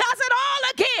 he does it all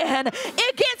again.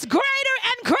 It gets greater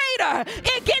and greater.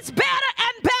 It gets better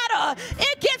and better.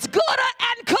 It gets gooder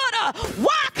and gooder.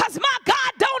 Why? Because my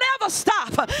God don't ever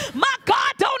stop. My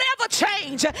God don't ever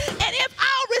change. And if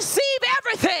I'll receive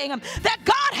everything that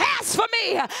God has for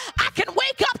me, I can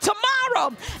wake up tomorrow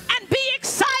and be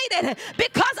excited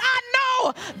because I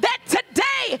know that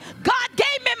today God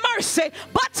gave me mercy,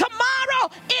 but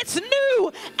tomorrow it's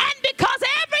new. And because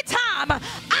every time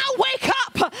I wake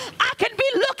up, I can be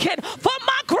looking for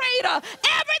my greater.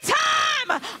 Every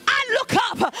time I look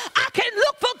up, I can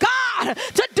look for God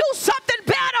to do something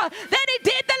better than he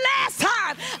did the last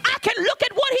time. I can look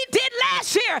at what he did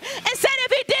last year and said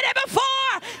if he did it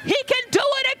before, he can do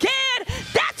it again.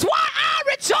 That's why I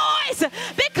rejoice,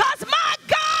 because my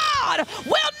God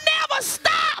will never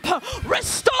stop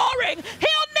restoring.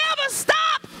 He'll never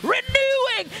stop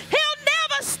renewing. He'll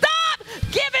never stop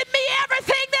giving me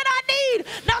everything that I need.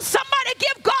 Now somebody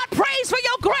give God praise for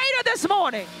your greater this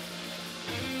morning.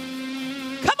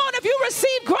 Come on, if you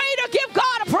receive greater, give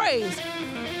God a praise.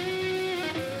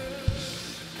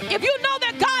 If you know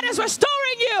that God is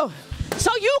restoring you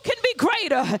so you can be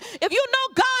greater, if you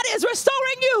know God is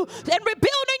restoring you and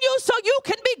rebuilding you so you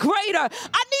can be greater,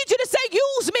 I need you to say,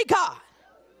 use me, God.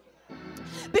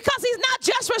 Because he's not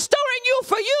just restoring you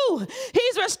for you.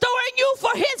 He's restoring you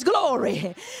for his glory.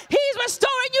 He's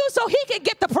restoring you so he can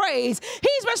get the praise.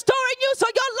 He's restoring you so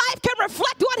your life can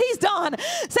reflect what he's done.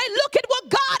 Say, look at what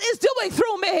God is doing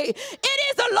through me. It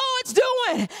is the Lord's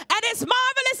doing, and it's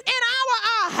marvelous in our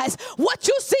eyes. What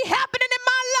you see happening in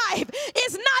my life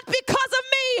is not because of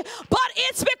me, but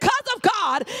it's because of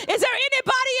God. Is there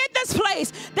anybody in this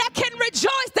place that can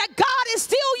rejoice that God is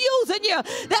still using you,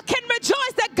 that can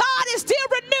rejoice that God is still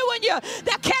renewing you,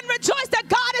 that can rejoice that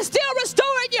God is still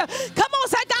restoring you? Come on,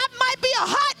 say, God might be a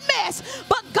hot mess,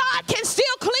 but God can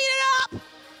still clean it up.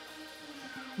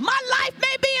 My life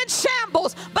may be in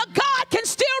shambles, but God can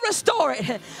still restore it.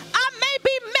 I may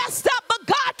be messed up, but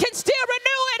God can still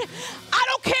renew it. I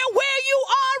don't care where you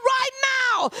are right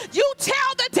now. You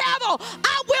tell the devil,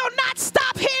 I will not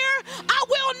stop here. I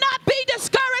will not be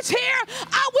discouraged here.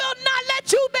 I will not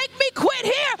let you make me quit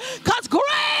here, because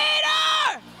greater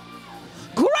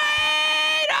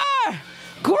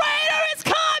is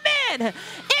coming.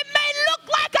 It may look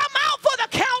like I'm out for the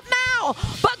count now,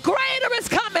 but greater is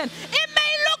coming. It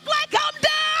may look like I'm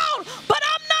down, but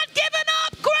I'm not giving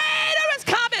up. Greater is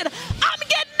coming. I'm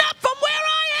getting up from where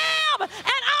I am,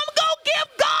 and I'm going to give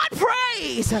God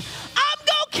praise. I'm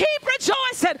going to keep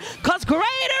rejoicing because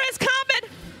greater is coming.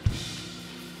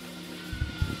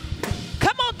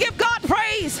 Come on, give God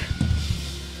praise.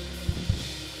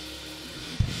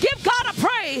 Give God a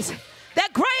praise.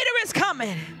 That greater is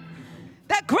coming.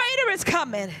 That greater is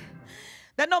coming.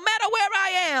 That no matter where I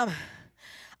am,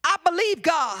 I believe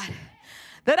God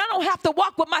that I don't have to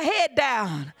walk with my head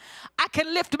down. I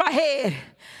can lift my head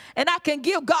and I can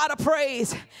give God a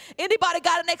praise. Anybody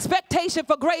got an expectation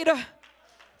for greater?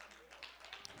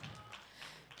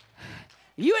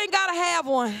 You ain't got to have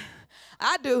one.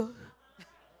 I do.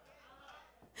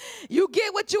 You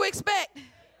get what you expect.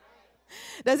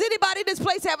 Does anybody in this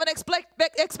place have an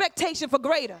expectation for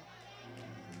greater?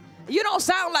 You don't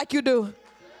sound like you do.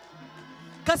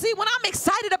 Because see, when I'm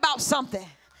excited about something,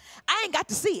 I ain't got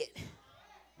to see it.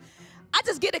 I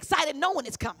just get excited knowing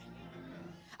it's coming.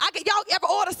 Y'all ever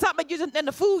order something and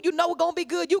the food you know is going to be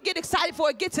good? You get excited for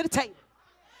it, get to the table.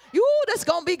 This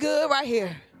going to be good right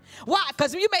here. Why?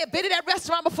 Because you may have been in that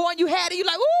restaurant before and you had it. You're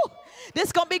like, ooh, this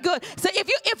is going to be good. So if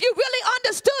you really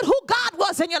understood who God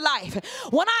was in your life,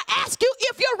 when I ask you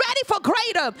if you're ready for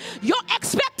greater, your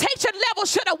expectation level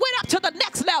should have went up to the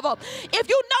next level. If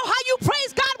you know how you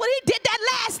praise God when he did that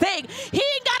last thing, he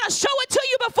ain't got to show it to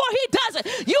you before he does it.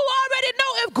 You already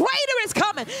know if greater is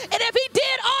coming. And if he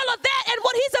did all of that and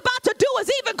what he's about to do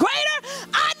is even greater,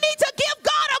 I need to give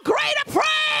God a greater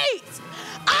praise.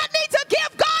 I need to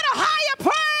give God a higher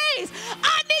praise.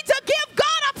 I need to give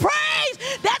God a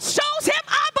praise that shows him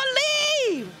I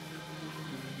believe.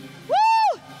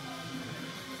 Woo!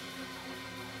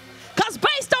 Because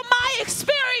based on my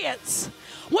experience,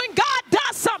 when God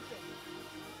does something,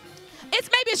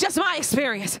 maybe it's just my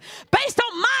experience. Based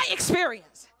on my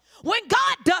experience, when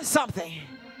God does something,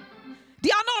 do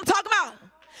y'all know what I'm talking about?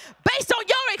 Based on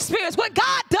your experience, when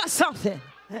God does something,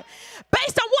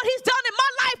 based on what he's done in my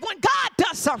life, when God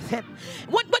does something,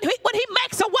 when he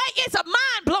makes a way, it's a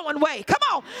mind-blowing way. Come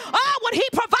on. Oh, when he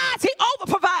provides, he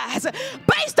over-provides.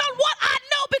 Based on what I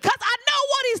know, because I know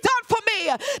what he's done for me.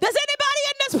 Does anybody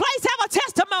in this place have a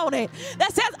testimony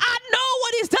that says, I know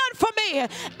what he's done for me,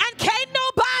 and can't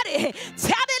nobody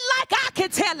tell it like I can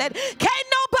tell it? Can't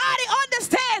nobody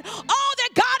understand all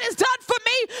that God has done for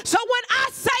me? So when I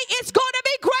say it's going to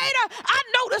be greater, I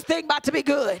know this thing about to be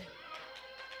good.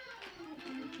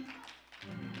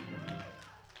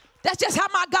 That's just how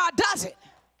my God does it.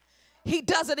 He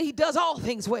does it, and he does all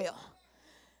things well.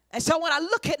 And so when I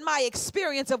look at my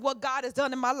experience of what God has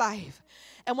done in my life,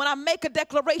 and when I make a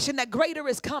declaration that greater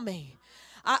is coming,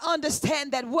 I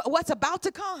understand that what's about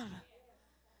to come.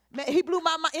 Man, he blew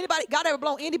my mind. Anybody, God ever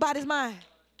blown anybody's mind?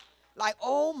 Like,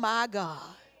 oh my God.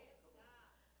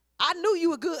 I knew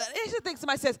you were good. I just think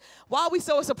somebody says, why are we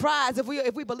so surprised if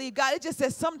we believe God? It just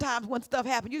says sometimes when stuff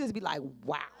happens, you just be like,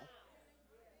 wow.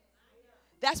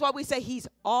 That's why we say he's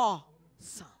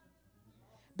awesome.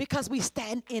 Because we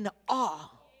stand in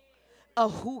awe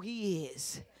of who he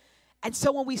is. And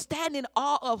so when we stand in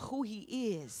awe of who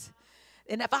he is,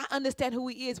 and if I understand who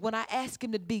he is, when I ask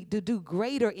him to do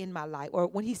greater in my life, or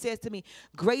when he says to me,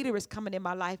 greater is coming in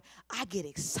my life, I get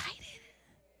excited.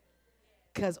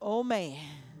 Because, oh man,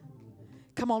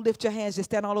 come on, lift your hands, just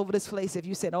stand all over this place if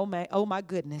you said, oh man, oh my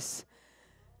goodness.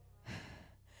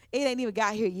 It ain't even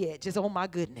got here yet, just oh my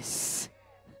goodness.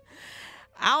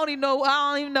 I don't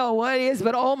even know what it is,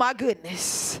 but oh my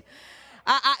goodness.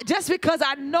 Just because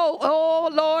I know,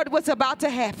 oh Lord, what's about to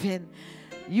happen.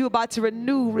 You about to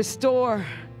renew, restore.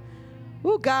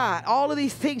 Oh God, all of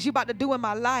these things you about to do in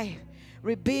my life.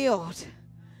 Rebuild.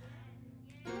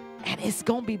 And it's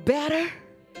going to be better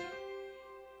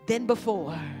than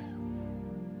before.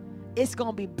 It's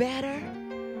going to be better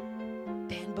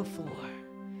than before.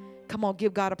 Come on,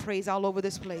 give God a praise all over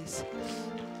this place.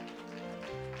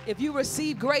 If you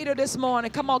receive greater this morning,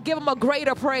 come on, give him a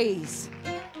greater praise.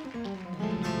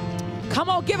 Come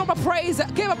on, give him a praise.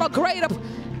 Give him a greater,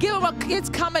 it's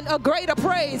coming, a greater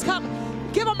praise.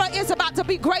 Give him it's about to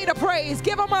be greater praise.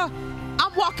 Give him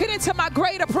I'm walking into my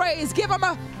greater praise. Give him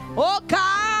oh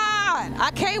God,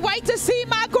 I can't wait to see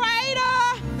my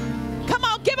greater. Come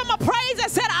on, give him a praise that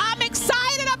said, I'm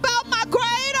excited about my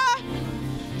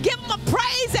greater. Give him a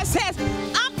praise that says,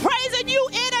 I'm praising you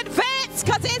in advance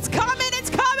because it's coming.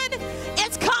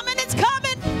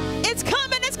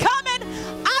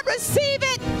 Receive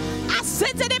it. I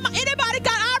sense it in my, anybody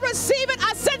got, I receive it.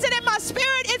 I sense it in my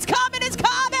spirit. It's coming. It's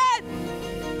coming.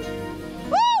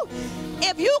 Woo!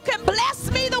 If you can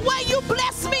bless me the way you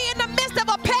bless me in the midst of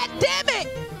a pandemic,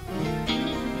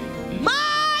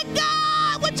 my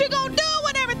God, what you gonna do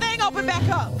when everything open back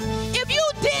up? If you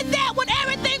did that when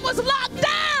everything was locked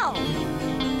down,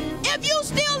 if you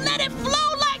still let it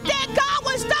flow like that, God,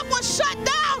 when stuff was shut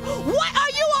down, what are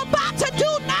you about to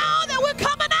do now that we're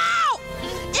coming out?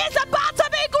 It's about to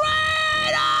be greater.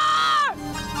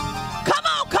 Come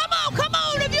on, come on, come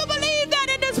on. If you believe that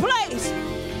in this place,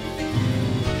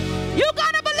 you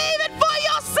got to believe it for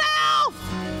yourself.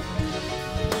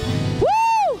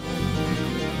 Woo!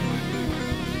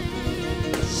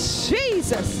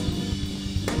 Jesus.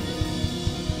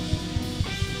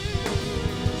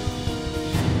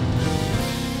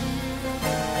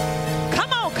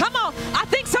 Come on, come on. I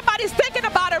think somebody's thinking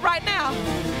about it right now.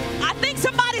 I think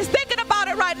somebody's thinking about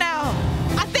it right now.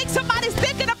 I think somebody's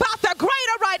thinking about the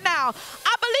greater right now.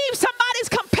 I believe somebody's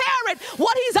comparing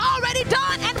what he's already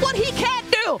done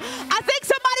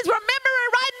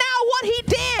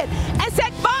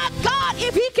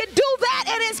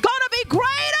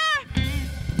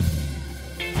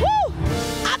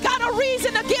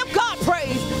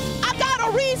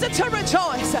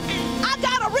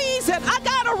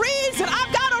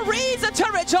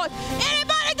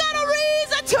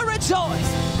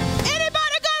rejoice?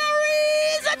 Anybody got a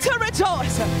reason to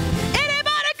rejoice?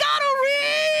 Anybody got a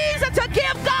reason to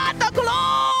give God the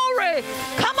glory?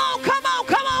 Come on, come on,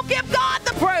 come on, give God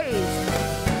the praise.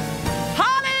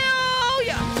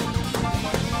 Hallelujah.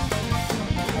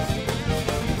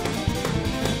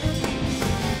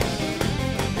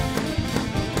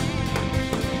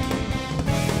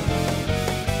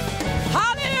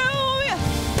 Hallelujah.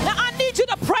 Now I need you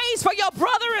to praise for your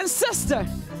brother and sister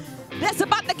that's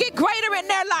about to get greater in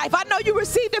their life. I know you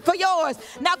received it for yours.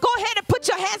 Now go ahead and put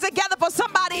your hands together for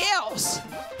somebody else.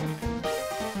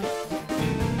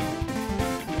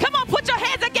 Come on, put your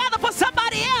hands together for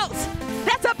somebody else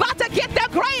that's about to get their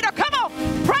greater. Come on,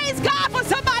 praise God for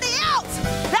somebody else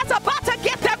that's about to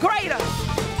get their greater.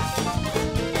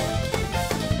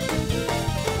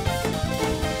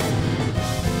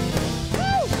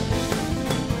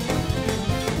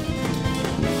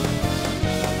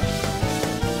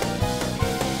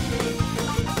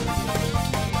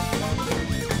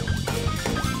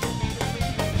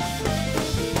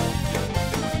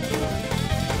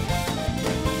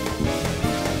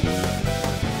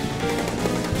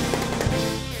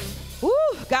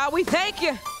 God, we thank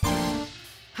you.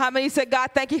 How many said,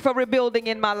 God, thank you for rebuilding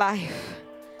in my life?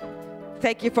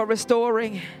 Thank you for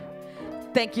restoring.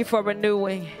 Thank you for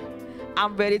renewing.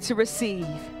 I'm ready to receive,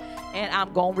 and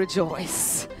I'm going to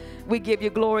rejoice. We give you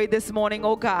glory this morning,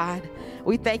 oh God.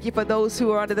 We thank you for those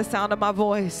who are under the sound of my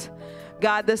voice.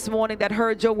 God, this morning that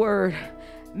heard your word,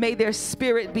 may their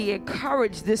spirit be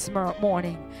encouraged this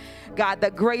morning. God,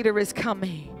 the greater is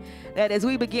coming. That as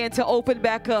we begin to open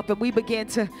back up and we begin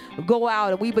to go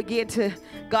out and we begin to,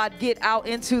 God, get out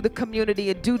into the community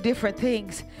and do different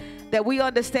things, that we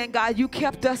understand, God, you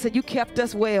kept us and you kept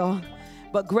us well,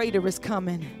 but greater is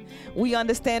coming. We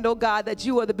understand, oh God, that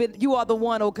you are the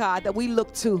one, oh God, that we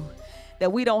look to,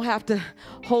 that we don't have to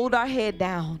hold our head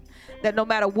down, that no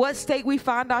matter what state we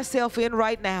find ourselves in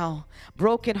right now,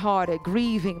 brokenhearted,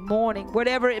 grieving, mourning,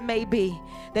 whatever it may be,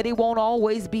 that it won't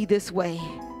always be this way.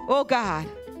 Oh God.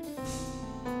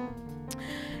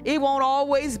 It won't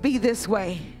always be this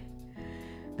way,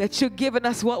 that you're giving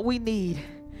us what we need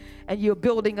and you're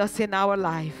building us in our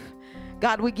life.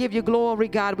 God, we give you glory.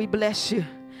 God, we bless you.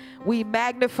 We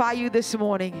magnify you this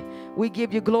morning. We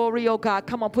give you glory, oh God.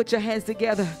 Come on, put your hands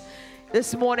together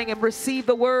this morning and receive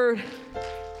the word.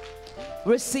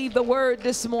 Receive the word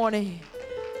this morning.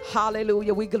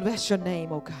 Hallelujah. We bless your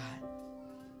name, oh God.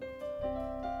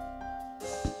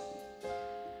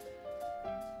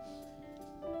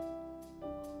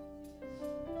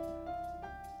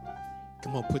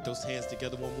 Come on, put those hands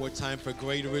together one more time for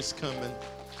greater is coming.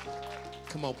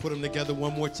 Come on, put them together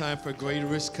one more time for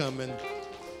greater is coming.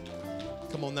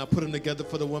 Come on now, put them together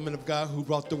for the woman of God who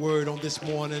brought the word on this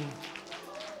morning.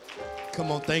 Come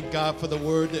on, thank God for the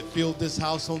word that filled this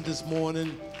house on this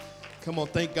morning. Come on,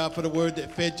 thank God for the word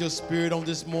that fed your spirit on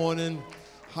this morning.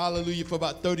 Hallelujah. For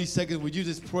about 30 seconds, would you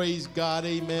just praise God,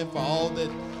 amen, for all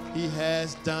that he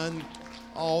has done,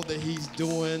 all that he's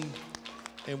doing,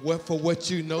 and for what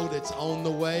you know that's on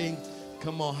the way.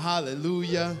 Come on,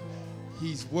 hallelujah.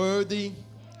 He's worthy.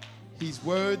 He's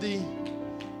worthy.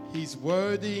 He's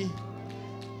worthy.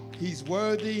 He's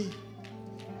worthy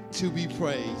to be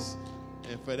praised.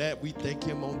 And for that, we thank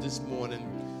him on this morning.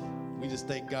 We just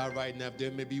thank God right now. If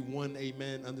there may be one,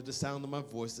 amen, under the sound of my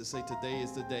voice to say today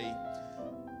is the day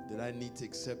that I need to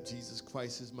accept Jesus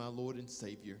Christ as my Lord and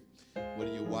Savior.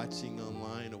 Whether you're watching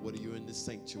online or whether you're in the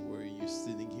sanctuary, you're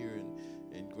sitting here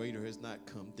and greater has not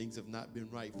come. Things have not been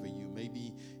right for you.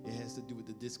 Maybe it has to do with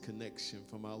the disconnection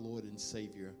from our Lord and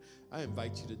Savior. I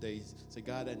invite you today, say,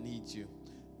 God, I need you.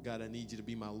 God, I need you to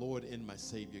be my Lord and my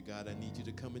Savior. God, I need you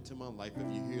to come into my life.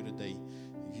 If you're here today,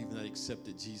 if you've not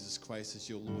accepted Jesus Christ as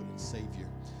your Lord and Savior,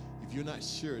 if you're not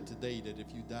sure today that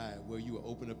if you die, where you will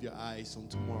open up your eyes on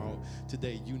tomorrow,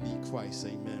 today you need Christ,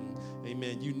 amen.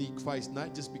 Amen. You need Christ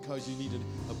not just because you need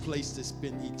a place to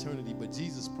spend eternity, but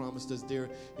Jesus promised us there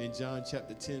in John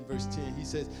chapter 10, verse 10. He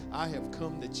says, I have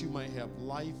come that you might have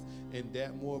life and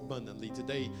that more abundantly.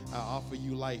 Today, I offer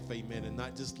you life, amen, and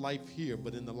not just life here,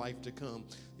 but in the life to come.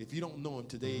 If you don't know him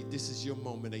today, this is your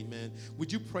moment, amen.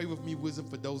 Would you pray with me, wisdom,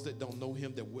 for those that don't know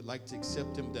him, that would like to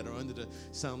accept him, that are under the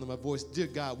sound of my voice? Dear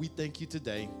God, we thank you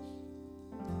today.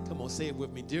 Come on, say it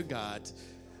with me. Dear God,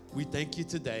 we thank you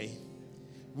today.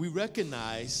 We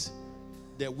recognize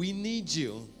that we need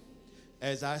you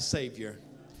as our Savior.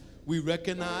 We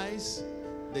recognize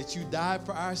that you died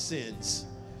for our sins,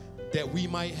 that we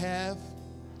might have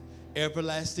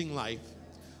everlasting life.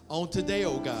 On today,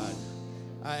 oh God,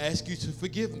 I ask you to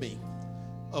forgive me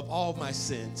of all my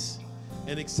sins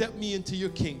and accept me into your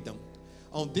kingdom.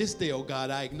 On this day, oh God,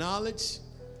 I acknowledge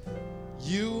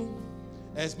you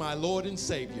as my Lord and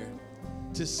Savior,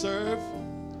 to serve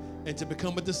and to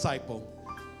become a disciple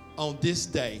on this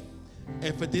day.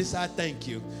 And for this, I thank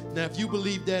you. Now, if you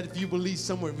believe that, if you believe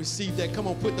someone received that, come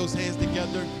on, put those hands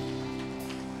together.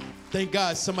 Thank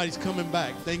God somebody's coming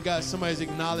back. Thank God somebody's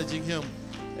acknowledging him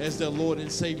as their Lord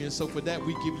and Savior. And so for that,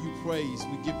 we give you praise.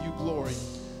 We give you glory.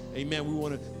 Amen. We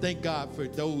want to thank God for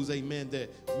those, amen, that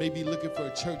may be looking for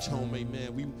a church home.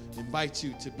 Amen. We invite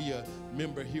you to be a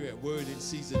member here at Word in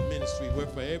Season Ministry, where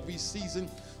for every season,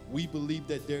 we believe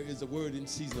that there is a word in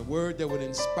season, a word that would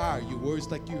inspire you,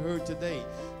 words like you heard today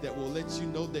that will let you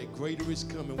know that greater is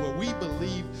coming. Where we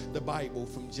believe the Bible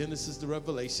from Genesis to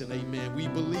Revelation, amen. We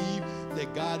believe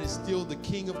that God is still the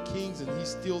King of Kings and he's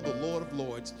still the Lord of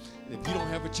Lords. And if you don't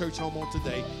have a church home on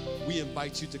today, we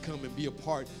invite you to come and be a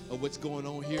part of what's going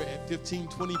on here at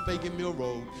 1520 Fagan Mill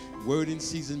Road, Word in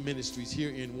Season Ministries here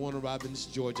in Warner Robins,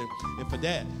 Georgia. And for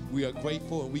that, we are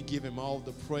grateful and we give him all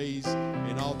the praise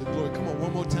and all the glory. Come on,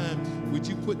 one more time. Would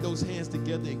you put those hands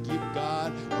together and give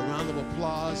God a round of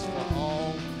applause for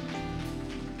all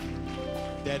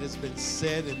that has been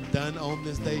said and done on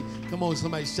this day? Come on,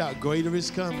 somebody shout, greater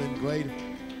is coming, greater.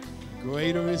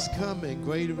 Greater is coming,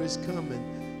 greater is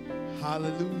coming.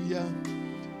 Hallelujah.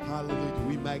 Hallelujah.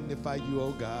 We magnify you,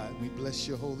 oh God. We bless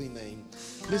your holy name.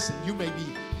 Listen, you may be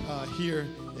here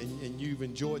and you've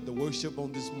enjoyed the worship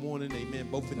on this morning, amen,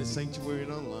 both in the sanctuary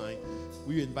and online.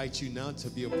 We invite you now to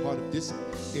be a part of this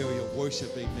area of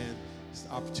worship, amen. It's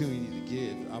an opportunity to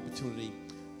give, an opportunity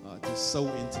to sow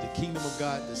into the kingdom of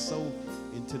God, to sow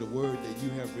into the word that you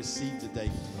have received today.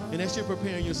 And as you're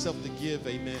preparing yourself to give,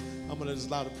 amen, I'm going to just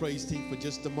allow the praise team for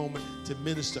just a moment to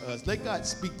minister to us. Let God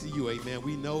speak to you, amen.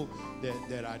 We know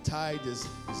that our tithe is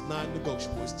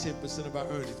non-negotiable. It's 10% of our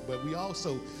earnings. But we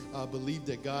also believe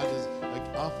that God has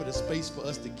offered a space for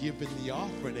us to give in the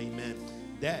offering, amen.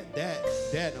 That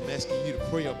I'm asking you to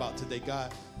pray about today.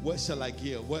 God, what shall I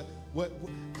give? What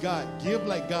God, give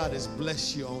like God has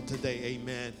blessed you on today,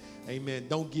 amen. Amen.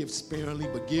 Don't give sparingly,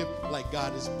 but give like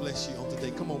God has blessed you on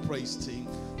today. Come on, praise team.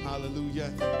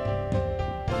 Hallelujah.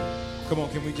 Come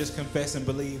on, can we just confess and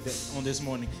believe that on this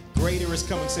morning, greater is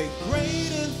coming. Say,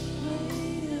 greater.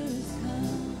 Greater is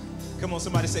coming. Come on,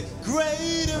 somebody say,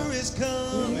 greater is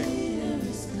coming. Greater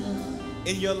is coming.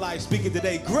 In your life, speaking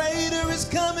today, greater is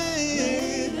coming.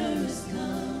 Greater is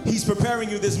coming. He's preparing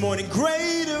you this morning.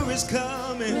 Greater is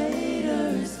coming.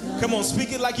 Greater is coming. Come on,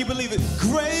 speak it like you believe it.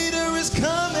 Greater is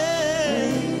coming.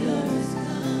 Greater is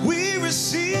coming. We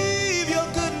receive your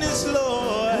goodness,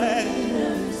 Lord.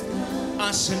 Greater is coming.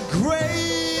 I said,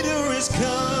 greater is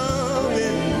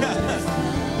coming.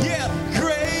 Yeah,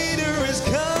 greater is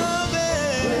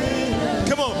coming.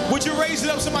 Come on, would you raise it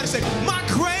up? Somebody say, my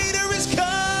greater is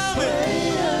coming.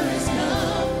 Greater is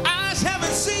coming. Eyes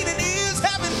haven't seen and ears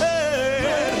haven't heard.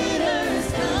 Greater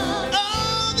is coming.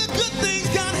 All the good things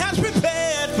God has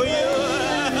prepared for you.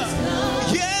 Greater is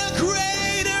coming. Yeah,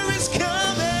 greater is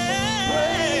coming.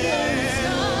 Greater is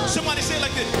coming. Somebody say it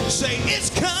like this. Say, it's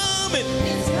coming.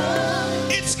 It's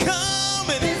coming. It's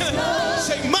coming. It's coming.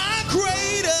 Say, my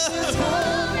greater.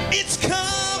 It's coming. It's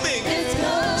coming. It's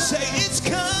coming. Say, it's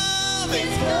coming.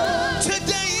 It's coming.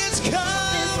 Today it's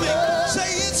coming. It's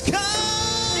say, it's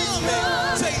coming. It's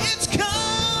coming. Say, it's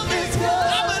coming. It's coming. I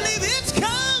believe it's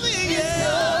coming. It's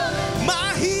yeah. Coming.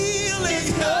 My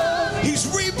healing. He's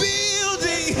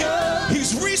rebuilding.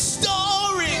 He's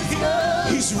restoring.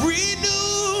 He's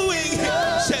renewing.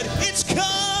 Said, it's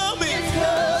coming.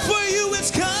 For you,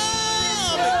 it's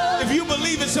coming. If you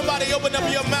believe it, somebody open up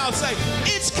your mouth. Say,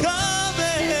 it's coming.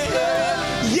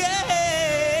 Yeah.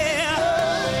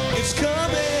 It's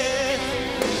coming.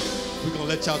 We're going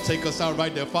to let y'all take us out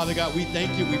right there. Father God, we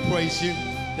thank you. We praise you.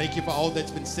 Thank you for all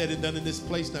that's been said and done in this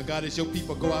place. Now, God, as your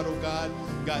people go out, oh God,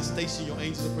 God, station your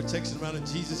angels of protection around them.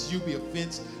 Jesus, you be a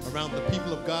fence around the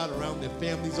people of God, around their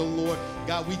families, oh Lord.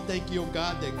 God, we thank you, oh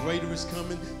God, that greater is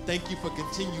coming. Thank you for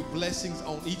continued blessings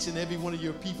on each and every one of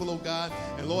your people, oh God.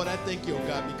 And Lord, I thank you, oh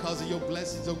God, because of your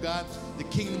blessings, oh God, the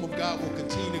kingdom of God will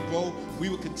continue to grow. We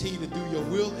will continue to do your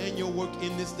will and your work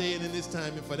in this day and in this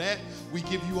time. And for that, we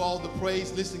give you all the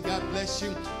praise. Listen, God bless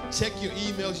you. Check your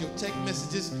emails, your text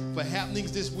messages for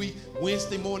happenings this week.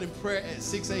 Wednesday morning prayer at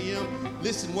 6 a.m.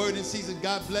 Listen, Word in Season.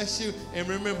 God bless you. And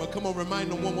remember, come on,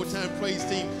 remind them one more time, praise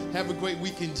team. Have a great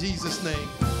week in Jesus' name.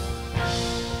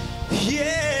 Yeah.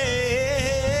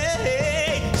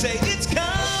 Say, it's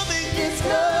coming. It's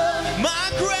coming.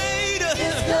 My greater.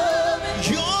 It's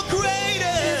coming. Your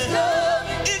greater.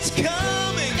 It's coming. It's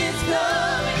coming. It's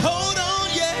coming. Hold on,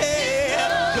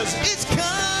 yeah. Because it's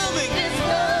coming. It's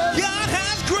coming. God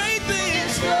has great things.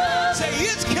 It's coming. Say,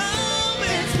 it's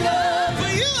coming. It's coming. For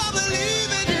you, I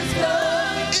believe it. It's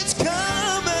coming. It's coming.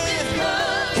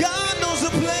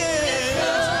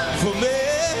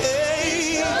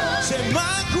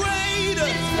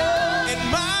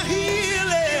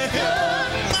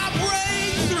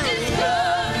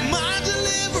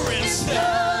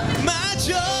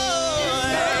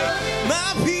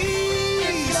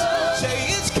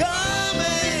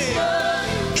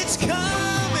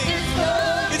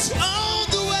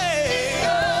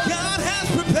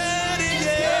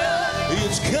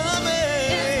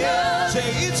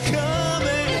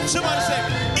 Somebody say,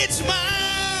 it's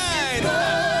mine.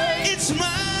 It's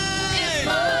mine.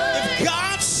 If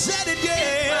God said it,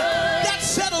 yeah, that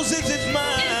settles it. It's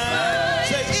mine.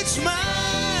 Say, it's mine.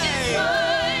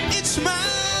 It's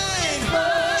mine.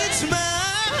 It's mine.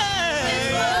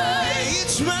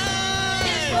 It's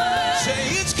mine. Say,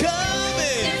 it's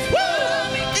coming.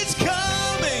 It's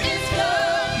coming.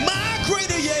 My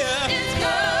greater,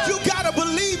 yeah. You gotta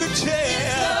believe it,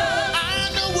 yeah.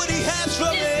 I know what he has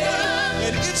for me.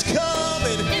 And it's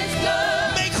coming.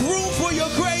 Make room for your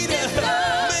greater.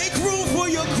 Make room for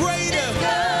your greater.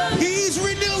 He's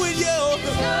renewing you.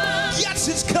 Yes,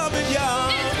 it's coming,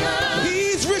 y'all.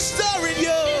 He's restoring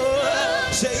you.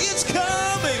 Say it's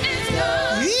coming.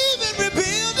 Even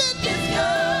rebuilding.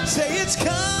 Say it's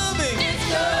coming.